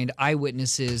find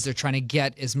eyewitnesses. They're trying to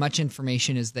get as much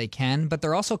information as they can, but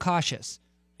they're also cautious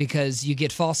because you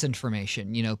get false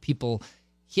information. People,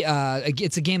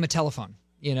 it's a game of telephone,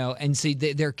 and so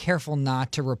they're careful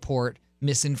not to report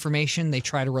misinformation. They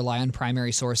try to rely on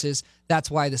primary sources. That's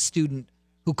why the student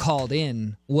who called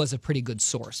in was a pretty good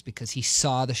source, because he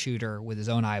saw the shooter with his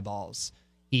own eyeballs.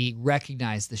 He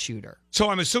recognized the shooter. So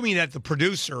I'm assuming that the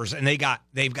producers, and they've got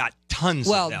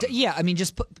tons of them. Yeah, I mean,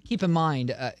 just keep in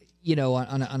mind,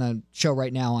 on a show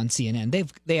right now on CNN,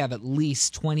 they have at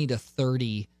least 20 to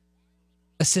 30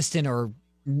 assistant or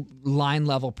line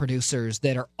level producers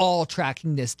that are all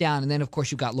tracking this down. And then, of course,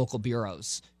 you've got local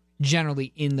bureaus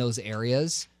generally in those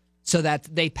areas, so that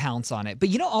they pounce on it. But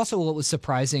also what was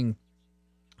surprising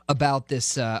about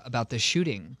this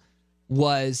shooting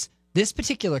was this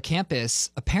particular campus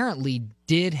apparently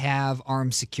did have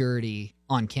armed security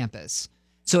on campus.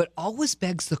 So it always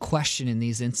begs the question in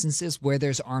these instances where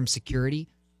there's armed security,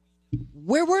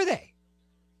 where were they?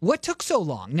 What took so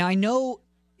long? Now, I know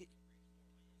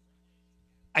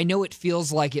it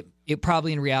feels like it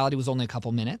probably in reality was only a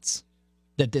couple minutes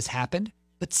that this happened,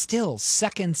 but still,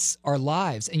 seconds are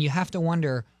lives. And you have to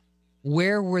wonder,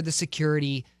 where were the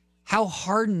security? How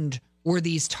hardened were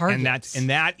these targets? And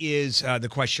that is the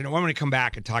question. I'm going to come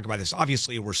back and talk about this.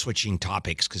 Obviously, we're switching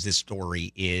topics because this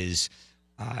story is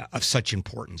of such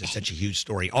importance. It's such a huge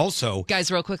story. Also, guys,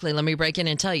 real quickly, let me break in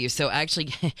and tell you. So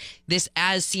actually,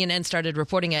 as CNN started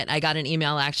reporting it, I got an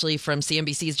email actually from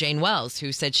CNBC's Jane Wells,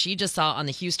 who said she just saw on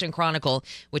the Houston Chronicle,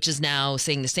 which is now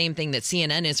saying the same thing that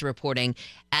CNN is reporting,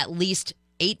 at least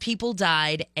 8 people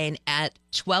died and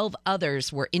 12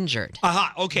 others were injured.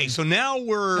 Aha. Okay. So now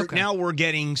we're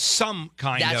getting some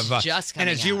kind That's of just and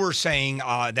as coming you out. were saying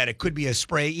that it could be a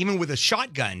spray, even with a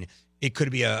shotgun. It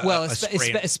could be a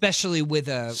spray. Especially with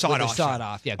a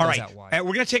sawed-off. Yeah, it all goes right. out wide.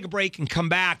 We're going to take a break and come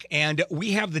back, and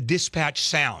we have the dispatch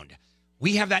sound.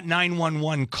 We have that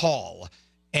 911 call,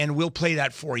 and we'll play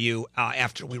that for you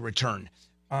after we return.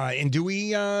 And do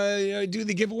we do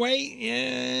the giveaway?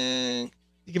 Yeah.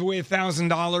 Give away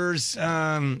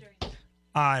 $1,000.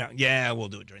 Yeah, we'll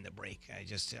do it during the break.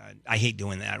 I hate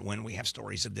doing that when we have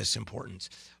stories of this importance.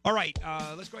 All right,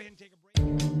 let's go ahead and take a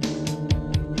break.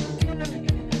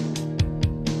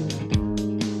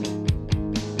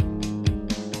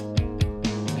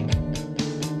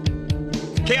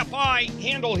 KFI,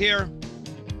 Handel here.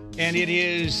 And it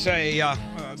is a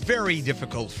very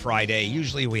difficult Friday.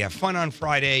 Usually we have fun on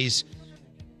Fridays.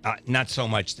 Not so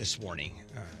much this morning.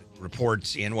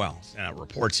 Reports in.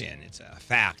 It's a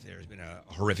fact. There's been a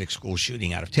horrific school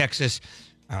shooting out of Texas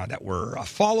that we're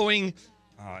following.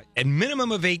 A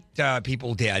minimum of 8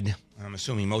 people dead. I'm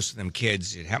assuming most of them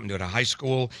kids. It happened at a high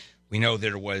school. We know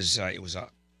there was a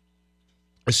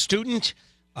student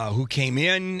who came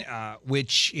in,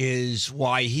 which is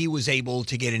why he was able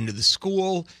to get into the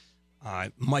school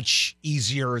much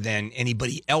easier than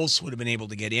anybody else would have been able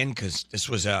to get in, because this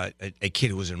was a kid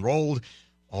who was enrolled,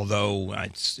 although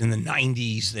it's in the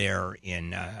 90s there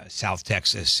in South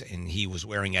Texas, and he was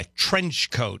wearing a trench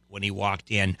coat when he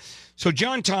walked in. So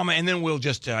John Thomas, and then we'll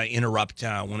just interrupt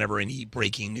whenever any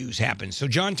breaking news happens. So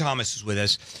John Thomas is with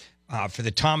us for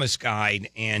the Thomas Guide,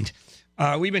 and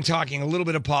we've been talking a little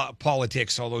bit of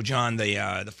politics, although, John,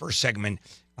 the first segment,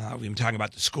 we've been talking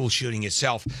about the school shooting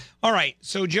itself. All right,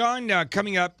 so, John,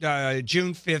 coming up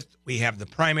June 5th, we have the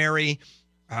primary.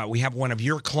 We have one of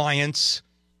your clients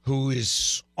who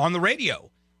is on the radio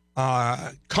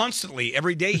constantly,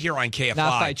 every day here on KFI.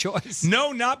 Not by choice.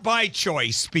 No, not by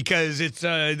choice, because it's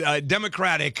a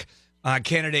Democratic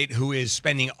candidate who is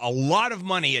spending a lot of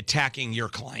money attacking your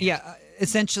client. Yeah,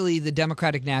 essentially the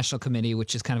Democratic National Committee,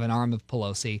 which is kind of an arm of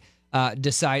Pelosi,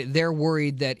 they're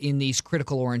worried that in these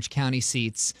critical Orange County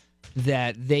seats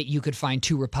that you could find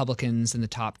 2 Republicans in the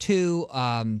top 2,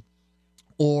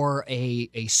 or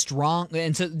a strong,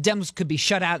 and so Dems could be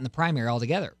shut out in the primary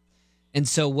altogether. And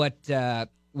so what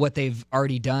they've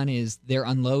already done is they're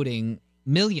unloading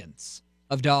millions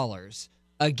of dollars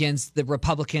against the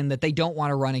Republican that they don't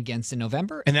want to run against in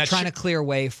November, and that's trying to clear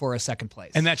way for a second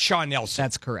place. And that's Shawn Nelson.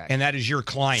 That's correct. And that is your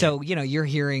client. So, you're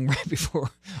hearing right before,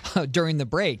 during the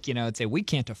break, it'd say, we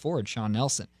can't afford Shawn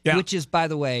Nelson, which is, by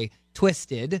the way,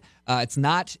 twisted.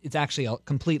 It's actually a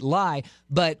complete lie.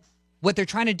 But what they're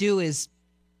trying to do is,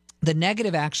 the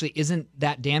negative actually isn't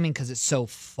that damning because it's so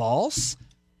false,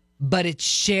 but it's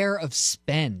share of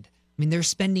spend. I mean, they're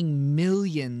spending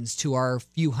millions to our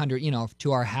few hundred,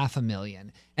 to our $500,000.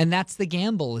 And that's the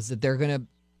gamble, is that they're going to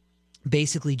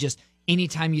basically just,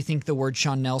 anytime you think the word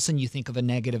Shawn Nelson, you think of a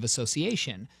negative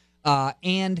association.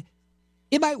 And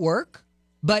it might work,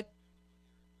 but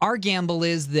our gamble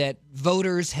is that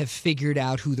voters have figured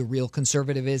out who the real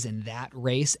conservative is in that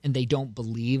race, and they don't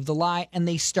believe the lie, and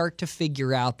they start to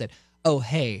figure out that,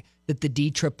 that the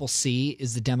DCCC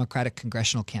is the Democratic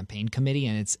Congressional Campaign Committee,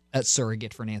 and it's a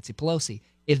surrogate for Nancy Pelosi.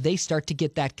 If they start to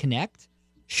get that connect,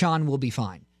 Shawn will be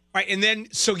fine. All right, and then,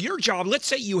 so your job, let's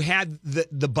say you had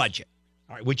the budget,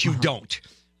 all right, which you don't,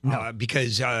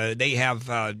 because they have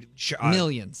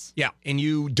millions. Yeah, and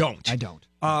you don't. I don't.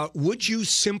 Would you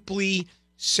simply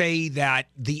say that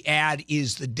the ad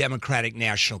is the Democratic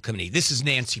National Committee? This is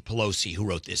Nancy Pelosi who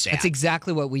wrote this ad. That's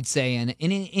exactly what we'd say. And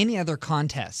in any other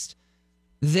contest,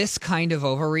 this kind of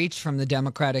overreach from the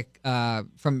Democratic,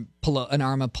 from an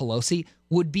arm of Pelosi,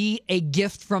 would be a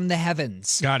gift from the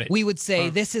heavens. Got it. We would say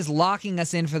this is locking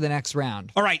us in for the next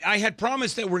round. All right. I had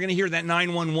promised that we're going to hear that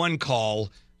 911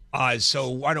 call. So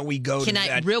why don't we go to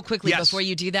that? Real quickly, before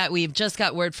you do that, we've just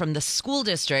got word from the school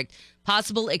district.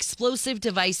 Possible explosive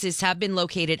devices have been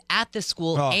located at the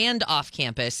school and off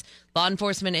campus. Law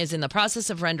enforcement is in the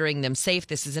process of rendering them safe.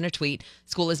 This is in a tweet.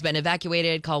 School has been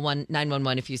evacuated. Call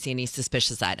 911 if you see any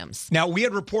suspicious items. Now, we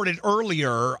had reported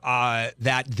earlier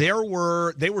that they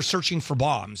were searching for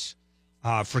bombs,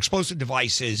 for explosive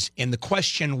devices, and the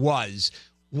question was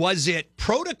it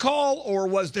protocol or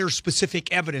was there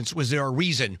specific evidence? Was there a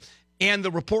reason? And the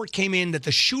report came in that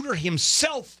the shooter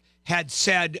himself had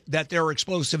said that there are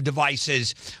explosive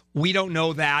devices. We don't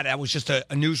know that. That was just a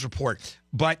news report.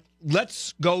 But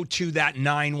let's go to that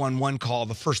 911 call,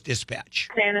 the first dispatch.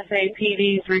 Santa Fe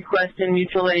PD's requesting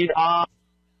mutual aid.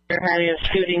 They're having a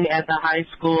shooting at the high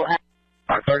school.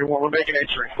 31, we're making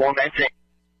entry. 419.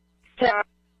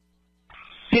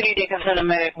 City Dickinson and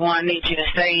Medic 1 need you to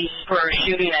stay for a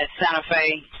shooting at Santa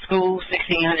Fe School,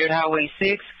 1600 Highway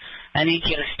 6. I need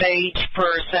you to stage for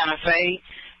Santa Fe.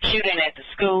 Shooting at the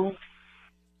school.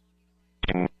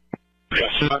 Yeah,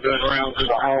 shot goes around through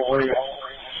the hallway.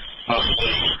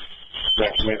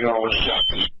 Maybe all the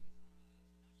shots.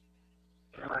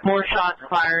 More shots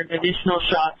fired. Additional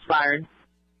shots fired.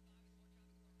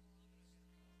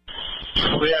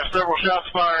 We have several shots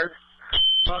fired.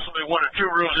 Possibly 1 or 2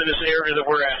 rooms in this area that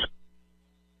we're at.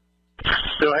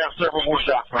 Still have several more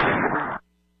shots fired.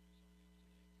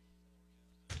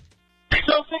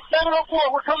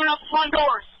 606-704, we're coming out the front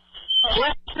doors.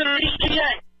 West Center EPA.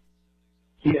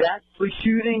 He's actually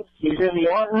shooting. He's in the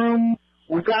art room.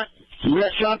 We got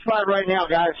shots fired right now,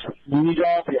 guys. We need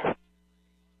all of you.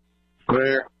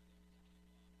 Clear.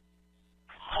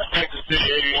 Texas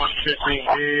City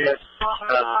 8115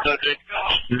 subject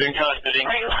is in custody,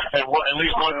 and at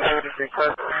least one subject is in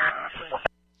custody.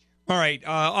 All right.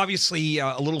 Obviously,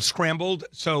 a little scrambled.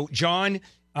 So, John,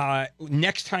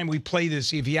 next time we play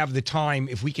this, if you have the time,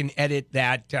 if we can edit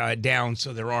that down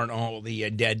so there aren't all the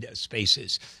dead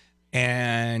spaces.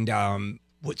 And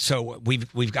so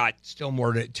we've got still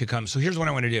more to come. So here's what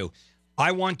I want to do.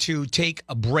 I want to take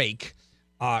a break.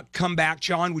 Come back,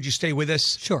 John. Would you stay with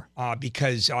us? Sure.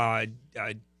 Because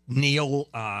Neil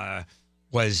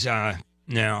was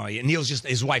no, Neil's just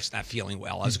his wife's not feeling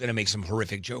well. I was going to make some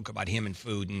horrific joke about him and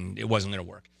food, and it wasn't going to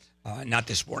work. Not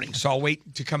this morning. So I'll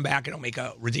wait to come back and I'll make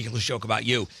a ridiculous joke about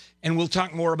you. And we'll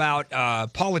talk more about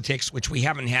politics, which we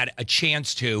haven't had a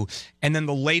chance to, and then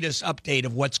the latest update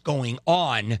of what's going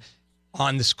on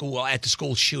at the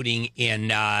school shooting in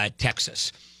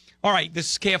Texas. All right,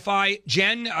 this is KFI.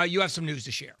 Jen, you have some news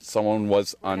to share. Someone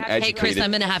was uneducated. Hey, Chris, I'm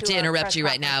going to have to interrupt you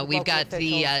right now. We've got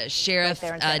the sheriff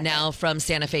now from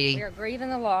Santa Fe. We are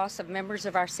grieving the loss of members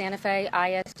of our Santa Fe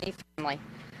ISD family.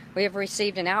 We have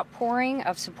received an outpouring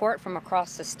of support from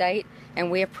across the state, and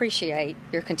we appreciate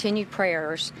your continued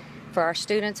prayers for our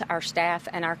students, our staff,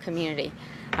 and our community.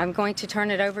 I'm going to turn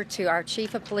it over to our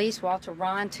Chief of Police, Walter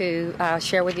Ron, to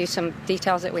share with you some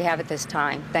details that we have at this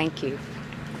time. Thank you.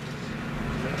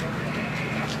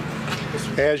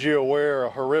 As you're aware, a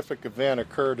horrific event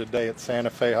occurred today at Santa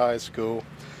Fe High School.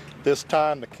 This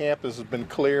time the campus has been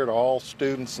cleared of all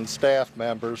students and staff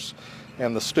members,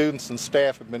 and the students and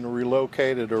staff have been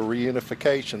relocated to a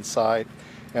reunification site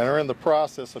and are in the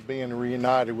process of being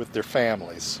reunited with their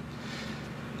families.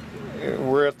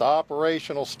 We're at the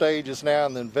operational stages now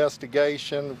in the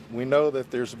investigation. We know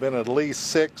that there's been at least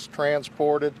 6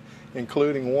 transported,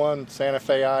 including one Santa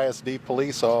Fe ISD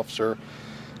police officer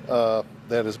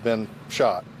that has been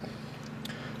shot.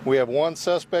 We have 1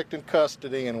 suspect in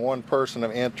custody and 1 person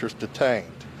of interest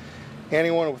detained.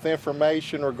 Anyone with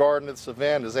information regarding this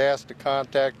event is asked to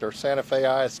contact our Santa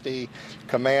Fe ISD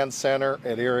Command Center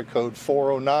at area code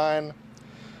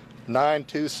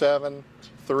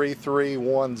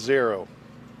 409-927-3310.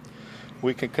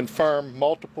 We can confirm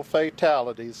multiple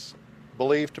fatalities,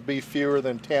 believed to be fewer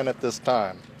than 10 at this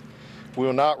time. We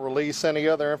will not release any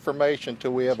other information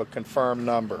until we have a confirmed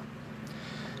number.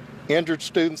 Injured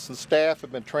students and staff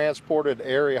have been transported to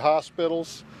area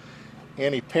hospitals.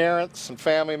 Any parents and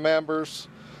family members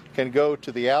can go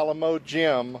to the Alamo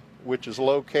Gym, which is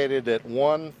located at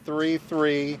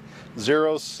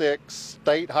 13306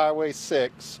 State Highway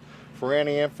 6, for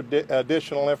any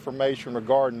additional information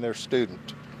regarding their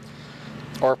student.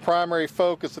 Our primary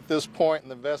focus at this point in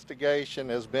the investigation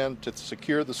has been to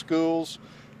secure the schools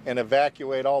and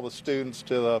evacuate all the students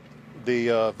to the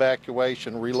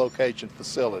evacuation relocation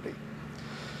facility.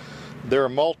 There are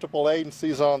multiple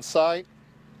agencies on site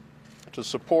to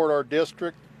support our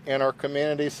district and our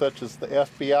community, such as the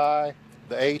FBI,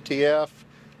 the ATF,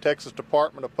 Texas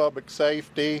Department of Public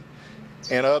Safety,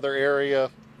 and other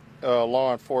area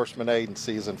law enforcement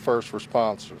agencies and first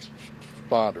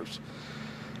responders.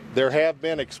 There have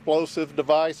been explosive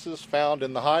devices found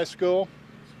in the high school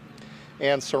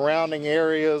and surrounding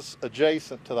areas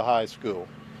adjacent to the high school.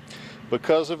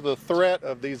 Because of the threat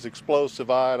of these explosive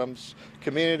items,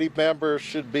 community members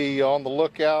should be on the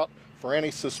lookout for any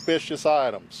suspicious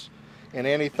items and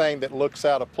anything that looks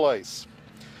out of place.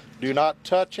 Do not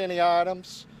touch any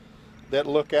items that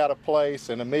look out of place,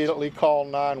 and immediately call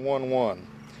 911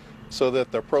 so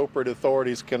that the appropriate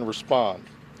authorities can respond.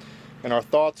 And our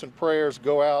thoughts and prayers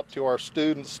go out to our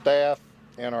students, staff,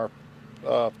 and our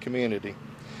community.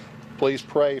 Please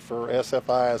pray for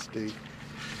SFISD.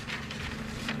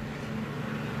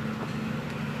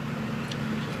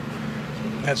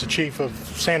 As the chief of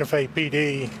Santa Fe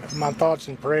PD, my thoughts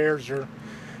and prayers are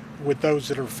with those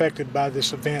that are affected by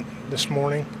this event this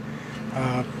morning.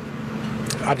 I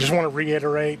just want to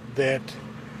reiterate that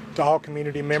to all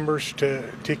community members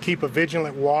to keep a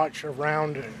vigilant watch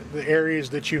around the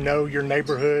areas that you know, your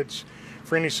neighborhoods,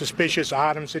 for any suspicious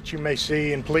items that you may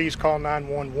see, and please call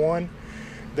 911.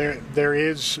 There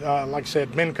is, like I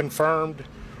said, been confirmed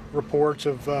reports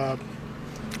of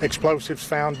explosives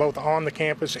found both on the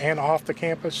campus and off the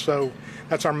campus, so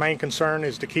that's our main concern,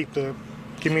 is to keep the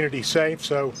community safe.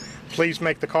 So please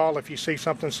make the call if you see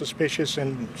something suspicious,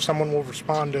 and someone will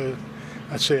respond to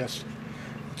assist.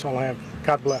 That's all I have.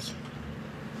 God bless.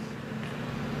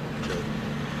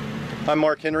 I'm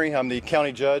Mark Henry. I'm the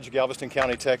county judge, Galveston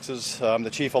County, Texas. I'm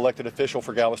the chief elected official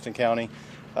for Galveston County.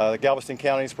 Galveston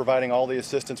County is providing all the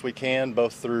assistance we can,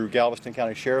 both through Galveston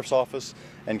County Sheriff's Office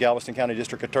and Galveston County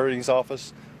District Attorney's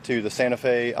Office, to the Santa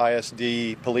Fe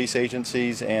ISD police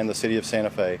agencies and the city of Santa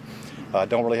Fe. I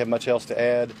don't really have much else to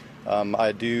add.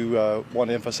 I do want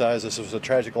to emphasize this was a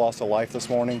tragic loss of life this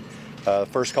morning.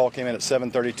 First call came in at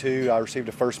 7:32. I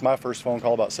received my first phone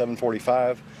call about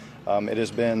 7:45. It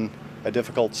has been a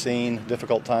difficult scene,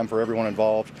 difficult time for everyone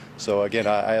involved. So again,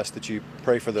 I ask that you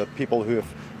pray for the people who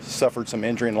have suffered some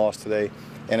injury and loss today.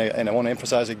 And I want to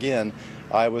emphasize again,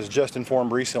 I was just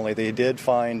informed recently they did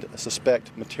find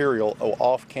suspect material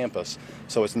off campus.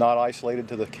 So it's not isolated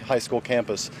to the high school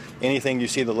campus. Anything you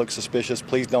see that looks suspicious,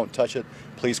 please don't touch it.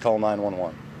 Please call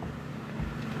 911.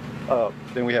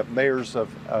 Then we have mayors of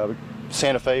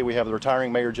Santa Fe. We have the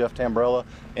retiring Mayor Jeff Tambrella,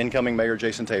 incoming Mayor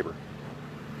Jason Tabor.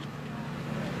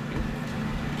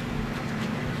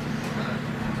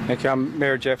 Thank you. I'm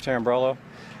Mayor Jeff Tambrella.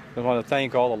 I want to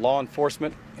thank all the law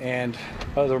enforcement and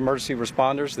other emergency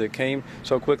responders that came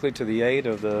so quickly to the aid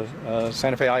of the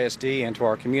Santa Fe ISD and to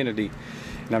our community.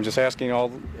 And I'm just asking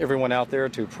everyone out there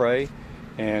to pray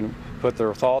and put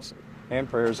their thoughts and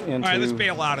prayers into all right, let's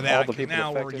bail out of that. all the people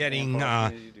Now we're getting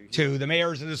to the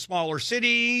mayors of the smaller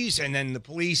cities and then the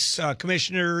police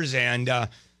commissioners and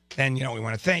then, we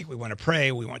want to thank, we want to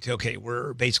pray, we want to, okay,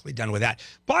 we're basically done with that.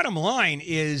 Bottom line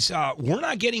is we're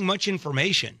not getting much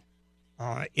information.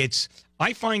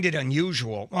 I find it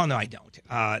unusual. Well, no, I don't.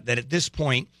 That at this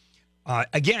point,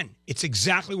 again, it's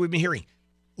exactly what we've been hearing.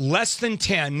 Less than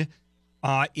 10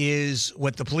 is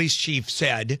what the police chief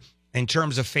said in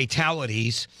terms of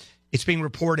fatalities. It's being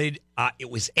reported it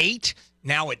was 8,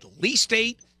 now at least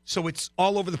 8. So it's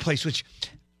all over the place, which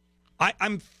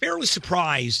I'm fairly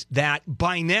surprised that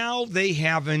by now they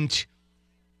haven't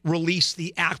released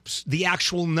the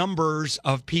actual numbers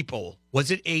of people. Was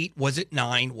it 8? Was it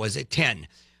 9? Was it 10?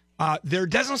 There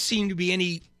doesn't seem to be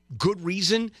any good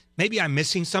reason. Maybe I'm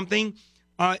missing something.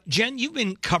 Jen, you've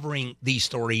been covering these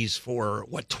stories for,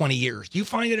 20 years. Do you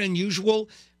find it unusual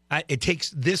it takes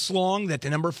this long, that the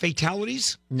number of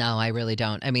fatalities? No, I really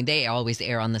don't. I mean, they always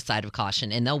err on the side of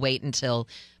caution, and they'll wait until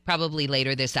probably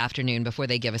later this afternoon before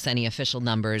they give us any official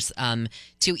numbers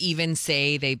to even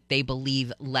say they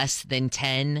believe less than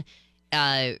 10.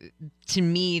 To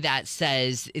me, that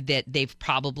says that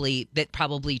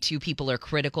probably 2 people are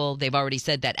critical. They've already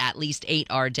said that at least 8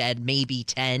 are dead, maybe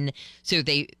 10. So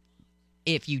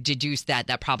if you deduce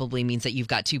that probably means that you've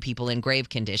got 2 people in grave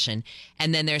condition.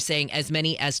 And then they're saying as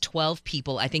many as 12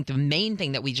 people. I think the main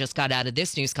thing that we just got out of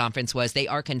this news conference was they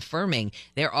are confirming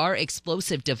there are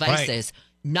explosive devices. Right.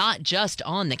 Not just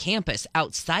on the campus,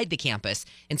 outside the campus.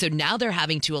 And so now they're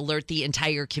having to alert the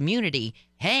entire community,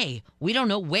 hey, we don't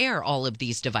know where all of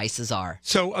these devices are.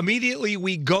 So immediately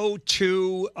we go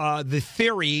to the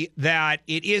theory that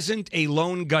it isn't a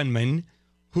lone gunman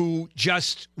who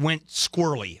just went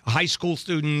squirrely, a high school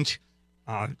student,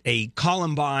 a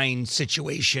Columbine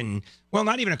situation. Well,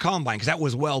 not even a Columbine, because that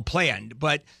was well planned,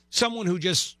 but someone who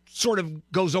just sort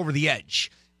of goes over the edge.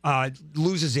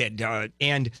 Loses it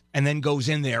and then goes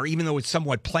in there, even though it's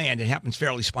somewhat planned. It happens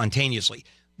fairly spontaneously.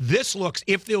 This looks,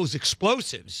 if those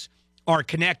explosives are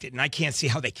connected, and I can't see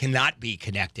how they cannot be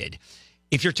connected.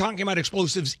 If you're talking about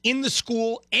explosives in the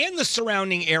school and the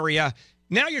surrounding area,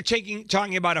 now you're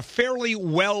talking about a fairly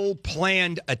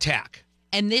well-planned attack.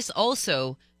 And this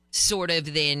also sort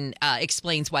of then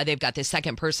explains why they've got this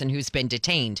second person who's been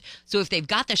detained. So if they've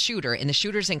got the shooter and the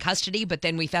shooter's in custody, but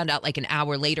then we found out like an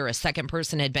hour later a second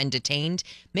person had been detained,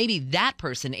 maybe that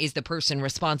person is the person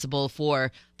responsible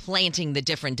for planting the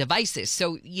different devices.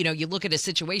 So, you look at a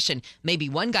situation, maybe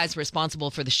one guy's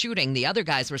responsible for the shooting, the other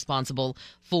guy's responsible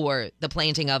for the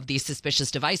planting of these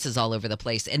suspicious devices all over the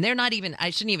place. And they're not even, I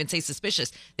shouldn't even say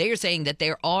suspicious. They are saying that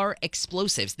there are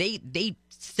explosives. They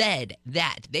said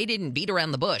that. They didn't beat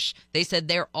around the bush. They said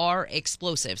there are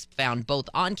explosives found both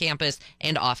on campus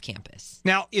and off campus.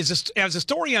 Now, as the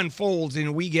story unfolds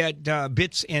and we get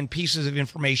bits and pieces of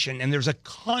information, and there's a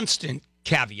constant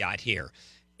caveat here,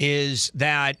 is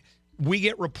that we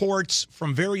get reports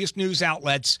from various news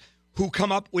outlets who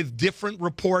come up with different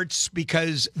reports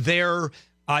because they're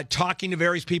talking to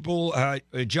various people.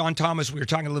 John Thomas, we were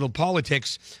talking a little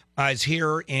politics, is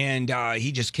here, and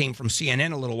he just came from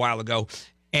CNN a little while ago.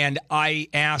 And I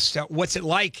asked, what's it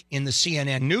like in the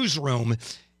CNN newsroom?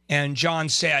 And John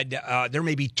said there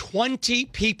may be 20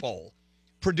 people,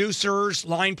 producers,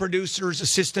 line producers,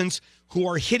 assistants, who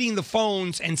are hitting the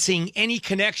phones and seeing any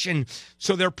connection.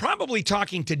 So they're probably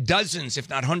talking to dozens, if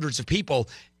not hundreds of people.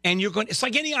 And it's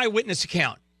like any eyewitness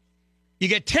account. You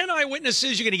get 10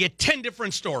 eyewitnesses, you're going to get 10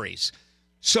 different stories.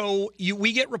 So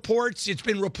we get reports. It's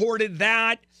been reported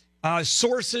that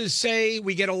sources say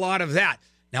we get a lot of that.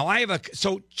 Now,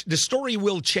 so the story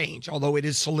will change, although it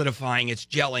is solidifying, it's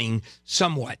gelling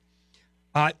somewhat.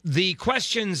 The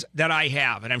questions that I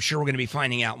have, and I'm sure we're going to be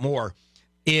finding out more,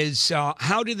 is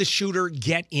how did the shooter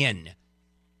get in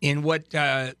what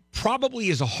probably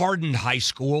is a hardened high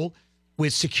school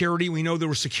with security? We know there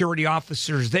were security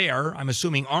officers there. I'm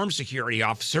assuming armed security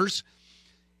officers.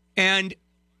 And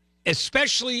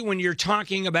especially when you're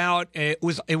talking about, it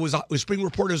was being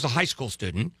reported as a high school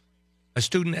student, a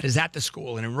student that is at the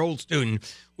school, an enrolled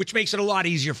student, which makes it a lot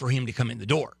easier for him to come in the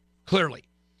door, clearly.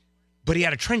 But he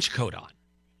had a trench coat on.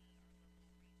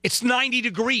 It's 90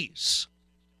 degrees.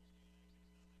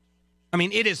 I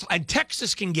mean, it is, and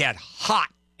Texas can get hot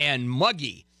and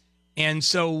muggy. And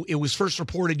so it was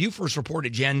you first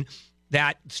reported, Jen,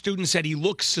 that students said he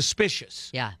looks suspicious.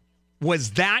 Yeah.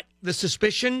 Was that the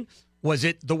suspicion? Was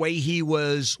it the way he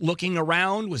was looking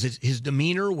around? Was it his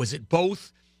demeanor? Was it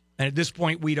both? And at this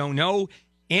point, we don't know.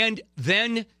 And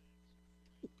then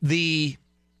the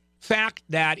fact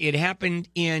that it happened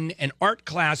in an art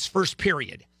class first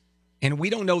period, and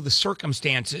we don't know the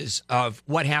circumstances of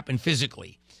what happened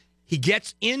physically. He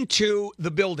gets into the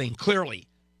building, clearly.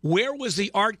 Where was the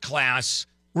art class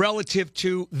relative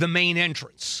to the main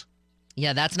entrance?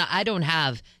 Yeah, I don't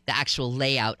have the actual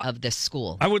layout of this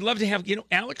school. I would love to have,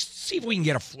 Alex, see if we can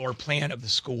get a floor plan of the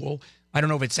school. I don't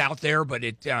know if it's out there, but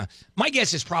my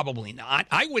guess is probably not.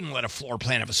 I wouldn't let a floor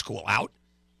plan of a school out.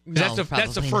 No,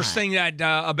 that's the first thing that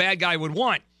a bad guy would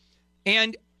want.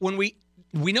 And when we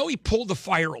know he pulled the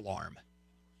fire alarm,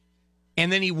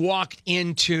 and then he walked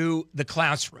into the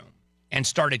classroom and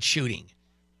started shooting.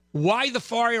 Why the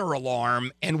fire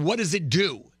alarm, and what does it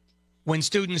do when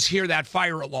students hear that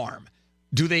fire alarm?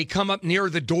 Do they come up near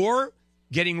the door,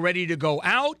 getting ready to go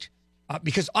out?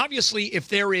 Because obviously, if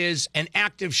there is an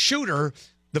active shooter,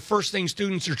 the first thing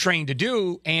students are trained to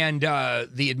do, and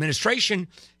the administration,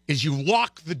 is you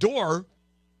lock the door,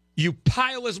 you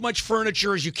pile as much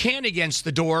furniture as you can against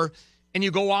the door, and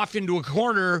you go off into a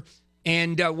corner,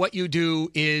 and what you do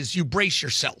is you brace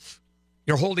yourself.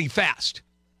 You're holding fast,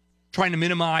 trying to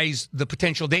minimize the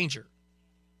potential danger.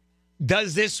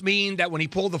 Does this mean that when he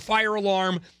pulled the fire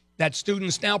alarm, that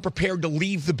students now prepared to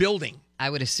leave the building? I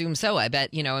would assume so. I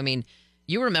bet,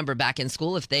 you remember back in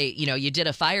school, if you did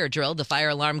a fire drill, the fire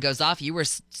alarm goes off, you were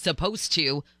supposed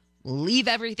to leave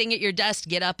everything at your desk,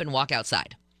 get up, and walk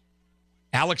outside.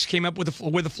 Alex came up with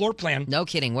a floor plan. No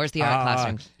kidding. Where's the art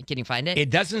classroom? Can you find it?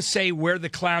 It doesn't say where the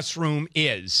classroom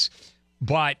is,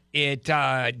 but it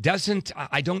doesn't.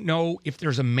 I don't know if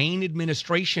there's a main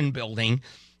administration building.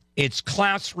 It's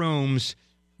classrooms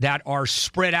that are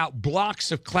spread out,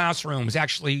 blocks of classrooms,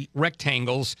 actually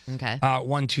rectangles. Okay.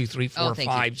 1, 2, 3, 4,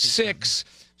 5, 6.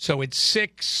 So it's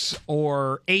 6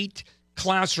 or 8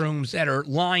 classrooms that are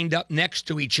lined up next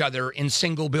to each other in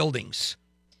single buildings.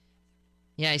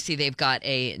 Yeah, I see they've got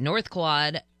a North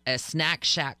Quad, a Snack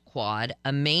Shack Quad,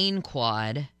 a Main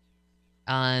Quad.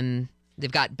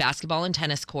 They've got basketball and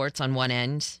tennis courts on one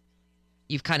end.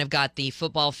 You've kind of got the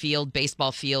football field,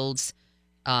 baseball fields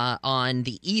on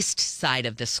the east side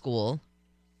of the school.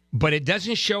 But it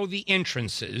doesn't show the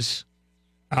entrances.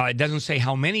 It doesn't say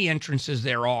how many entrances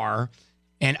there are.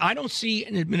 And I don't see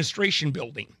an administration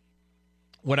building.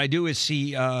 What I do is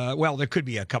see, there could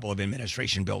be a couple of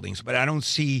administration buildings, but I don't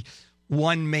see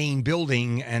one main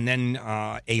building and then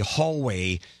a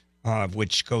hallway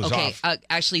which goes off. Okay,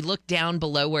 actually look down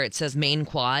below where it says main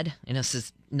quad. And this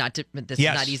is not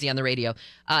easy on the radio.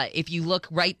 If you look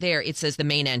right there, it says the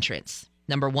main entrance.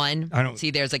 Number 1.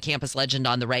 See, there's a campus legend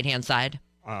on the right-hand side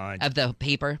of the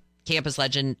paper. Campus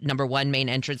legend, number 1, main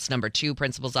entrance. Number 2,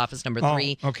 principal's office. Number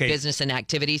 3, business and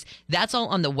activities. That's all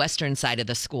on the western side of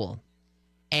the school.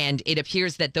 And it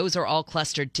appears that those are all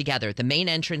clustered together. The main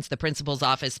entrance, the principal's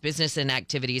office, business and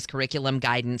activities, curriculum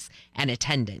guidance, and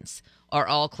attendance are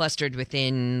all clustered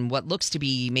within what looks to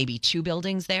be maybe 2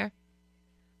 buildings there.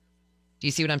 Do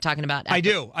you see what I'm talking about? I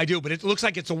do, but it looks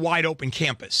like it's a wide open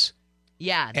campus.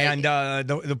 Yeah. And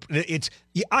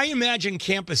I imagine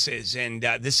campuses, and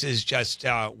this is just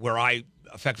where I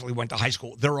effectively went to high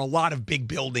school. There are a lot of big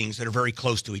buildings that are very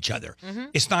close to each other. Mm-hmm.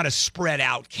 It's not a spread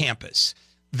out campus.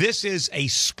 This is a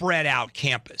spread out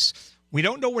campus. We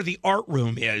don't know where the art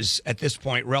room is at this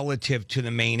point relative to the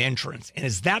main entrance. And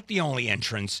is that the only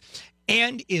entrance?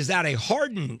 And is that a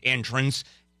hardened entrance?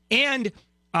 And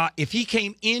if he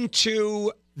came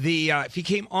onto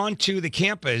the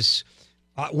campus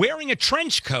wearing a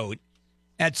trench coat,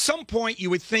 at some point you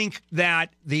would think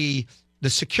that the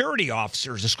security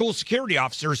officers, the school security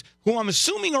officers, who I'm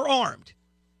assuming are armed,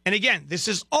 and again, this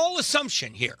is all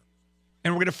assumption here,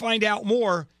 and we're going to find out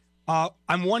more.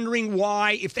 I'm wondering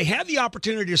why, if they had the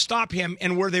opportunity to stop him,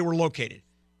 and where they were located.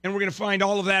 And we're going to find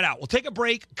all of that out. We'll take a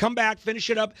break, come back, finish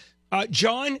it up.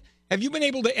 John, have you been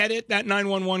able to edit that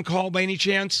 911 call by any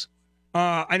chance?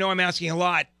 I know I'm asking a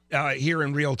lot here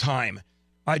in real time.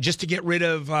 just to get rid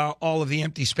of all of the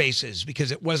empty spaces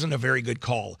because it wasn't a very good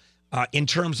call in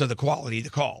terms of the quality of the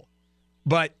call.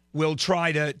 But we'll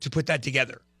try to put that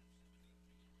together.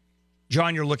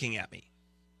 John, you're looking at me.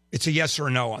 It's a yes or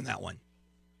a no on that one.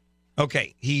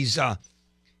 Okay, he's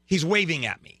waving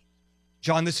at me.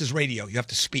 John, this is radio. You have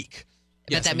to speak.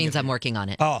 But that means I'm working on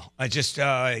it. Oh, I just,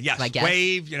 yes,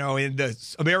 wave, in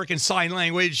the American Sign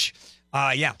Language.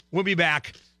 Yeah, we'll be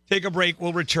back. Take a break.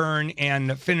 We'll return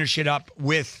and finish it up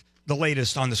with the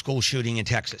latest on the school shooting in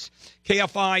Texas.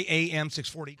 KFI AM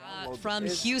 640. From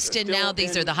Houston now,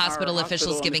 these are the hospital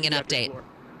officials giving an update.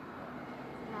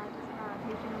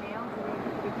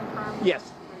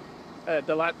 Yes.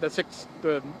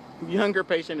 The younger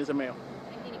patient is a male.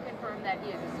 And can you confirm that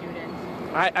he is a student?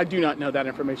 I do not know that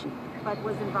information. But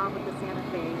was involved with the Santa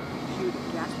Fe shooting,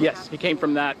 yes? Yes, he came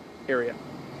from that area.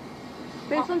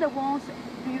 Based on the wounds,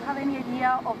 do you have any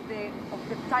idea of the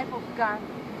type of gun?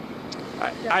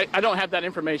 I don't have that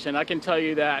information. I can tell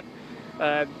you that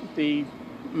the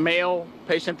male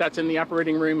patient that's in the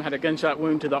operating room had a gunshot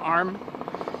wound to the arm.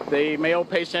 The male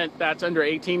patient that's under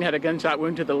 18 had a gunshot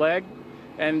wound to the leg.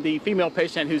 And the female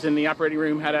patient who's in the operating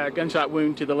room had a gunshot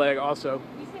wound to the leg also.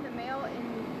 You say the male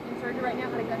in surgery right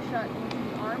now had a gunshot wound to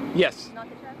the arm? Yes. Not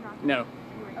the chest? No.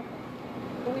 Okay.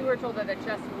 But we were told that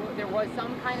there was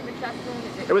some kind of a chest wound.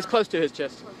 It was close to his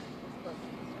chest.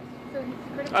 So he's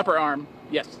critical? Upper arm,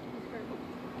 yes.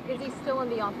 Is he still in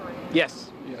the operating room?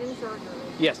 Yes. In surgery?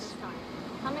 Yes.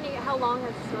 How long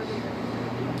has surgery been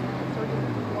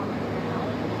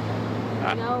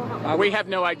performed? We have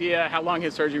no idea how long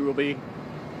his surgery will be.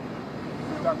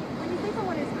 So when you say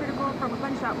someone is critical from a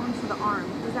gunshot wound to the arm,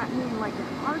 does that mean like an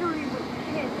artery would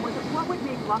hit? What would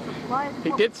make loss of blood?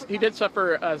 He did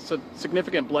suffer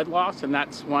significant blood loss, and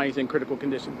that's why he's in critical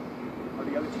condition. Are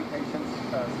the other two patients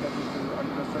scheduled to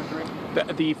undergo surgery?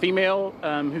 The female,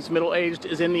 who's middle-aged,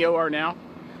 is in the OR now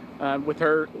with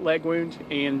her leg wound,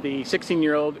 and the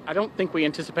 16-year-old, I don't think we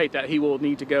anticipate that he will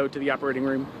need to go to the operating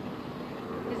room.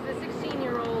 Is the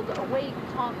 16-year-old awake,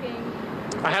 talking?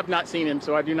 I have not seen him,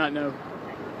 so I do not know. Okay.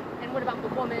 And what about the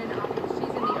woman? She's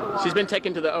in the OR. She's been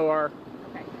taken to the OR.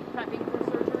 Okay. Prepping for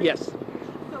surgery? Yes.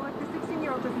 So if the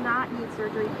 16-year-old does not need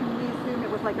surgery, can we assume it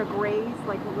was like a graze,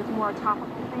 like it was more a topical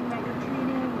thing that you're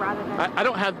treating rather than... I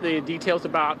don't have the details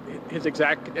about his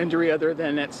exact injury other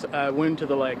than it's a wound to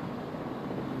the leg.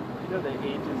 Do you know the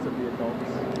ages of the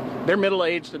adults? They're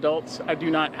middle-aged adults. I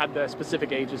do not have the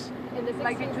specific ages. And this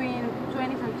like between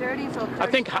 20s and 30s? So 30s, I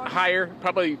think higher,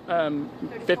 probably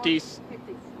 50s.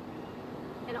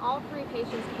 And all three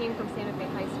patients came from Santa Fe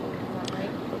High School, is that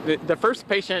right? The first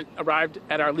patient arrived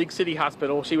at our League City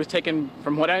Hospital. She was taken,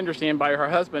 from what I understand, by her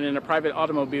husband in a private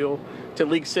automobile to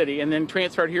League City and then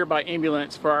transferred here by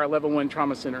ambulance for our Level 1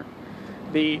 Trauma Center.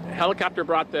 The helicopter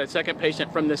brought the second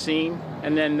patient from the scene,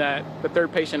 and then the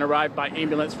third patient arrived by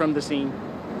ambulance from the scene.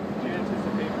 Do you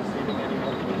anticipate receiving any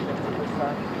more patients at this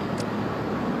time?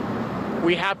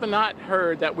 We have not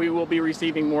heard that we will be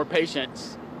receiving more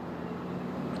patients,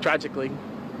 tragically.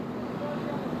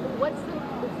 What's the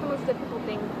most difficult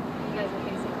thing you guys are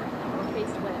facing right now, or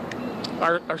faced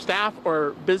with? Our staff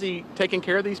are busy taking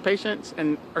care of these patients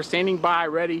and are standing by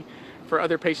ready for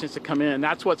other patients to come in.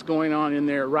 That's what's going on in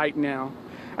there right now.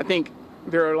 I think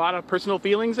there are a lot of personal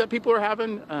feelings that people are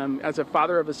having. As a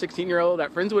father of a 16-year-old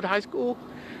at Friendswood High School,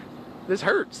 this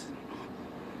hurts.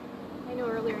 I know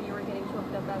earlier you were getting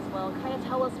choked up as well. Kind of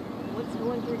tell us what's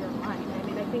going through your mind. I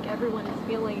mean, I think everyone is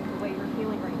feeling the way you're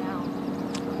feeling right now.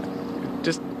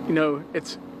 Just,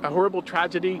 it's a horrible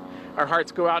tragedy. Our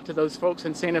hearts go out to those folks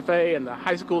in Santa Fe and the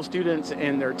high school students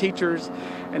and their teachers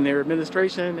and their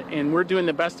administration, and we're doing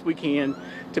the best we can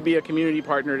to be a community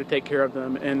partner to take care of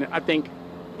them. And I think,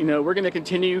 we're going to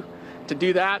continue to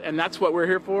do that, and that's what we're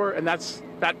here for, and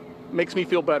that makes me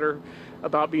feel better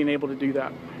about being able to do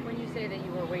that. When you say that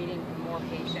you were waiting for more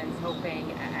patients,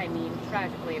 hoping, I mean,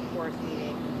 tragically, of course,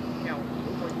 meaning,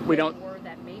 we don't. Word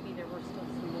that maybe there were still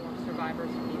some more survivors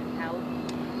who needed help.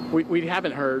 We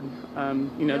haven't heard.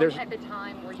 There's. At the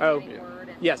time, were you getting word?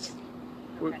 Yes.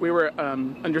 Okay. We were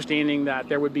understanding that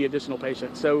there would be additional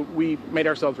patients, so we made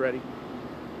ourselves ready.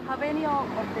 Have any of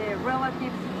the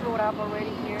relatives showed up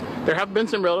already here? There have been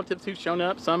some relatives who've shown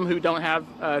up, some who don't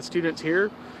have students here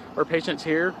or patients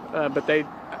here, but they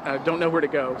don't know where to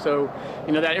go. So,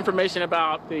 that information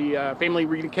about the Family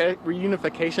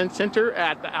Reunification Center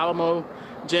at the Alamo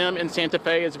Gym in Santa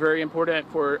Fe is very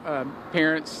important for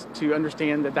parents to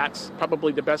understand that that's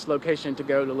probably the best location to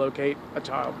go to locate a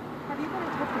child. Have you been in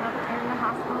touch with other area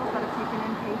hospitals that have taken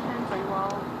in patients? Are you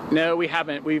all? No, we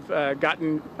haven't. We've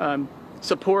gotten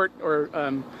support or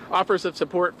offers of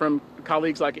support from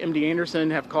colleagues like MD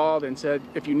Anderson have called and said,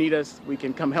 if you need us, we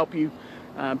can come help you.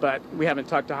 But we haven't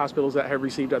talked to hospitals that have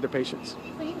received other patients. So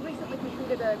you recently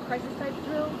completed a crisis type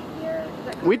drill here? Is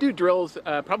that correct? We do drills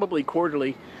probably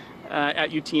quarterly at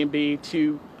UTMB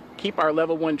to keep our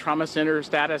level 1 trauma center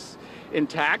status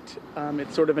intact.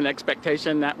 It's sort of an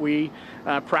expectation that we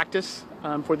practice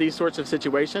for these sorts of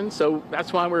situations. So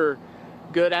that's why we're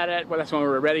good at it. Well, that's why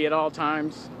we're ready at all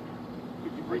times.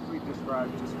 Could you briefly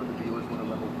describe, just for the viewers, what a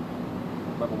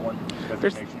level 1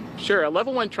 designation? Sure. A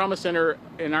level 1 trauma center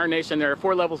in our nation, there are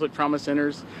 4 levels of trauma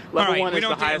centers. Level 1 is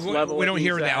the highest level. We don't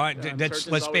hear that.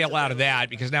 Let's bail out of that,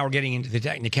 because now we're getting into the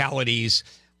technicalities.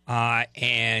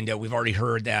 And we've already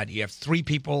heard that you have 3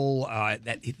 people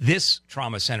that this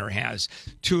trauma center has,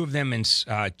 2 of them in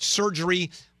surgery.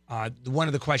 One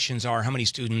of the questions are how many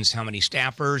students, how many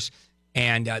staffers.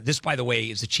 And this, by the way,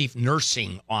 is the chief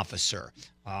nursing officer,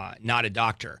 not a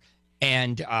doctor.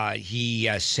 And he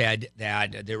said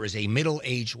that there is a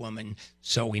middle-aged woman,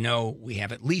 so we know we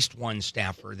have at least 1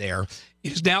 staffer there.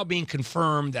 It is now being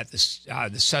confirmed that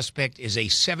the suspect is a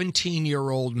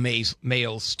 17-year-old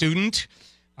male student.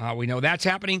 We know that's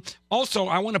happening. Also,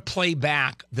 I want to play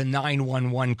back the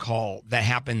 911 call that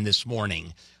happened this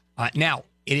morning. Now,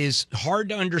 it is hard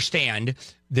to understand.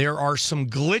 There are some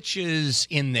glitches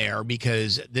in there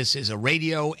because this is a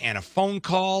radio and a phone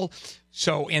call.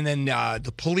 So, and then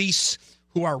the police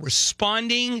who are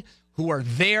responding, who are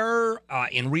there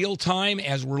in real time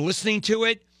as we're listening to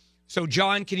it. So,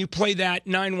 John, can you play that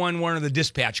 911 or the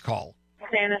dispatch call?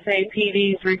 Santa Fe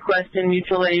PD's requesting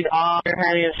mutual aid. They're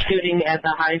having a shooting at the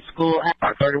high school.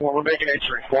 31, we're making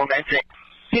entry. 419.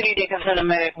 City Dickinson and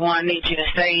Medic 1 need you to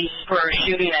stay for a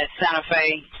shooting at Santa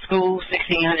Fe School,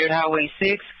 1600 Highway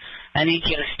 6. I need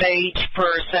you to stage for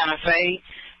Santa Fe,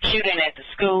 shooting at the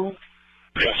school.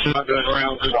 Yeah, shot goes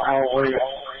around through the hallway.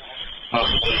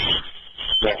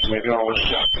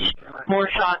 More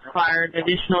shots fired,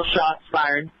 additional shots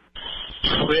fired.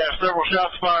 We have several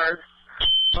shots fired.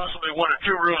 Possibly 1 or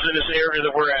 2 rooms in this area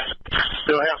that we're at.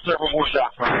 They'll have several more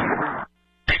shots fired.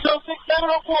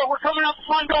 60704, we're coming out the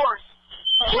front doors.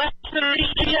 West Center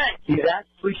ETA. He's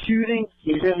actually shooting.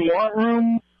 He's in the art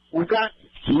room. We got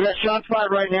shots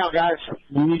fired right now, guys.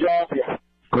 We need all of you.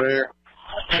 Clear.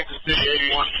 Texas City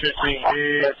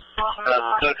 8115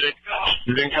 subject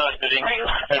is in custody.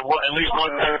 And at least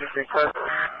 1 is in custody.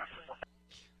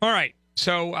 All right.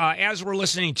 So as we're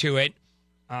listening to it,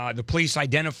 the police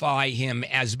identify him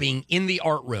as being in the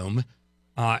art room,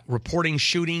 reporting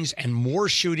shootings and more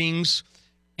shootings.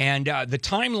 And the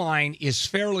timeline is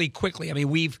fairly quickly. I mean,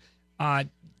 we've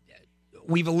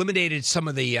eliminated some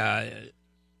of the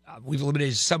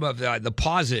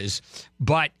pauses.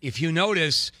 But if you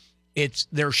notice,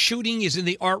 their shooting is in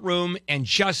the art room, and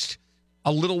just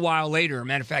a little while later,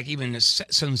 matter of fact, even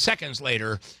some seconds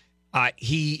later,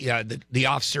 the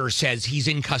officer says he's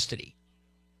in custody.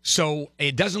 So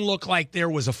it doesn't look like there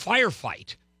was a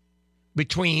firefight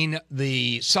between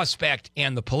the suspect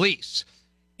and the police.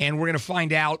 And we're going to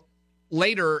find out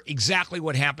later exactly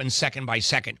what happened second by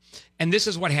second. And this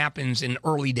is what happens in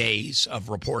early days of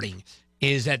reporting,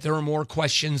 is that there are more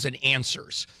questions than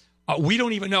answers. We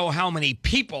don't even know how many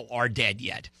people are dead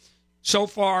yet. So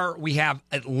far, we have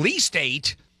at least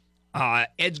 8.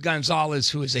 Ed Gonzalez,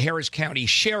 who is the Harris County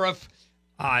Sheriff,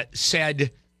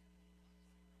 said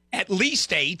at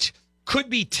least 8, could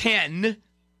be 10.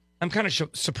 I'm kind of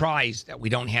surprised that we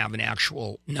don't have an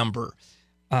actual number.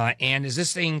 And as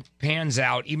this thing pans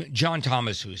out, even John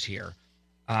Thomas, who's here,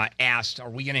 asked, are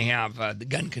we going to have the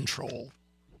gun control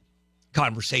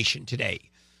conversation today?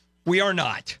 We are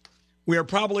not. We are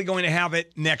probably going to have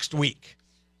it next week.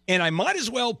 And I might as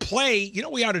well play,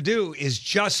 what we ought to do is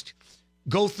just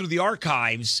go through the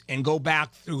archives and go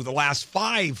back through the last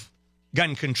 5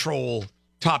 gun control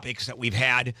topics that we've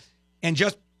had and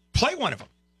just play one of them.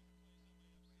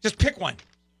 Just pick one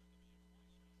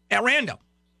at random.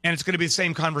 And it's going to be the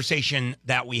same conversation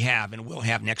that we have and we'll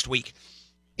have next week.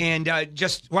 And I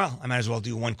might as well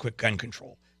do one quick gun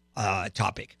control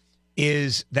topic,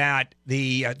 is that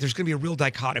there's going to be a real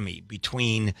dichotomy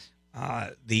between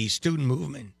the student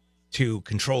movement to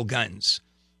control guns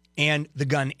and the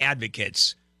gun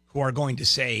advocates who are going to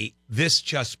say this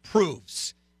just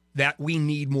proves that we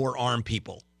need more armed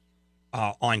people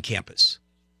on campus.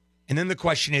 And then the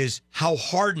question is, how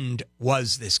hardened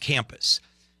was this campus?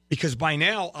 Because by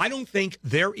now, I don't think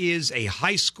there is a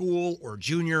high school or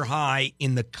junior high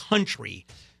in the country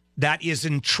that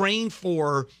isn't trained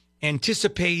for,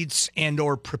 anticipates, and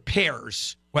or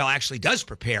prepares, does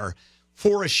prepare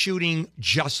for a shooting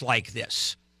just like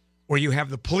this, where you have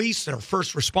the police that are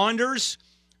first responders,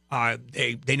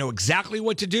 They know exactly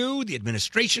what to do. The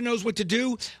administration knows what to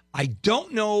do. I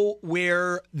don't know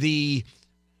where the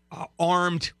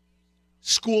armed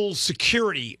school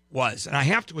security was. And I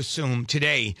have to assume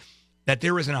today that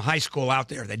there isn't a high school out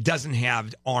there that doesn't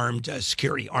have armed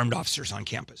security, armed officers on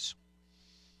campus.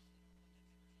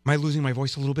 Am I losing my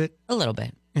voice a little bit? A little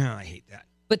bit. Yeah, I hate that.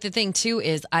 But the thing, too,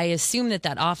 is I assume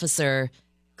that officer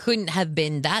couldn't have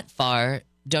been that far,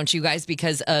 don't you guys?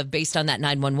 Because of, based on that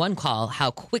 911 call,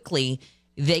 how quickly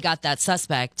they got that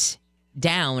suspect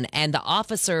down. And the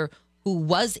officer who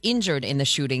was injured in the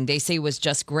shooting, they say was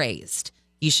just grazed.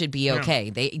 He should be okay.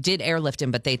 Yeah. They did airlift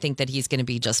him, but they think that he's going to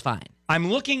be just fine.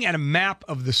 I'm looking at a map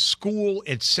of the school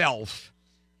itself,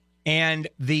 and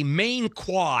the main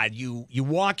quad, you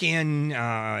walk in,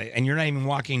 and you're not even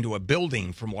walking to a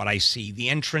building from what I see. The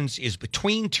entrance is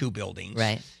between two buildings.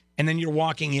 Right. And then you're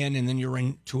walking in, and then you're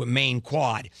into a main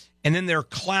quad. And then there are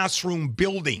classroom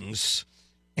buildings,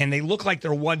 and they look like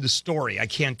they're one story. I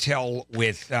can't tell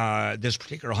with this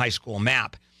particular high school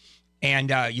map.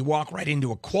 And you walk right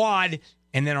into a quad,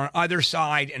 and then on either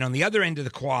side and on the other end of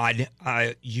the quad,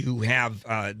 you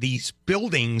have these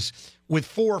buildings with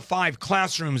 4 or 5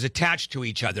 classrooms attached to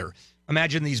each other.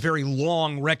 Imagine these very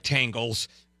long rectangles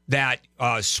that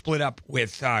split up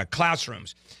with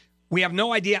classrooms. We have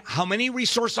no idea how many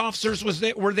resource officers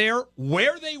were there,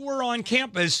 where they were on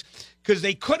campus, because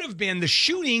they could have been, the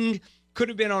shooting could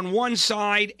have been on one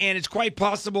side, and it's quite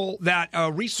possible that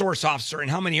a resource officer, and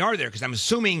how many are there? Because I'm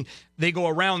assuming they go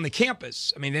around the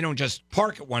campus. I mean, they don't just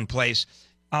park at one place,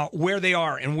 where they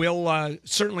are. And we'll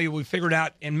figure it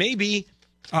out. And maybe,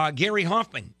 Gary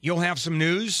Hoffman, you'll have some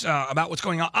news about what's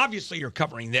going on. Obviously, you're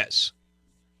covering this.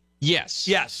 Yes.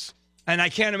 Yes. And I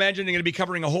can't imagine they're going to be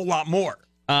covering a whole lot more.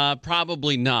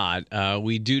 Probably not.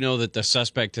 We do know that the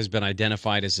suspect has been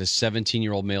identified as a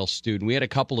 17-year-old male student. We had a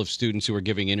couple of students who were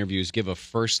giving interviews give a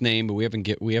first name, but we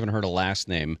haven't heard a last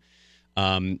name.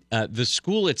 The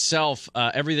school itself,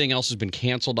 everything else has been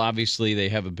canceled. Obviously, they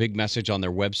have a big message on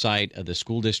their website. The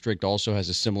school district also has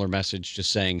a similar message,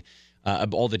 just saying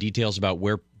all the details about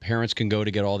where parents can go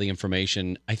to get all the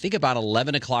information. I think about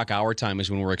 11 o'clock our time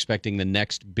is when we're expecting the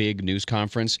next big news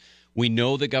conference. We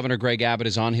know that Governor Greg Abbott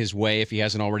is on his way if he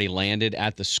hasn't already landed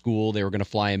at the school. They were going to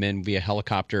fly him in via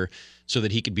helicopter so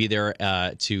that he could be there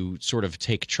to sort of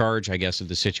take charge, I guess, of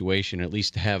the situation, at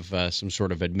least have some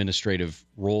sort of administrative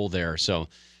role there. So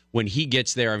when he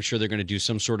gets there, I'm sure they're going to do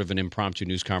some sort of an impromptu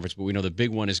news conference, but we know the big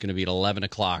one is going to be at 11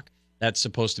 o'clock. That's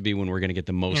supposed to be when we're going to get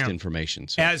the most information.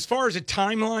 So. As far as a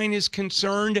timeline is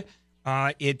concerned,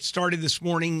 it started this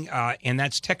morning, and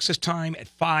that's Texas time at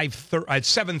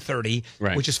 7:30,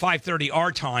 right, which is 5:30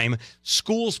 our time.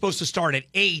 School's supposed to start at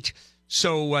 8,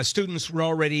 so students were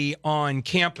already on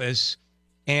campus,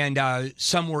 and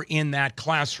some were in that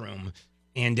classroom.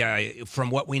 And from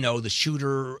what we know, the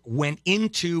shooter went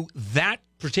into that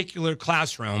particular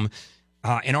classroom,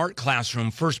 an art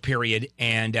classroom, first period,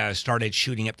 and started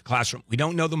shooting up the classroom. We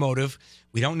don't know the motive.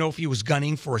 We don't know if he was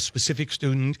gunning for a specific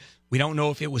student. We don't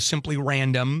know if it was simply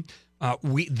random.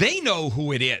 They know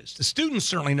who it is. The students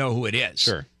certainly know who it is.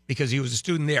 Sure. Because he was a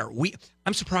student there.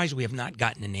 I'm surprised we have not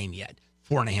gotten a name yet,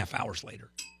 4.5 hours later.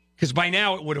 Because by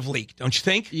now it would have leaked, don't you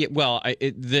think? Yeah, well,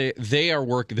 they are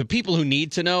working. The people who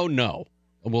need to know,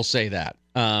 we'll say that.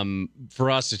 For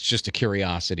us, it's just a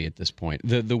curiosity at this point.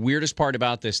 The weirdest part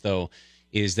about this, though,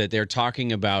 is that they're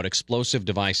talking about explosive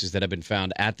devices that have been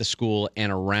found at the school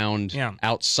and around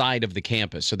outside of the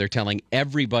campus. So they're telling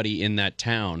everybody in that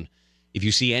town, if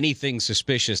you see anything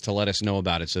suspicious, to let us know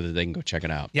about it so that they can go check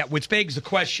it out. Yeah, which begs the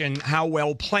question, how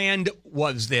well planned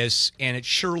was this? And it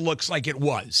sure looks like it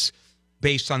was,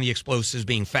 based on the explosives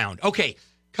being found. Okay,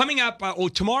 coming up,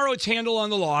 tomorrow it's Handel on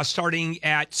the Law, starting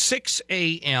at 6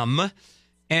 a.m.,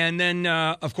 and then,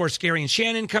 of course, Gary and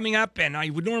Shannon coming up. And I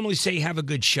would normally say have a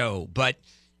good show. But,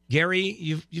 Gary,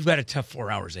 you've got a tough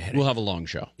 4 hours ahead. We'll have a long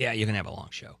show. Yeah, you're going to have a long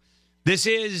show. This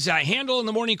is Handel and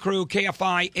the Morning Crew,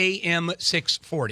 KFI AM 640.